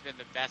has been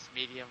the best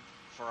medium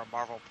for a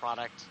Marvel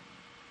product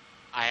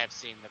I have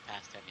seen the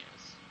past 10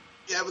 years.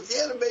 Yeah, but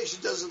the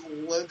animation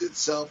doesn't lend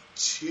itself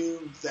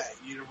to that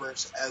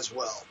universe as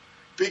well.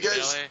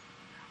 Because,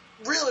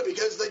 really,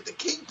 because like the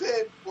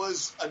Kingpin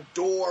was a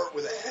door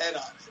with a head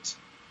on it.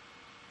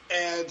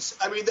 And,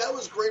 I mean, that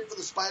was great for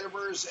the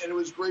Spider-Verse, and it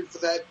was great for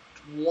that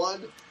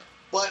one.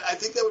 But I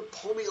think that would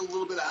pull me a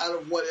little bit out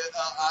of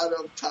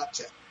top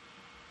 10.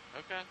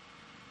 Okay.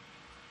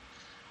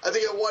 I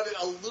think I wanted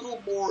a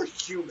little more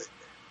human.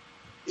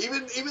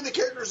 Even the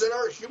characters that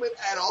aren't human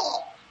at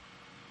all,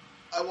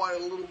 I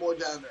wanted a little more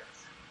down there.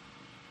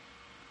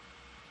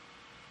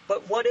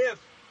 But What If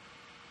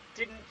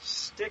didn't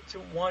stick to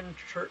one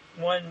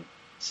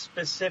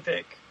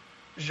specific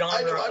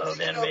genre of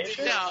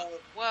animation? No,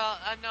 well,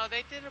 no,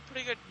 they did a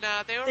pretty good.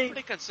 No, they were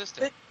pretty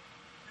consistent.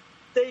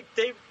 They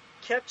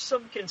kept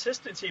some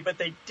consistency, but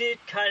they did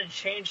kind of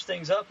change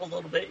things up a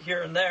little bit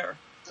here and there.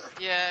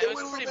 Yeah, it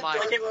was pretty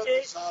minor.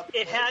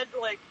 It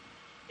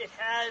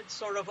had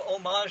sort of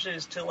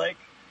homages to like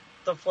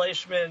the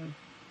Fleischman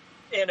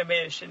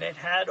animation. It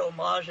had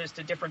homages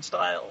to different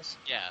styles.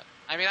 Yeah,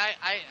 I mean,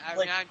 I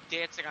mean, I'm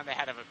dancing on the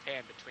head of a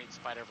pin between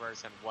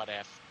Spider-Verse and What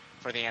If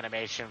for the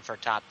animation for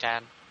top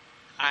 10.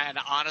 And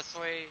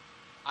honestly,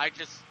 I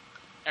just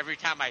every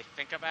time I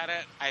think about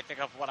it, I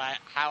think of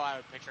how I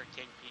would picture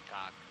King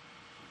Peacock,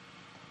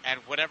 and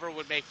whatever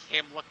would make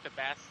him look the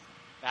best,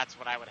 that's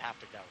what I would have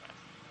to go with.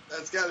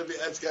 That's got to be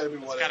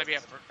What If. Got to be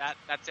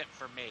that's it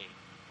for me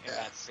in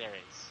that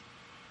series.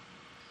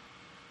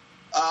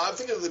 I'm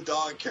thinking of the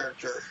dog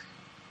character.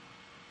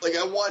 Like,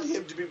 I want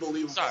him to be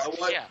believable. Sarge,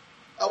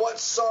 I want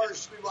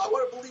Sarge to be. I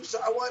want to believe.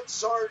 I want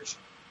Sarge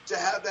to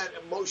have that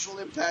emotional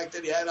impact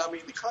that he had on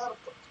me in the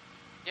comic book.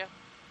 Yeah.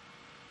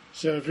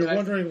 So if you're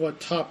wondering what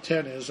top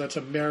 10 is, that's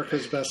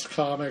America's Best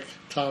Comic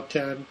top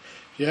 10.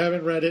 If you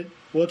haven't read it,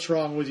 what's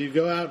wrong with you?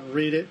 Go out and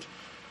read it.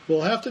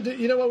 We'll have to do.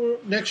 You know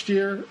what? Next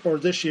year, or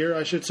this year,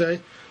 I should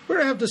say, we're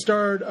gonna have to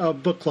start a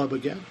book club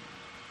again,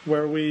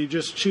 where we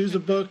just choose a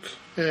book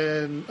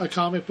and a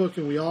comic book,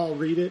 and we all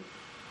read it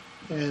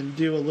and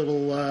do a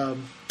little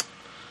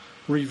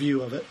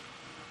review of it.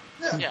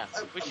 Yeah,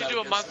 we should do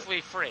a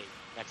monthly free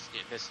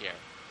this year.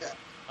 Yeah,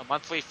 a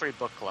monthly free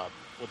book club.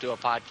 We'll do a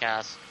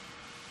podcast,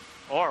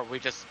 or we'll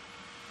just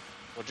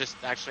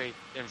actually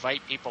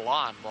invite people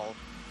on. Well,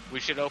 we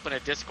should open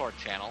a Discord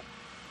channel.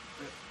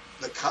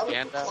 The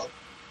comic book club.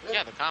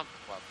 Yeah, the comic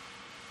club.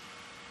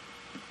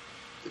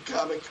 The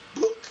comic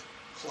book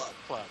club.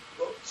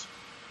 Votes.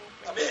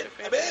 I'm in.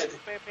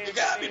 You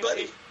got me,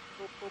 buddy.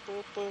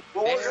 We're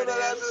working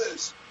on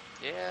this.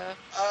 Yeah.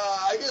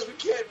 I guess we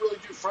can't really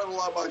do front of the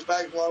Longbox,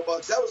 back of the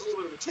Longbox. That was a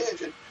little bit of a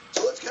tangent.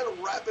 So let's kind of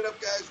wrap it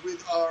up, guys,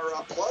 with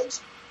our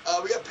plugs.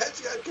 We got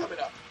Pentagon coming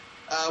up.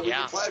 We've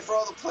applied for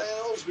all the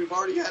panels. We've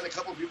already had a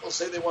couple of people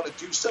say they want to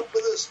do stuff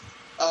with us.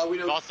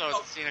 We've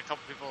also seen a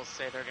couple people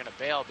say they're going to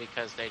bail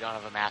because they don't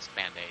have a mask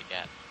mandate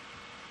yet.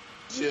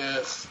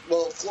 Yeah.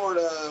 Well,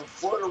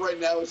 Florida right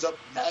now is up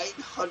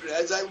 900.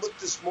 As I looked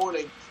this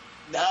morning,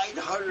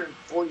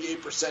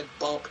 948%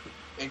 bump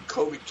in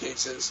COVID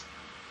cases.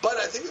 But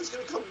I think it's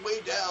going to come way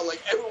down.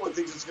 Like, everyone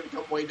thinks it's going to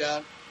come way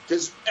down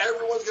because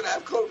everyone's going to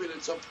have COVID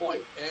at some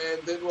point,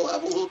 and then we'll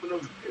have a little bit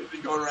of immunity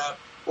going around.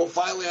 We'll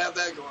finally have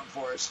that going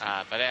for us.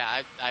 But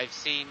I've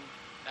seen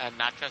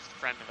not just a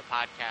friend of the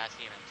podcast,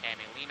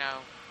 Tammy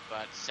Lino,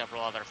 but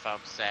several other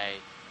folks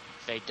say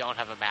if they don't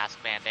have a mask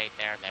mandate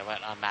there and they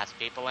let unmasked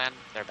people in,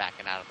 they're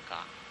backing out of the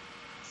con.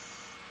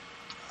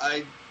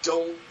 I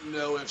don't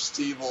know if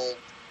Steve will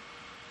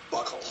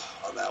buckle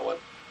on that one.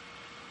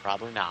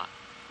 Probably not.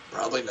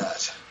 Probably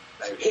not.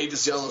 I hate to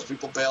see all those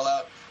people bail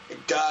out.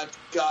 And God,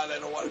 I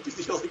don't want to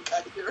be the only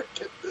guy here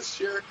again this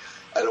year.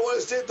 I don't want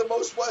to stay at the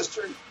Most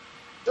Western.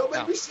 Don't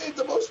make me stay at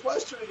the Most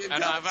Western again.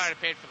 No, I've already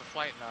paid for the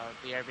flight and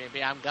the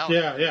Airbnb. I'm going.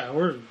 Yeah,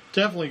 we're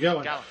definitely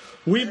going.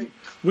 We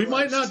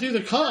might not do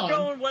the con. We're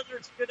going whether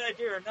it's a good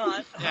idea or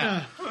not.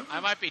 Yeah. I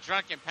might be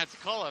drunk in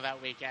Pensacola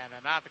that weekend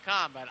and not at the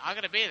con, but I'm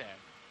going to be there.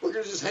 We're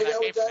going to just hang out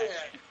with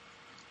Diane.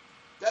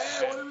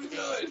 Diane, what are we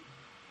doing?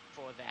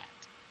 For that.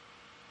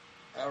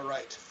 All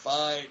right,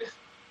 fine.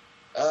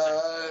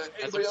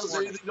 Anybody else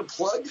have anything to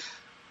plug?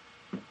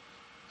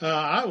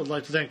 I would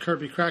like to thank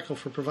Kirby Crackle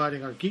for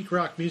providing our geek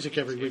rock music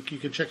every week. You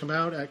can check them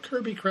out at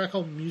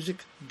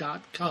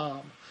KirbyCrackleMusic.com. Thank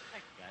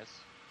you, guys.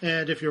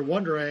 And if you're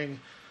wondering,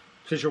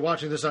 because you're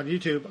watching this on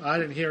YouTube, I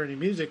didn't hear any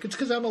music, it's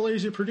because I'm a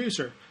lazy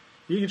producer.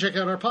 You can check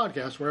out our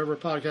podcast wherever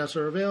podcasts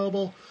are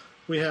available.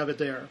 We have it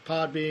there.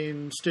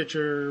 Podbean,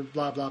 Stitcher,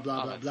 blah, blah,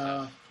 blah, blah,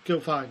 blah. Go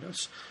find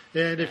us.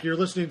 And if you're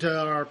listening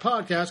to our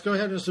podcast, go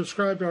ahead and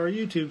subscribe to our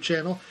YouTube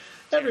channel.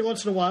 Every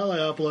once in a while, I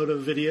upload a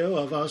video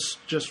of us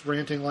just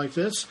ranting like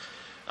this.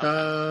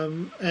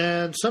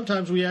 And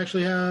sometimes we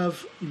actually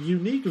have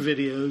unique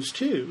videos,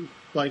 too,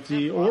 like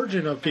the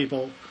origin of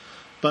people.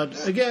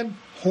 But, again,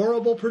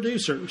 horrible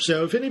producer.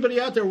 So if anybody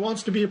out there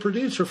wants to be a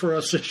producer for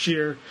us this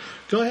year,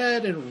 go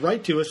ahead and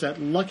write to us at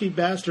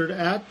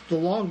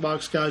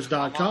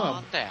luckybastard@thelongboxguys.com. Come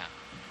on down.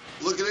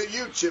 Looking at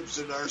you, Chip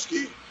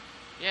Zdarsky.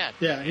 Yeah.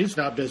 Yeah, he's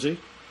not busy.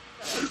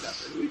 He's not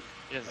busy.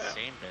 He doesn't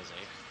seem busy.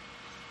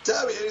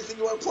 Tommy, anything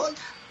you want to plug?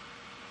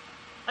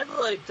 I'd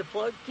like to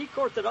plug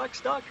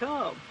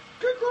geekorthodox.com.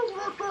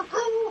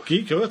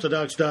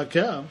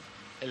 GeekOrthodox.com.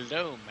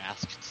 Hello,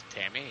 masked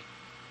Tammy.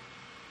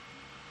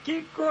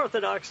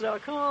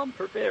 GeekOrthodox.com.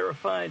 Prepare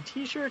refined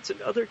t-shirts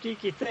and other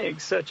geeky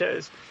things, such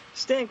as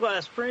stained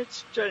glass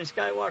prints, Johnny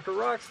Skywalker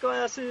rocks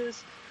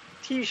glasses,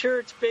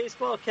 t-shirts,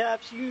 baseball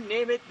caps, you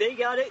name it, they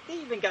got it. They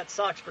even got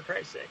socks, for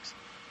Christ's sakes.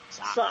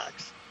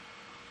 Socks.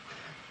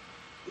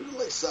 Who do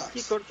like socks?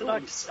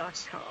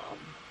 GeekOrthodox.com.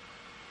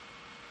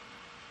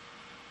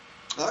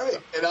 All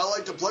right, and I'd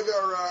like to plug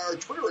our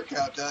Twitter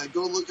account.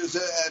 Go look us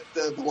at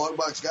the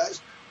Longbox Guys.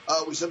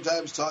 We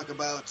sometimes talk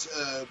about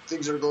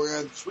things that are going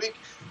on this week.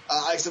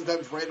 I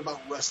sometimes rant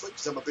about wrestling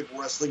because I'm a big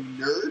wrestling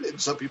nerd,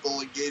 and some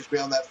people engage me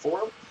on that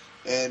forum,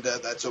 and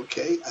that's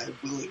okay. I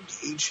will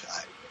engage.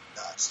 I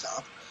will not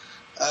stop.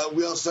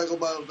 We also talk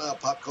about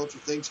pop culture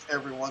things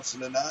every once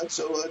in a while,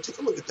 so take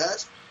a look at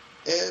that.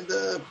 And,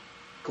 of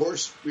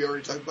course, we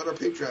already talked about our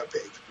Patreon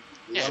page.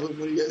 We love it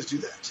when you guys do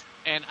that.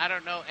 And I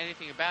don't know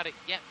anything about it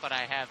yet, but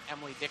I have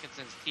Emily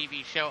Dickinson's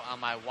TV show on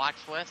my watch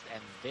list,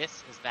 and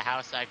this is the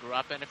house I grew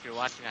up in if you're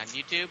watching on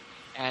YouTube.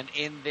 And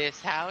in this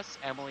house,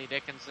 Emily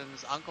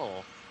Dickinson's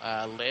uncle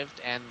lived,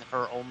 and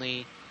her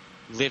only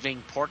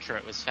living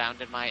portrait was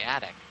found in my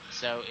attic.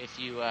 So if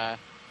you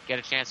get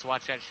a chance to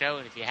watch that show,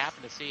 and if you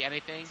happen to see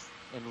anything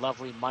in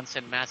lovely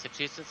Munson,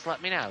 Massachusetts,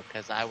 let me know,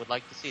 because I would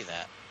like to see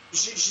that.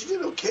 She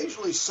did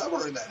occasionally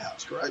summer in that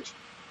house, correct?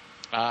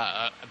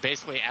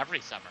 Basically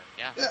every summer,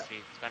 yeah.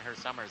 She spent her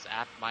summers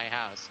at my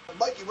house.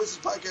 Mikey, what's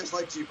this podcast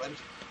like to you, buddy?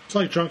 It's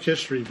like Drunk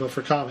History, but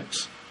for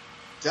comics.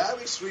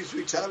 Tommy,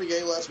 sweet Tommy,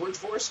 any last words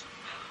for us?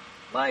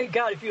 My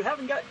God, if you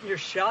haven't gotten your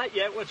shot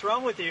yet, what's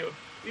wrong with you?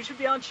 You should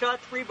be on shot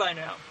 3 by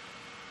now.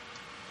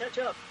 Catch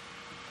up.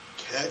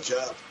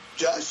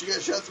 Josh, you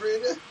got shot 3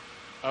 in you?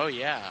 Oh,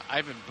 yeah.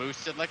 I've been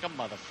boosted like a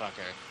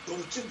motherfucker.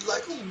 Boosted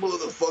like a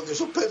motherfucker.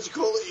 So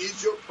Pensacola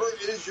is your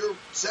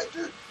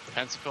sector?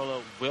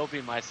 Pensacola will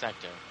be my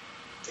sector.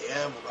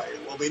 Damn right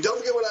it will be. Don't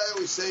forget what I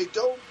always say.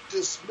 Don't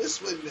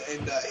dismiss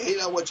and hate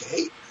on what you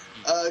hate.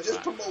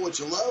 Just promote what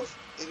you love,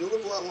 and you'll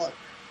live a lot longer.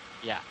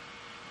 Yeah.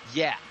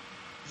 Yeah,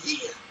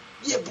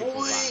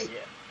 boy.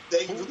 Yeah.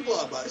 Thank you for the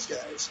Longbox,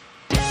 guys.